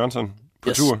Johnson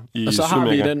på tur i og så har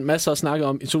Sydamerika. vi den masser at snakke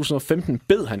om. I 2015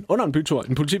 bed han under en bytur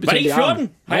en politibetjent i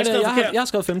armen. Var det ikke 14? Nej, jeg har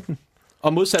skrevet 15.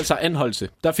 Og modsatte sig anholdelse.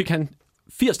 Der fik han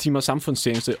 80 timer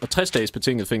samfundstjeneste og 60 dages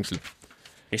betinget fængsel.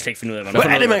 Jeg skal ikke finde ud af, hvad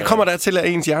er det, man kommer der til, at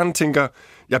ens hjerne tænker,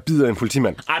 jeg bider en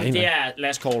politimand? Ej, det er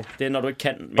last call. Det er, når du ikke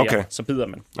kan mere, så bider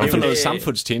man. Hvad for noget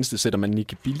samfundstjeneste sætter man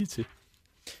Nicky Bille til?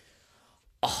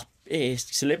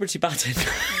 Celebrity bartender.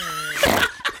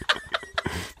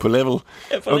 På Level.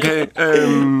 Okay.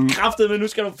 Kraftet, men nu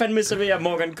skal du fandme servere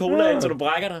Morgan Cola, indtil du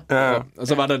brækker dig. Ja. Og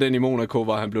så var der den i Monaco,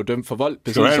 hvor han blev dømt for vold,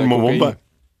 besiddelse af kokain,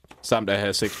 samt at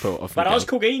have sex på. Og var der også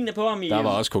kokain på ham i? Der var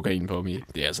også kokain på ham i.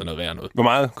 Det er altså noget værd noget. Hvor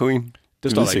meget kokain?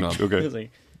 Det står der ikke noget om. Okay.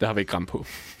 Det har vi ikke gram på.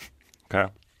 Ja.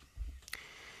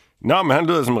 Nå, men han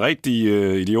lyder som en rigtig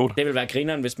idiot. Det ville være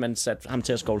grineren, hvis man satte ham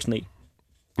til at skovle sne.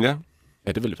 Ja.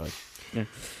 Ja, det ville det faktisk.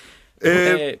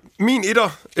 Ja. Min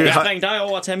etter... Jeg har ringet dig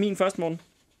over at tage min første morgen.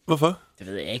 Hvorfor? Det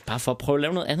ved jeg ikke. Bare for at prøve at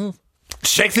lave noget andet.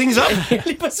 Shake things up!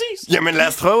 Lige præcis. Jamen lad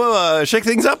os prøve at shake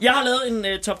things up. Jeg har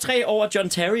lavet en top 3 over John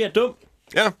Terry er dum.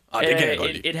 Ja. Det kan jeg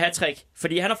godt lide. Et hat-trick.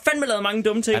 Fordi han har fandme lavet mange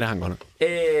dumme ting. Ja, det har han godt.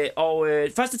 Og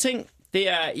første ting, det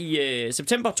er i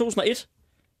september 2001.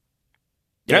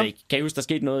 Ja. Kan I huske, der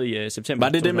skete noget i september?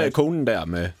 Var det 2001? Det med konen der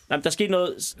med... Nej, der skete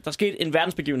noget. Der skete en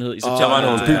verdensbegivenhed i september. Der var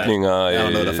nogle bygninger. Der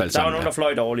var noget, der faldt sammen. Der var nogen, der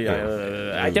fløj dårligt.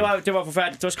 Det var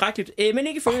forfærdeligt. Det var skrækkeligt. Men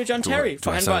ikke ifølge John Terry,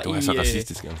 for han var i... Du er så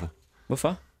racistisk, altså.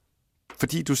 Hvorfor?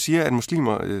 Fordi du siger, at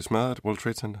muslimer smadrede World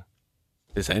Trade Center.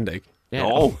 Det sagde han da ikke. Ja,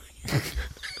 no.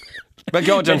 Hvad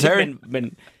gjorde John Terry?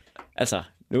 Men altså,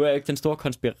 nu er jeg ikke den store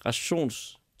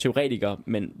konspirationsteoretiker,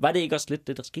 men var det ikke også lidt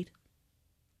det, der skete?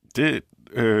 Det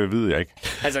ved jeg ikke.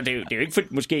 Altså, det er jo ikke for,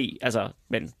 måske, altså,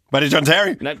 men... Var det John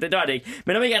Terry? Nej, det var det ikke.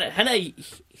 Men om ikke andet, han er i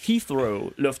Heathrow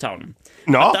Lufthavnen.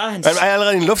 Nå, han er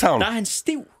allerede i en lufthavn. Der er han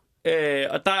stiv.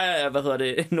 Og der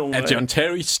er, nogle... Er John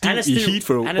Terry stiv i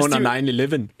Heathrow under 9/11? Nej,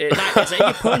 altså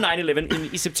ikke på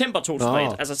 9/11, i september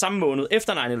 2001, altså samme måned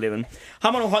efter 9/11.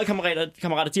 Ham og nogle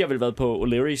holdkammerater, de har vel været på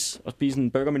O'Leary's og spise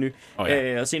en burgermenu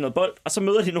og se noget bold, og så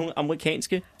møder de nogle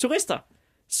amerikanske turister,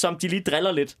 som de lige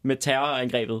driller lidt med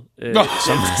terrorangrebet.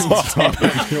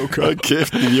 Hold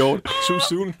kæft, idiot. Too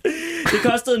soon. Det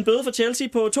kostede en bøde for Chelsea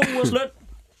på 2 ugers løn.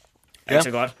 Ja. Ikke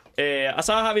så godt. Og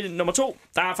så har vi nummer 2.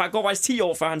 Der går faktisk 10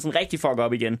 år, før han sådan rigtig fucker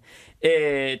op igen.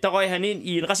 Der røg han ind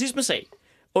i en racismesag.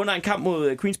 Under en kamp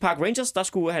mod Queen's Park Rangers, der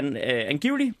skulle han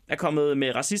angiveligt have kommet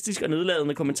med racistisk og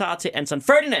nedladende kommentarer til Anton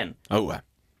Ferdinand.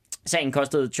 Sagen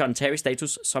kostede John Terry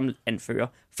status som anfører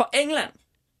for England.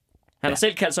 Han har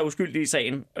selv kaldt sig uskyldig i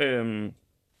sagen.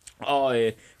 Og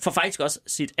får faktisk også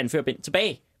sit anførerbind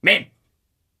tilbage. Men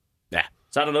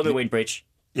Så er der noget med Wayne Bridge.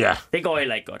 Ja. Det går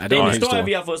heller ikke godt. Ja, det er en historie,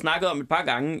 vi har fået snakket om et par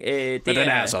gange. Men den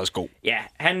er altså også god. Ja,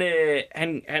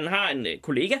 han har en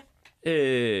kollega,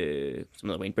 som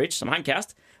hedder Wayne Bridge, som har en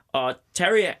kæreste. Og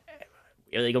Terry, jeg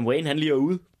ved ikke om Wayne, han lige er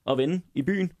ude og vende i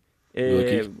byen.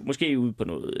 Måske ude på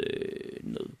noget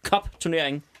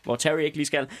cup-turnering, hvor Terry ikke lige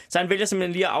skal. Så han vælger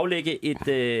simpelthen lige at aflægge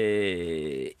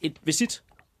et visit,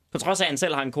 på trods af, at han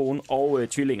selv har en kone og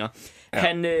tvillinger. Ja.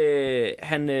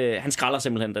 Han skralder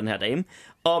simpelthen den her dame,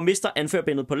 og mister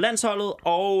anførbindet på landsholdet,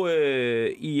 og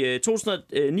i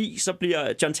 2009, så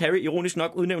bliver John Terry ironisk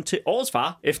nok udnævnt til årets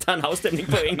far, efter en afstemning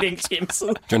på engelsk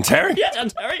hjemmeside. John Terry? Ja, John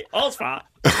Terry, årets far.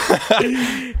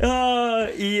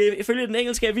 Ifølge den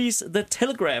engelske avis The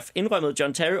Telegraph indrømmede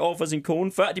John Terry over for sin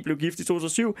kone, før de blev gift i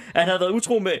 2007, at han havde været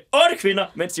utro med 8 kvinder,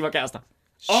 mens de var kærester.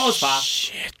 Årets far.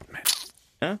 Shit, man.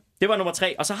 Ja, det var nummer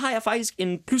 3. Og så har jeg faktisk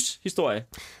en plus-historie.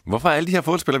 Hvorfor er alle de her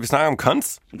fodspillere, vi snakker om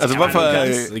cons? Altså, hvorfor... Jeg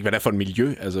ved ikke, hvad det er for et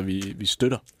miljø, altså, vi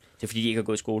støtter. Det er, fordi de ikke har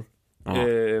gået i skole.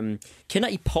 Kender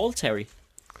I Paul Terry?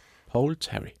 Paul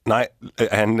Terry? Nej,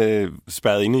 han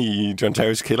spærrede inde i John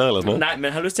Terrys kælder eller sådan noget? Nej, men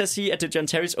jeg har lyst til at sige, at det er John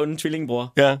Terrys onde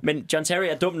tvillingbror. Ja. Men John Terry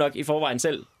er dum nok i forvejen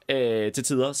selv til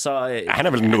tider, så... Ja, han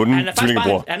er vel den onde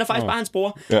tvillingbror. Han er faktisk bare hans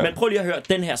bror. Ja. Men prøv lige at høre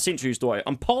den her sindssyge historie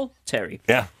om Paul Terry.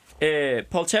 Ja.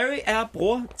 Paul Terry er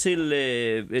bror til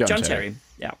John Terry.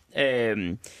 Ja.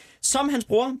 Som hans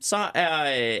bror, så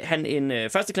er han en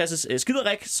førsteklasses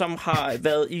skiderik, som har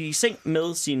været i seng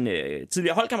med sin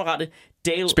tidligere holdkammerat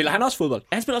Dale. Spiller han også fodbold?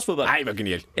 Han spiller også fodbold. Nej, hvor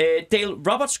genialt. Dale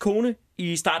Roberts kone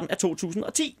i starten af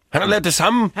 2010. Han har lavet det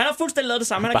samme. Han har fuldstændig lavet det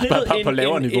samme. Han har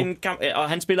knyttet en kamp, og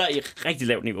han spiller i rigtig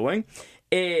lavt niveau, ikke?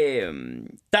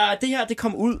 Da det her det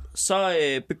kom ud, så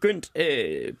begyndte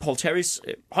Paul Terrys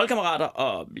holdkammerater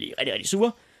at blive rigtig, rigtig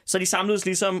sure. Så de samledes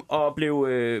ligesom og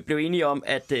blev enige om,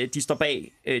 at de står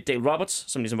bag Dale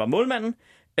Roberts, som ligesom var målmanden,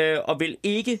 og vil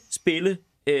ikke spille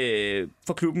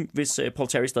for klubben, hvis Paul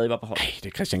Terry stadig var på hold. Det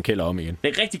er Christian Keller om igen.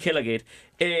 Det er rigtig Kellergate.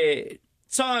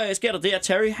 Så sker der det, at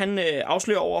Terry han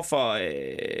afslører over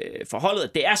for holdet,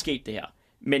 at det er sket det her.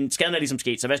 Men skaden er ligesom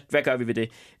sket, så hvad gør vi ved det?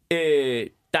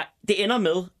 Det ender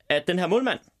med, at den her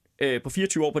målmand på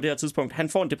 24 år på det her tidspunkt, han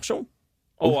får en depression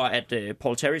over, at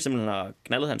Paul Terry simpelthen har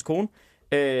knaldet hans kone,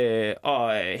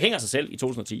 og hænger sig selv i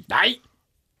 2010. Nej!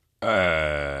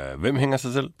 Hvem hænger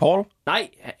sig selv? Paul? Nej,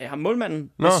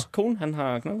 målmanden, hvis kone han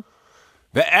har knaldet.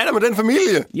 Hvad er der med den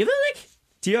familie? Jeg ved ikke.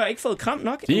 De har ikke fået kram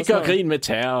nok. De gør grin med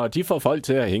terror, og de får folk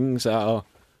til at hænge sig, og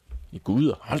i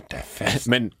guder. Hold da fast.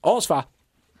 Men årsfar.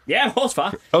 Ja,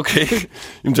 årsfar. Okay.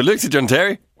 Jamen, tillykke til John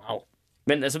Terry. Wow.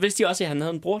 Men altså, vidste de også, at han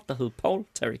havde en bror, der hed Paul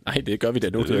Terry? Nej, det gør vi da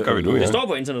nu. Det gør vi nu, ja. Det står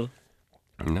på internettet.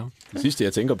 No. Det sidste,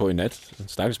 jeg tænker på i nat, en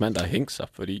stakkels mand, der har hængt sig,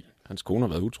 fordi hans kone har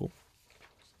været utro.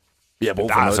 Vi har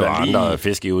brug for noget, der lige... andre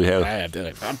fisk ude her. Ja, det er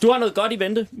rigtigt. Du har noget godt i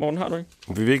vente, Morten, har du ikke?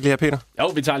 Vi vil ikke lige have Peter? Jo,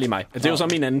 vi tager lige mig. Det er jo så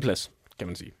min anden plads, kan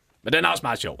man sige. Men den er også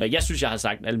meget sjov. Ja, jeg synes, jeg har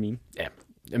sagt alle mine. Ja.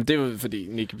 Jamen, det er jo fordi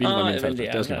Nick Bill var min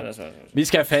første. Vi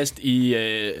skal have fast i...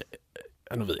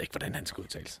 nu ved jeg ikke, hvordan han skal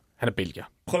udtales. Han er belgier.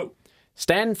 Prøv.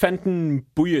 Stan van den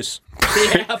Buyes.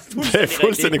 Det er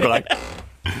fuldstændig korrekt.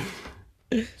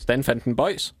 Stan van den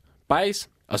Buyes.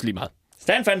 Også lige meget.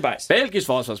 Stan van Buyes. Belgisk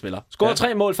forsvarsspiller. Scorede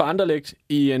 3 mål for Anderlecht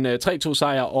i en 3-2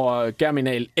 sejr over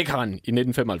Germinal Ekkeren i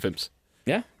 1995.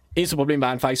 Ja. Eneste problem var,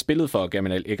 at han faktisk spillede for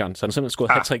Germinal Ekkeren, så han simpelthen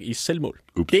scorede hat-trick i selvmål.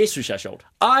 Det synes jeg er sjovt.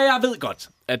 Og jeg ved godt,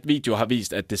 at video har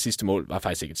vist, at det sidste mål var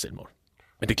faktisk ikke et selvmål.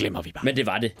 Men det glemmer vi bare. Men det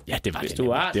var det. Ja, det var hvis det. Det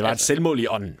var et altså, selvmål i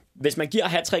ånden. Hvis man giver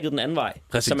hat-tricket den anden vej,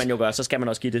 som man jo gør, så skal man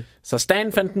også give det. Så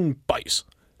Stan van den Buyes.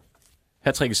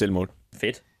 Hat-trick i selvmål.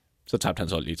 Fedt. Så tabte han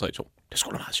så lige 3-2. Det er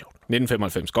sgu da meget sjovt.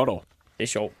 1995, godt år. Det er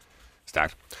sjovt.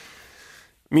 Stærkt.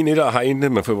 Min etter har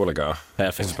intet med fodbold at gøre. Ja,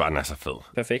 jeg synes bare, den er så fed.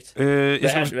 Perfekt. Hvad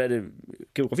er det?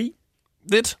 Geografi?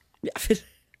 Lidt. Ja, fedt.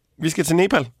 Vi skal til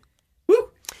Nepal.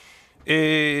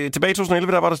 Tilbage i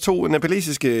 2011, der var der 2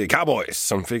 nepalesiske cowboys,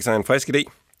 som fik sig en frisk idé.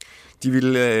 De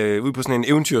ville ud på sådan en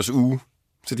eventyrsuge.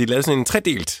 Så de lavede sådan en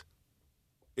 3-delt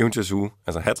eventyrsuge.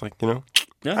 Altså hat-trick, you know?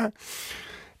 Ja.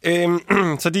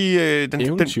 Så de...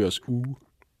 eventyrsuge?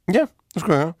 Ja, nu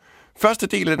skal jeg høre. Første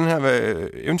del af den her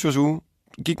eventyrsuge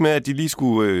gik med, at de lige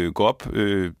skulle gå op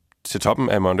til toppen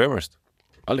af Mount Everest.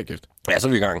 Hold da kæft. Ja, så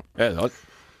er vi i gang. Ja, hold.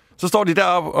 Så står de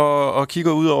deroppe og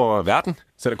kigger ud over verden.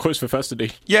 Så er der kryds for første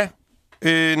del? Ja.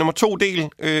 Nummer 2 del,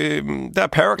 der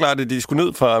paraglidede de skulle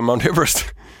ned fra Mount Everest.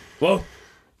 Wow.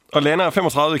 Og lander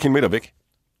 35 km væk.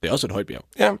 Det er også et højt bjerg.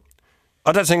 Ja.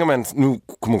 Og der tænker man, nu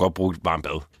kunne man godt bruge et varmt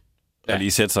bad. Ja. Og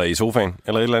lige sætte sig i sofaen,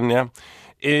 eller et eller andet, ja.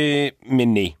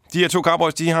 Men nej. De her 2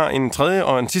 cowboys, de har en tredje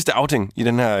og en sidste outing i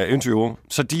den her eventyr.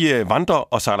 Så de vandrer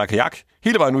og sejler kajak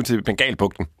hele vejen ud til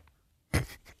Bengalbugten. Det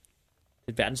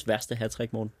er verdens værste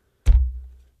hat-trick, Morten.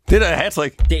 Det der er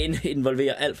hat-trick. Det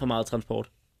involverer alt for meget transport.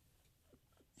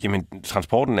 Jamen,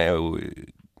 transporten er jo...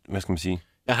 hvad skal man sige?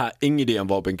 Jeg har ingen idé om,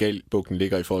 hvor Bengalbugten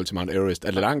ligger i forhold til Mount Everest.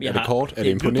 Er det langt? Er det kort? Er det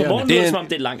imponerende? På morgen lyder det, som om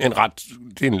det er langt.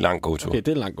 Det er en lang gåtur. Okay, det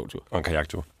er en lang gåtur. Og en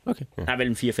kajaktur. Okay. Ja. Der er vel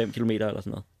en 4-5 kilometer eller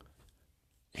sådan noget.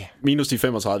 Ja. Minus de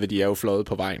 35, de er jo fløjet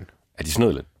på vejen. Er de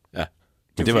snød lidt? Ja.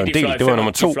 Men det var en del. Det var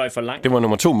nummer 2. De fløj for langt. Det var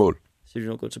nummer 2 mål. Så de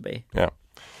nu gå tilbage. Ja.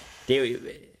 Det er jo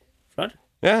flot.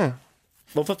 Ja.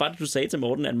 Hvorfor var det, du sagde til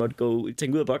Morten, at han måtte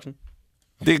tænke ud af boksen?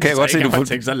 Det kan jeg godt se, du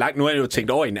tænkt så langt. Nu er jeg jo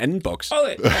tænkt over i en anden boks.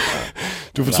 Okay.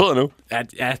 Du fortryder nu?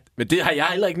 Ja, men det har jeg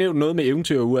heller ikke nævnt noget med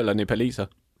eventyruge eller nepaleser.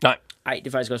 Nej. Nej, det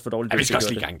er faktisk også for dårligt. Ja, vi skal også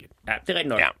lige i gang igen. Ja, det er rigtigt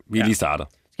nok. Ja, vi lige starter.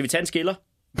 Skal vi tage en skiller?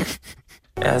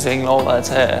 Jeg har altså ikke overvejet at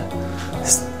tage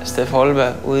Steff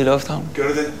Holberg ude i lufthavnen. Gør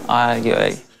du det? Nej, det gør jeg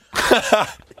ikke.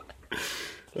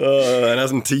 Han er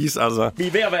sådan en tease, altså. Vi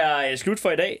er ved at være slut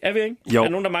for i dag, er vi ikke? Jo. Er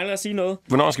der nogen, der mangler at sige noget?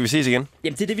 Hvornår skal vi ses igen?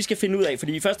 Jamen, det er det, vi skal finde ud af.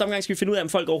 Fordi i første omgang skal vi finde ud af, om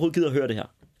folk overhovedet gider at høre det her.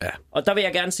 Ja. Og der vil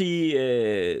jeg gerne sige,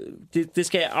 det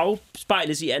skal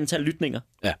afspejles i antal lytninger.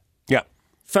 Ja.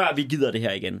 Før vi gider det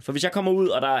her igen. For hvis jeg kommer ud,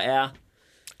 og der er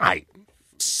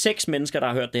 6 mennesker, der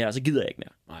har hørt det her, så gider jeg ikke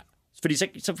mere. Nej. Fordi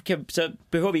så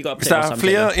behøver vi ikke optage. Hvis der er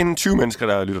flere end 20 mennesker,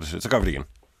 der lytter til, så gør vi det igen.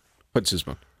 På et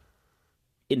tidspunkt.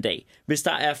 En dag. Hvis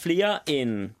der er flere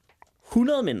end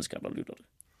 100 mennesker, der lytter det,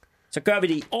 så gør vi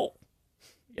det i år.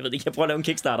 Jeg ved ikke, jeg prøver at lave en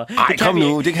Kickstarter. Ej, kom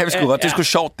nu, det kan vi sgu godt. Det er sgu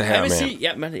sjovt, det her jeg vil med.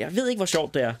 sige, men jeg ved ikke, hvor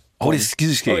sjovt det er. Det er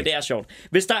skideskægt. Det er sjovt.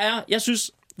 Hvis der er, jeg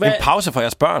synes... En pause for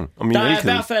jeres børn og min der er i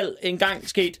elkedel. hvert fald en gang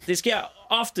sket. Det sker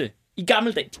ofte i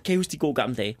gamle dage. Kan I huske de gode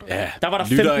gamle dage? Ja, der var der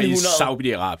lytter i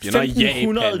Saudi-Arabien og Japan.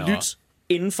 1500 lyt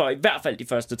inden for i hvert fald de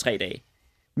første 3 dage.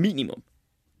 Minimum.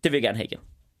 Det vil jeg gerne have igen.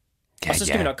 Og så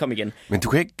skal vi nok komme igen. Men du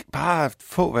kan ikke bare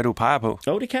få, hvad du peger på.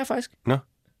 Jo, det kan jeg faktisk. Nå.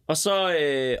 Og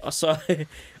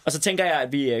så tænker jeg,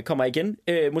 at vi kommer igen.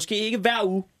 Måske ikke hver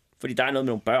uge, fordi der er noget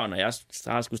med nogle børn, og jeg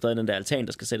har sgu stadig den der altan,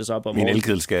 der skal sættes op om Min morgenen.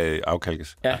 elkedel skal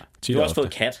afkalkes. Ja, du har også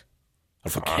fået kat. Har du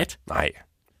fået kat? Nej.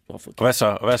 Du har fået kat. Hvad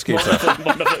så? Hvad sker så?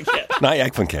 Morten har fået en kat. Nej, jeg har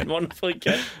ikke fået en kat. Morten har fået en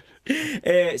kat.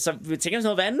 Så vi tænker sådan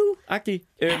noget, hvad er nu-agtigt?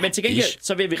 Men til gengæld,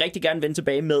 så vil vi rigtig gerne vende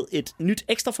tilbage med et nyt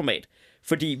ekstra format.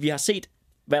 Fordi vi har set,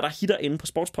 hvad der hitter inde på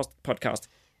Sportspodcast.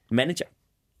 Manager.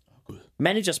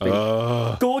 Managerspil.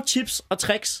 Gode tips og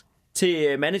tricks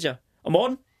til manager. Og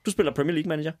Morten, du spiller Premier League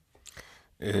Manager.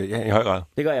 Ja, i høj grad.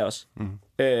 Det gør jeg også.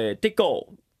 Det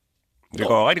går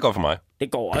rigtig godt for mig.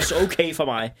 Det går også okay for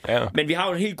mig. Ja. Men vi har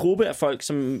jo en hel gruppe af folk,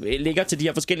 som ligger til de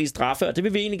her forskellige straffe, og det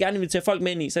vil vi egentlig gerne invitere folk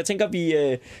med ind i. Så jeg tænker,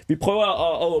 vi prøver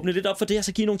at åbne lidt op for det, og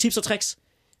så give nogle tips og tricks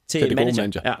til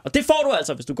manager. Ja. Og det får du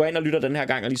altså, hvis du går ind og lytter den her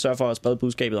gang, og lige sørger for at sprede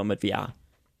budskabet om, at vi er.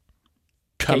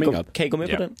 Kan I gå med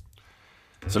på den?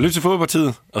 Så lyt til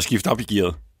fodboldpartiet og skift op i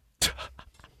gearet.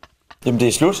 Jamen, det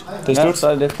er slut. Det er slut, så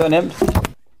er det var nemt.